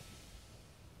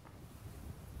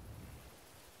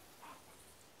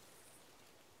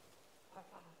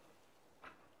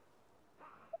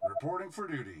 Reporting for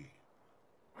duty.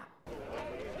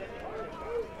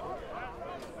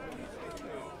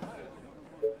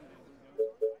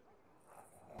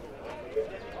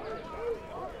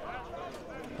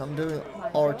 I'm doing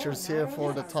archers here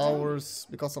for the towers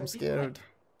because I'm scared.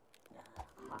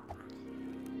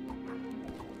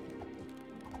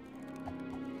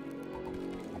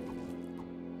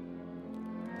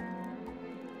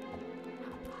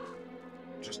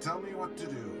 Just tell me what to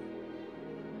do.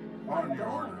 My On your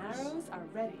bow and orders. arrows are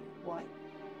ready. What?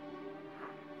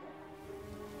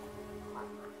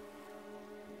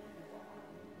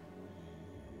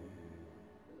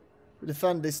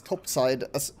 Defend this top side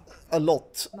as a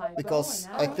lot My bow because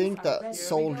and I arrows think are that ready.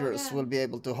 soldiers Here we go will be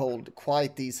able to hold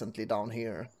quite decently down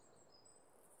here.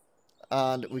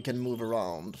 And we can move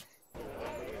around.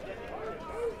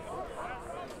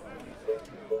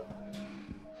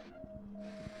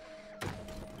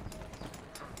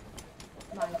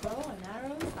 My bow and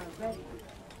arrows are ready.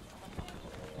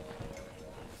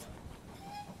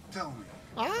 Tell me.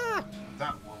 Ah!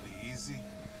 That will be easy.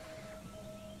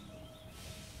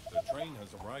 The train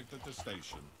has arrived at the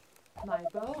station. My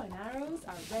bow and arrows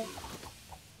are ready.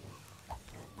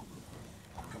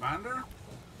 Commander?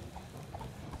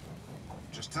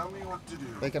 Just tell me what to do.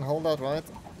 They can hold that, right?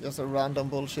 Just a random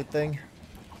bullshit thing.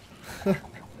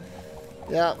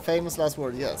 Yeah, famous last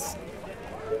word, yes.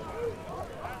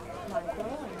 My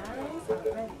bow and arrows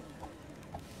are ready.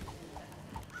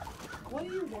 What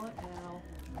do you want now?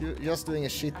 You're just doing a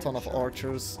shit ton of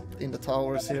archers in the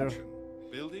towers here. Attention.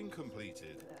 Building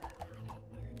completed.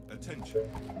 Attention.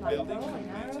 My Building bow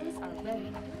and completed. arrows are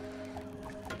ready.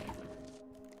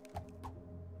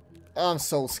 I'm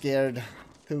so scared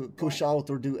to push out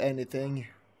or do anything.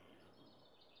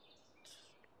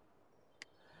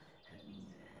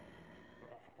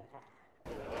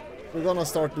 We're gonna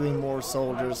start doing more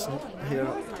soldiers here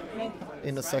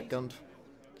in a second.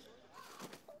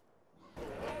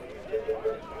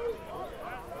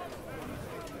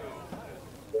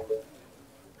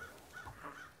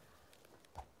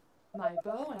 My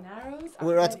bow and arrows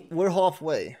are ready. We're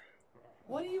halfway.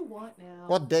 What do you want now?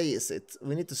 What day is it?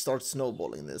 We need to start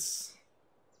snowballing this.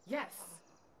 Yes.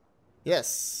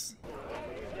 Yes.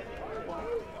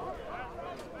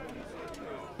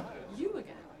 You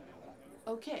again.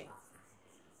 Okay.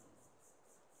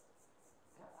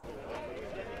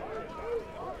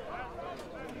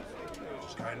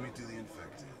 Just guide me to the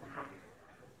infected.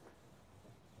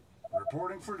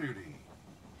 Reporting for duty.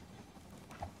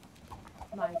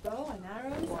 My bow and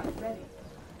arrows are ready.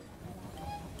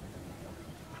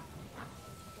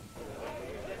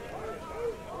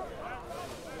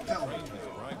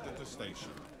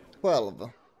 12.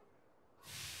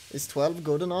 Is 12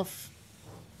 good enough?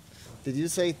 Did you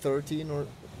say 13 or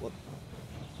what?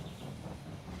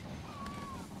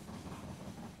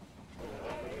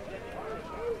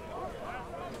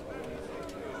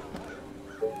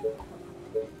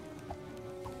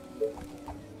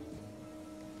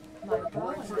 My bow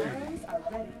and arrows are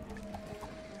ready.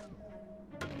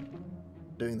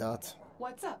 Doing that.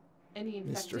 What's up? Any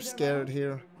infected Mr. Scared around?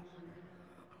 here.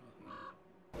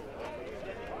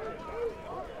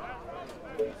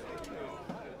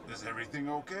 Is everything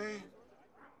okay?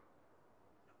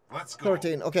 Let's go.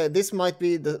 13. Okay, this might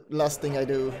be the last thing I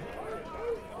do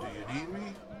Do you need me?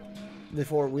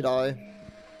 before we die.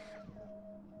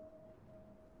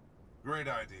 Great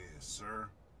idea, sir.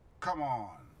 Come on.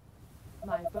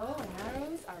 My bow and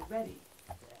arrows are ready.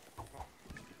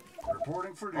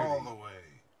 Reporting for duty. All the way.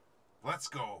 Let's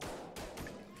go.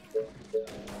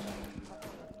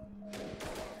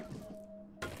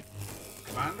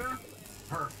 Commander?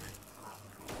 Perfect.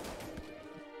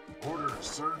 Orders,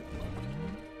 sir.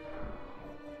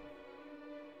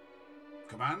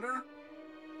 Commander?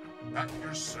 At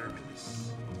your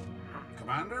service.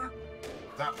 Commander?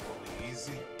 That will be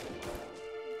easy.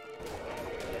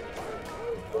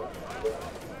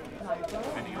 My bow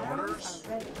Any and arrows orders?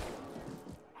 are ready.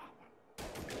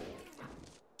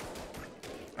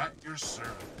 At your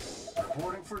service.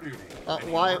 Reporting for duty.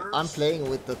 Any Why orders? I'm playing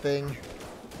with the thing,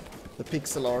 the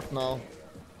pixel art now.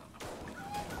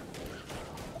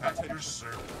 At your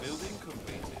service. Building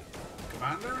completed.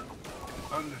 Commander?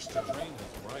 Understood. Train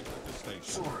has arrived at the station.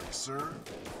 Sorry, sir.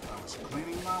 I was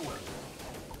cleaning my weapon.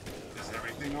 Is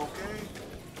everything okay?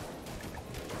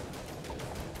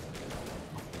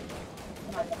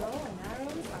 My bow and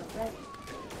arrows are ready.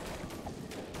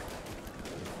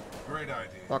 Great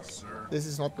idea, Fuck, sir. this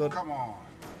is not good. Come on.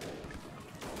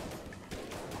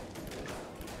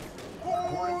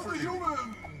 Reporting for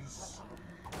humans!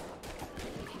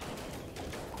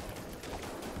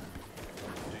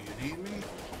 Do you need me?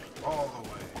 All the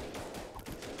way.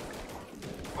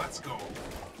 Let's go.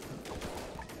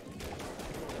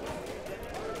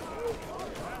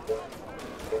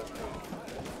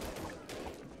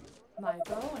 My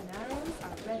bow and arrows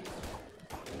are ready.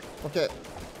 Okay,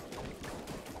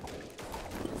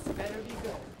 This better be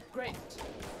good. Great.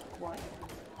 What?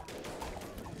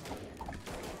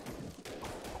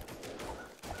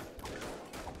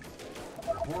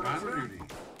 Reporting for duty.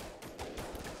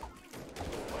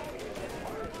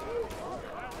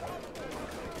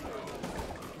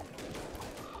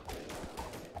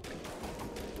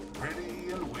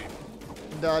 Ready and waiting.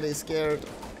 Daddy scared.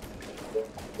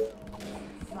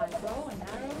 My bow and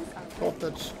arrows are ready.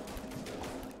 Cottage.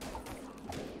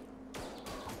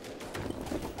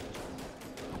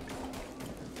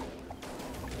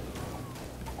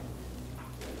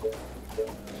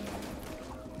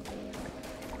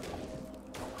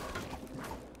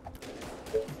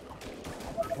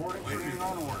 Reporting for duty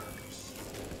on orders.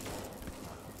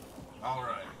 All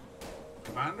right.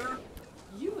 Commander?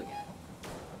 You again.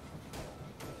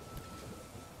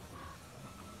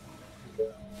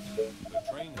 The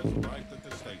train has arrived at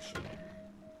the station.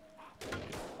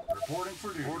 Reporting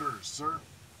for duty. Orders, sir.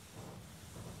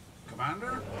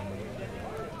 Commander?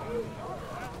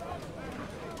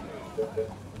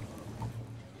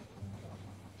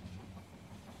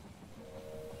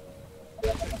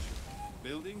 Attention.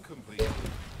 Building completed.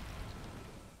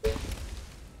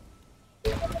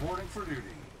 Reporting for duty.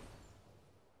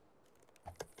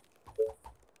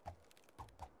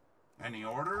 Any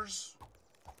orders?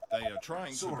 They are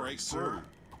trying to Sorry, break sir. through.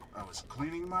 I was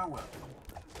cleaning my weapon.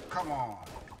 Come on.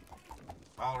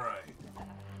 All right.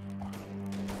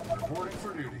 Reporting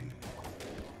for duty.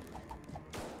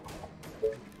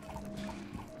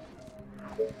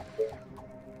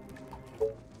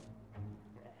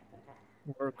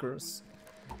 Workers.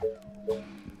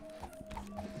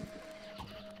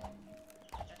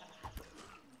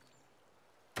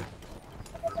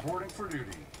 Reporting for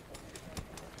duty.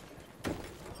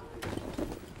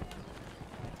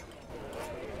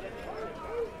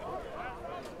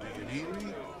 Do you need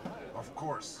me? Of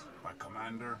course, my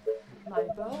commander. My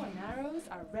bow and arrows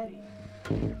are ready.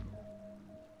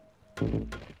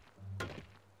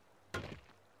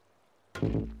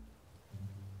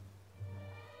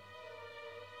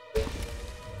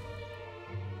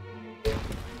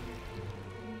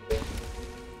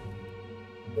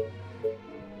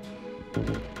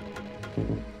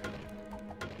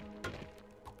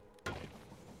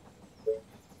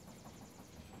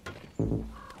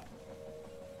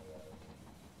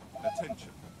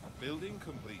 Attention. Building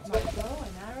completed. My bow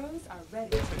and arrows are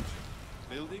ready. Attention.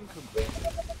 Building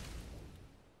completed.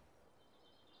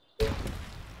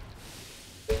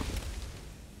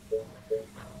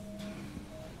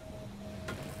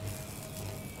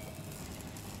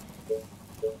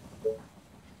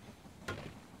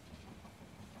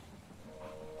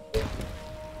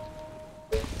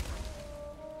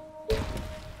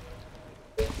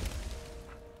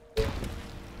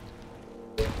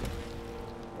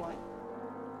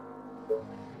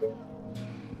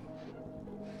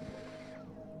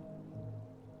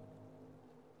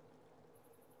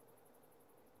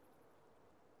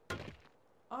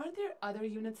 Aren't there other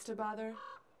units to bother?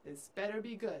 This better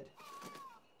be good.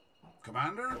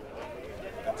 Commander?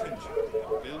 Attention.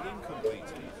 Building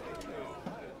completed.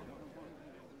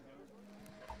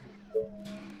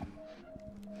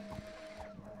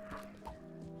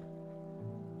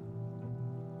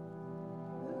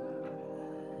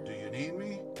 Do you need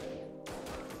me?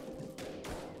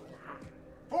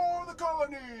 For the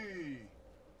colony!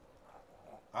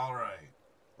 All right.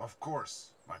 Of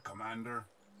course, my commander.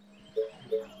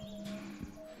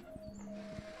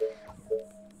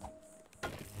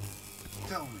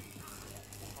 Tell me.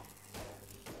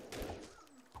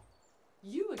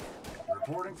 You again.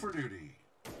 Reporting for duty.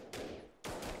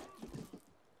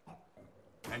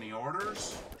 Any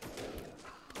orders?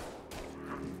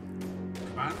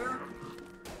 Commander?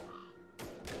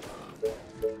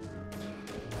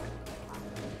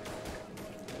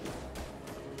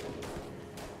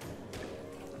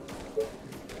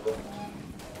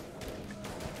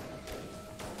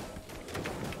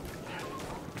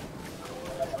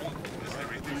 Is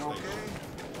everything okay?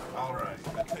 All right.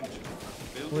 Attention.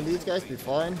 Building Will these guys be complete.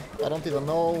 fine? I don't even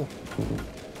know.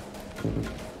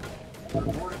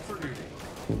 Reporting for duty.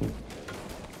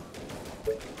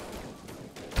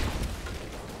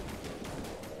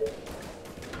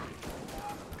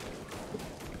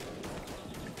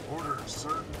 Orders,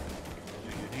 sir.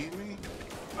 Do you need me?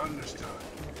 Understood.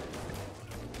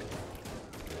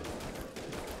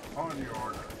 On your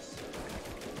orders.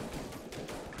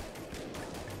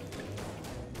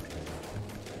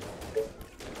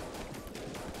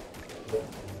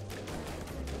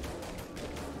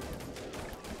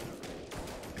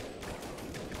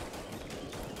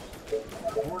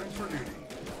 Reporting for duty.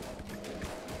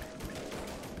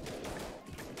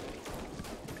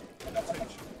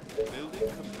 Attention. Building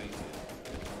completed.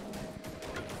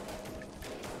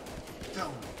 Tell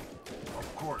me.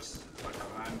 Of course, my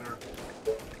commander.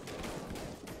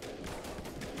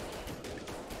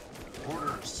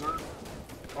 Orders, sir.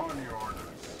 On your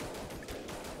orders.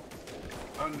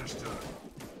 Understood.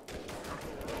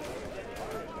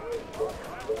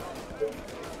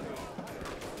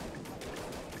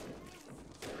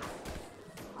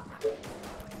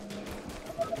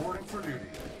 Reporting for duty.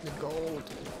 The gold.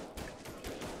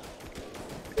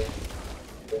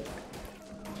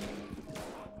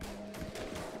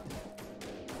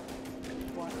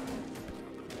 What?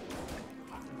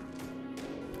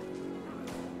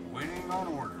 Waiting on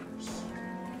orders.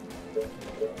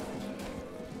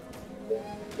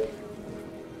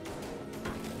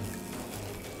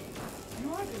 You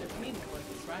are gonna pay me for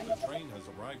this, right? The train has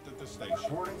arrived at the station.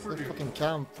 Reporting for The duty. fucking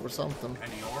camp or something.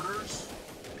 Any orders?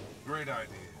 Great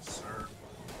idea, sir.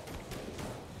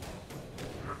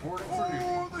 Reporting for duty.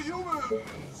 Oh, the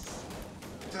humans!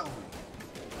 Tell me.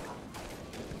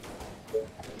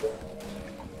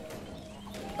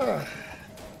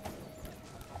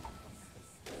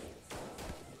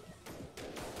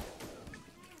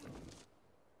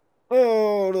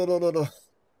 Oh, no, no, no, no.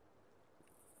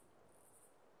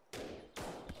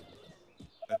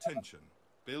 Attention.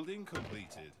 Building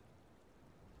completed.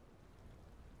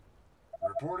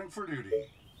 Reporting for duty.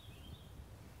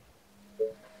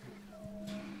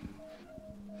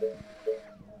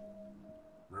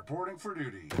 Reporting for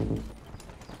duty.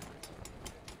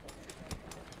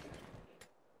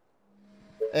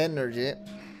 Energy.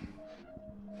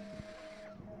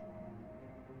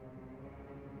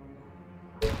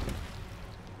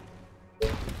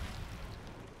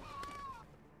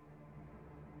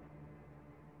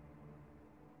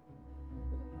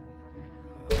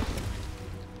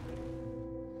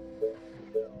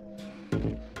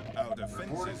 Our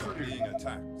defenses are being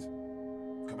attacked.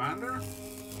 Commander?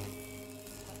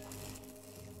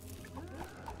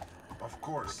 Of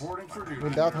course. Reporting for duty. Will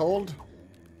that hold?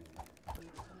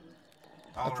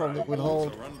 All I probably right. will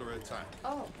hold. Are under attack.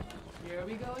 Oh, here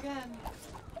we go again.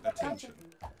 Attention.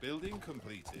 Building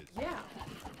completed. Yeah.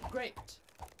 Great.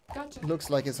 Gotcha. Looks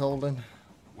like it's holding.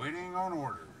 Waiting on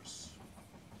orders.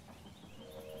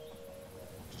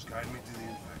 Just guide me to the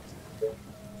infected.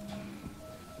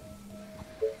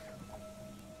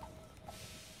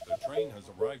 The train has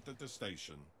arrived at the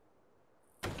station.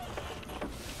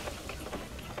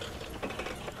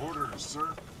 Orders, sir.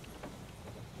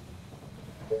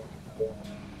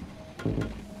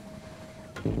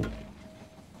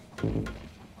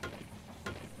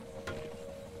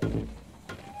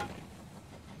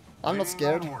 I'm not Waiting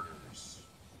scared. on orders.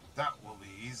 That will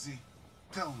be easy.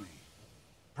 Tell me.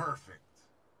 Perfect.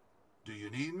 Do you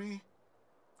need me?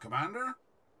 Commander?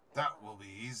 That will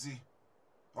be easy.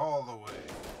 All the way.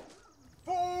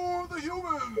 For the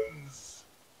humans!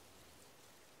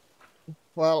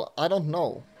 Well, I don't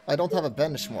know. I don't have a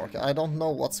benchmark. I don't know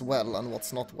what's well and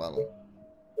what's not well.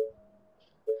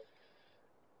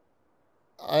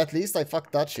 At least I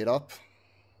fucked that shit up.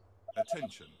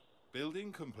 Attention.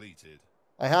 Building completed.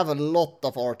 I have a lot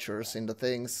of archers in the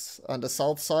things, and the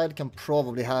south side can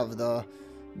probably have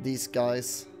these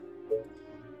guys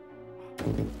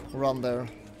run there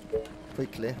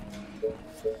quickly,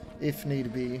 if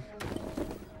need be.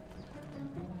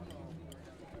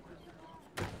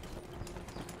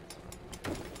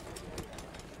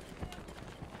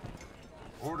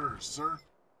 Orders, sir.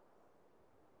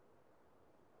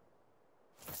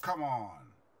 Come on.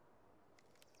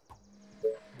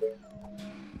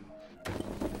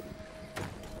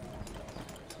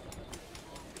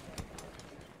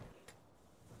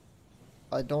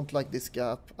 I don't like this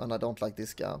gap, and I don't like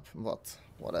this gap, but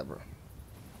whatever.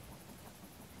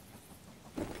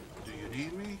 Do you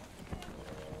need me?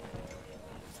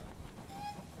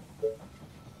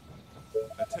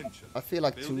 Attention. I feel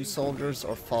like Building 2 soldiers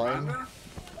are fine Commander?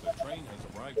 The train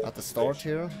has arrived at the start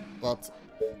station. here, but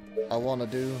I wanna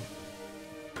do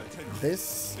Attention.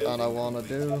 this, and I wanna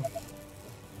do...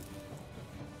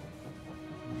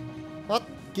 What?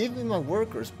 Give me my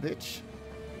workers, bitch.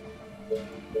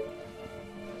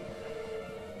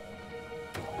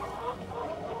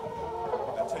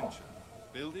 Attention.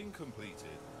 Building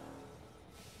completed.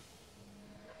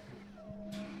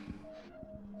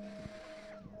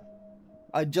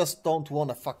 I just don't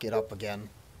wanna fuck it up again.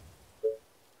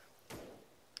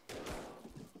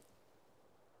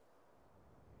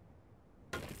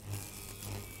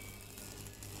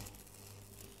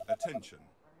 Attention.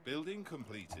 Building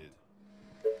completed.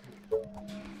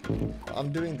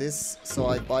 I'm doing this so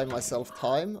I buy myself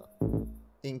time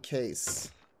in case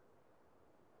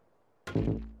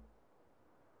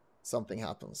something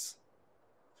happens.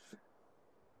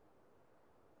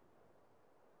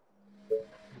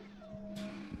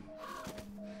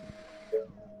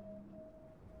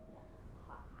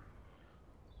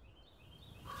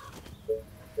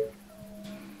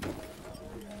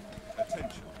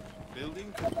 Attention.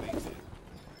 Building completed.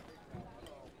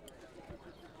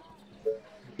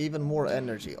 Even more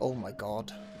energy, oh my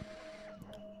god.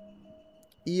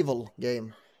 Evil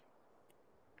game.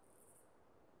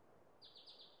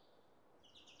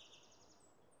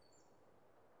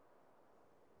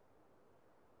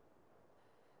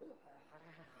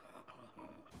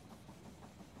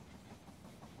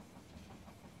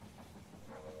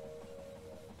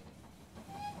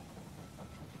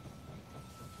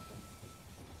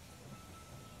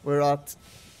 We're at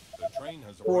The train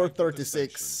has arrived at the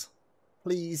 4:36.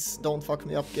 Please don't fuck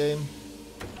me up, game.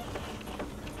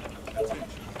 station.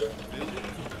 Attention. Building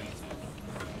completed.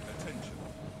 Attention.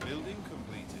 Building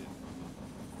completed.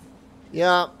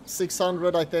 Yeah,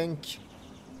 600 I think.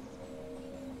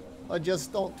 I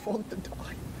just don't want to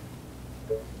die.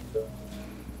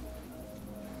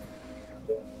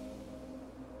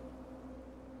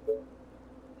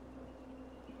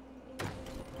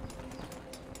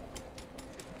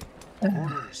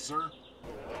 Orders, sir.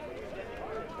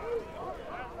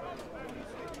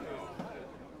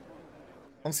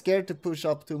 I'm scared to push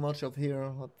up too much up here,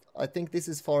 but I think this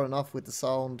is far enough with the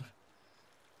sound.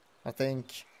 I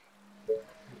think.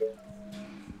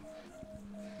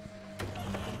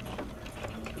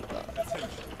 Attention.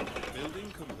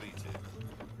 Building completed.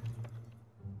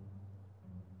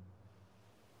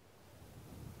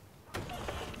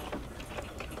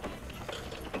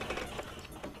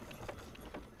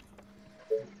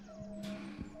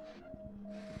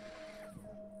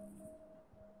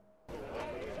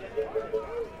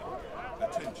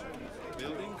 Attention.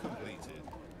 Building completed.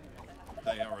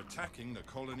 They are attacking the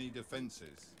colony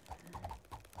defenses.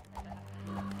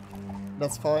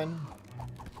 That's fine.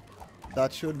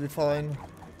 That should be fine.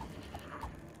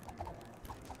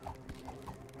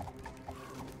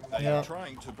 They Yeah. are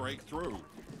trying to break through.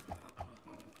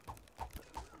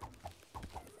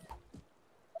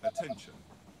 Attention.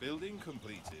 Building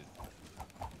completed.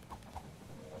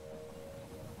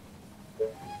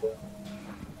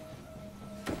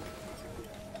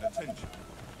 Attention.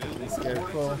 Building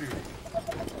Scarecrow.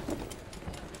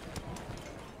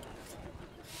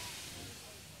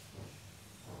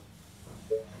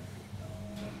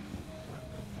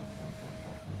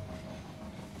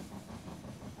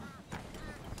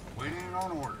 Waiting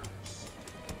on orders.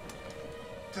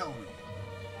 Tell me.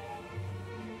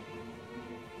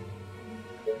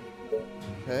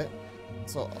 Okay.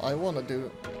 So I wanna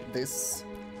do this.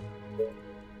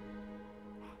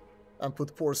 And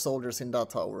put 4 soldiers in that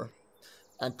tower.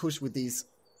 And push with these,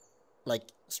 like,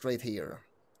 straight here.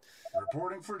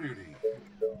 Reporting for duty.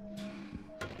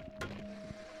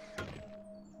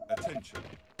 Attention.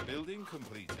 Building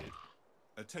completed.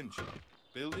 Attention.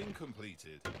 Building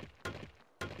completed.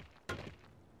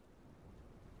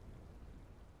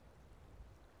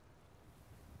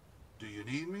 Do you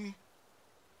need me?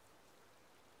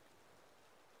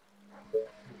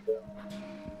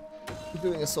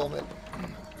 Doing a sawmill.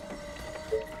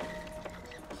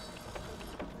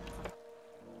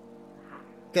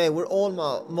 Okay, we're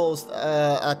almost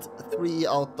at 3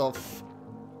 out of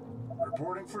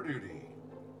Reporting for duty.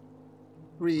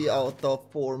 3 out of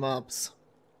 4 maps.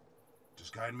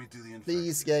 Just guide me to the infected.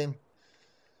 Please, game.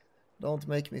 Don't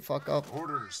make me fuck up.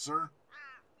 Orders, sir.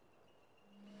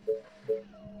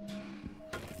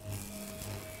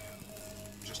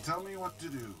 Just tell me what to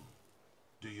do.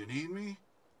 Do you need me?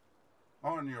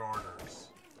 On your orders.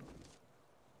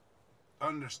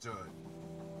 Understood.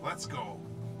 Let's go.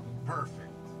 Perfect.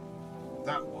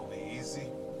 That will be easy.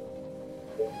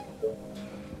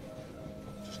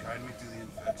 Just guide me to the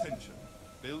infected. Attention.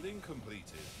 Building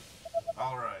completed.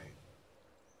 All right.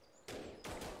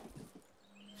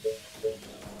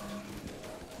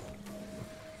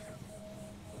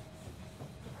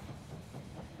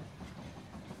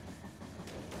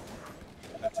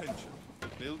 Attention.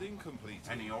 Building completed.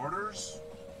 Any orders?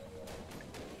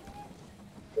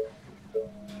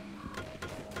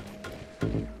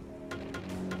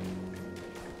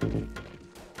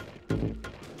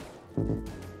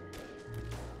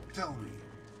 Tell me.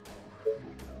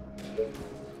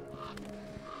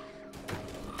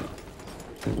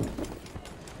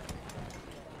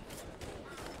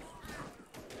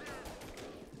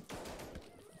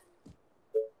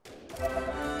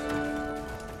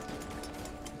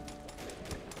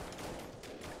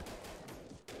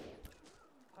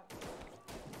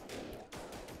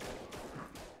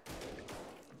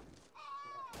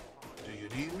 Do you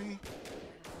need me?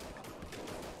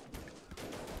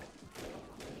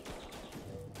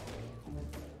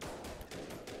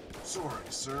 Sorry,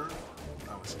 sir.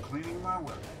 I was cleaning my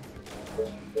weapon.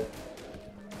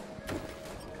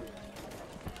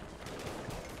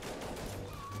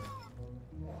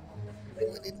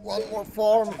 We need one more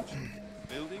farm. Attention.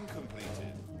 Building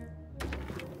completed.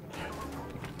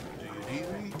 Do you need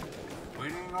me?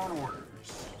 Waiting on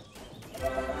orders.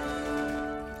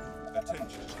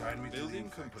 Attention. Just guide me to the Building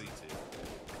infected. completed.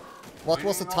 What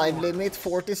was the time limit?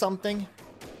 40 something?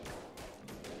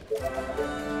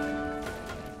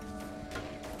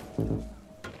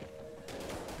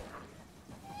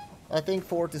 I think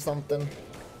 40 something.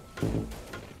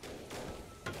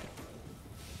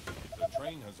 The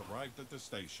train has arrived at the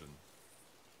station.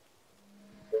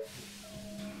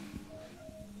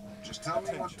 Just tell me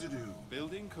what to Attention. do.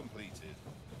 Building completed.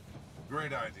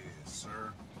 Great idea,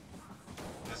 sir.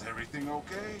 Is everything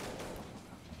okay?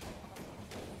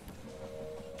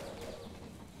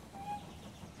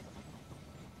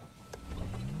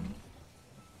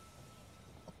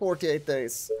 $48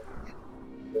 days.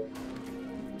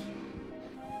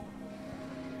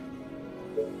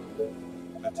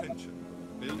 Attention.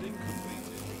 Building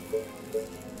completed.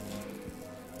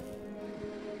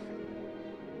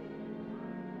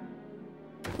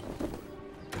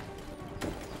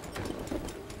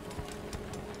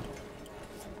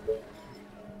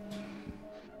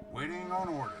 Waiting on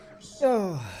orders.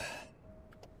 Oh,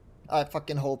 I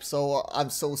fucking hope so. I'm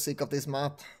so sick of this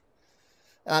map.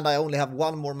 And I only have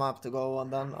one more map to go,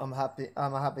 and then I'm happy.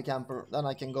 I'm a happy camper. Then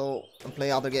I can go and play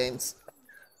other games.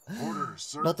 Orders,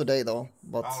 sir. Not today though,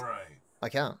 but All right. I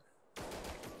can.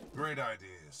 Great idea,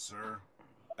 sir.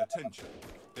 Attention.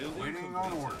 Building Waiting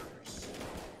on completed. orders.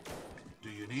 Do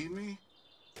you need me?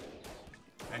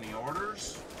 Any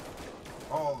orders?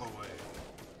 All the way.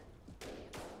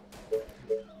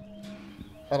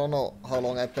 I don't know how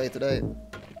long I play today.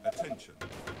 Attention.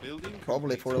 Building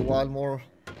Probably for a completed. while more.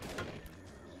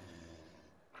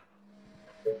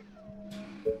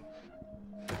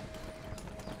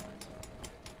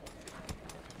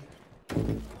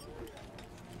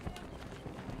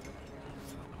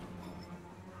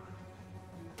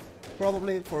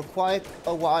 Probably for quite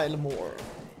a while more.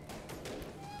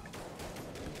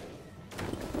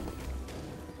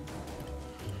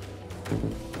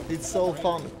 It's so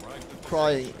fun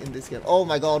crying in this game. Oh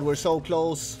my god, we're so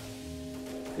close.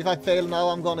 If I fail now,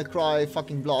 I'm gonna cry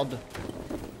fucking blood.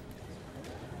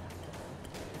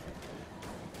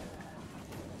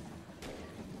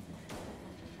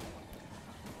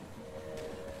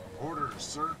 Orders,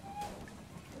 sir.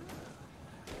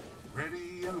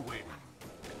 Ready and waiting.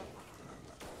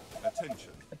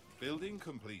 Attention. Building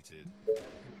completed.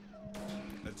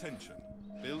 Attention.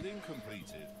 Building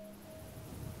completed.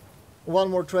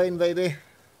 One more train, baby.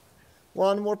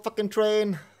 One more fucking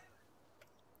train.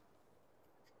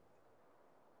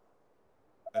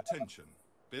 Attention.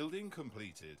 Building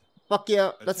completed. Fuck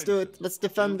yeah, let's do it. Attention. Let's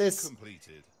defend Building this.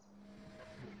 completed.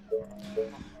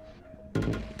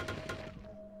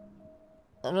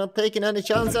 I'm not taking any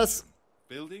chances.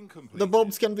 Building completed. The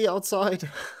bombs can be outside.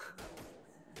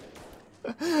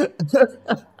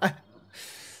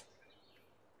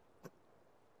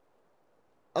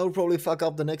 I'll probably fuck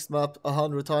up the next map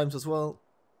 100 times as well.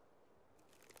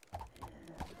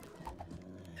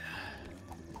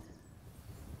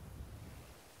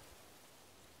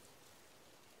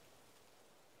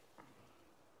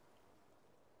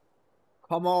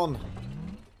 Come on.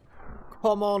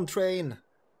 Come on, train.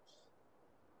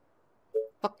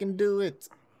 Fucking do it.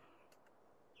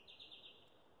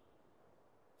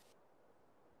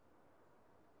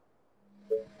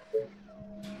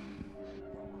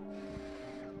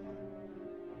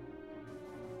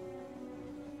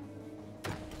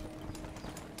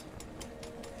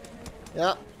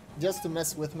 Yeah, just to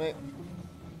mess with me.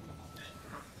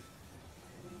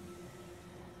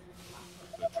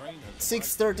 The train has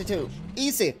 632.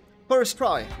 Easy. First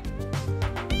try.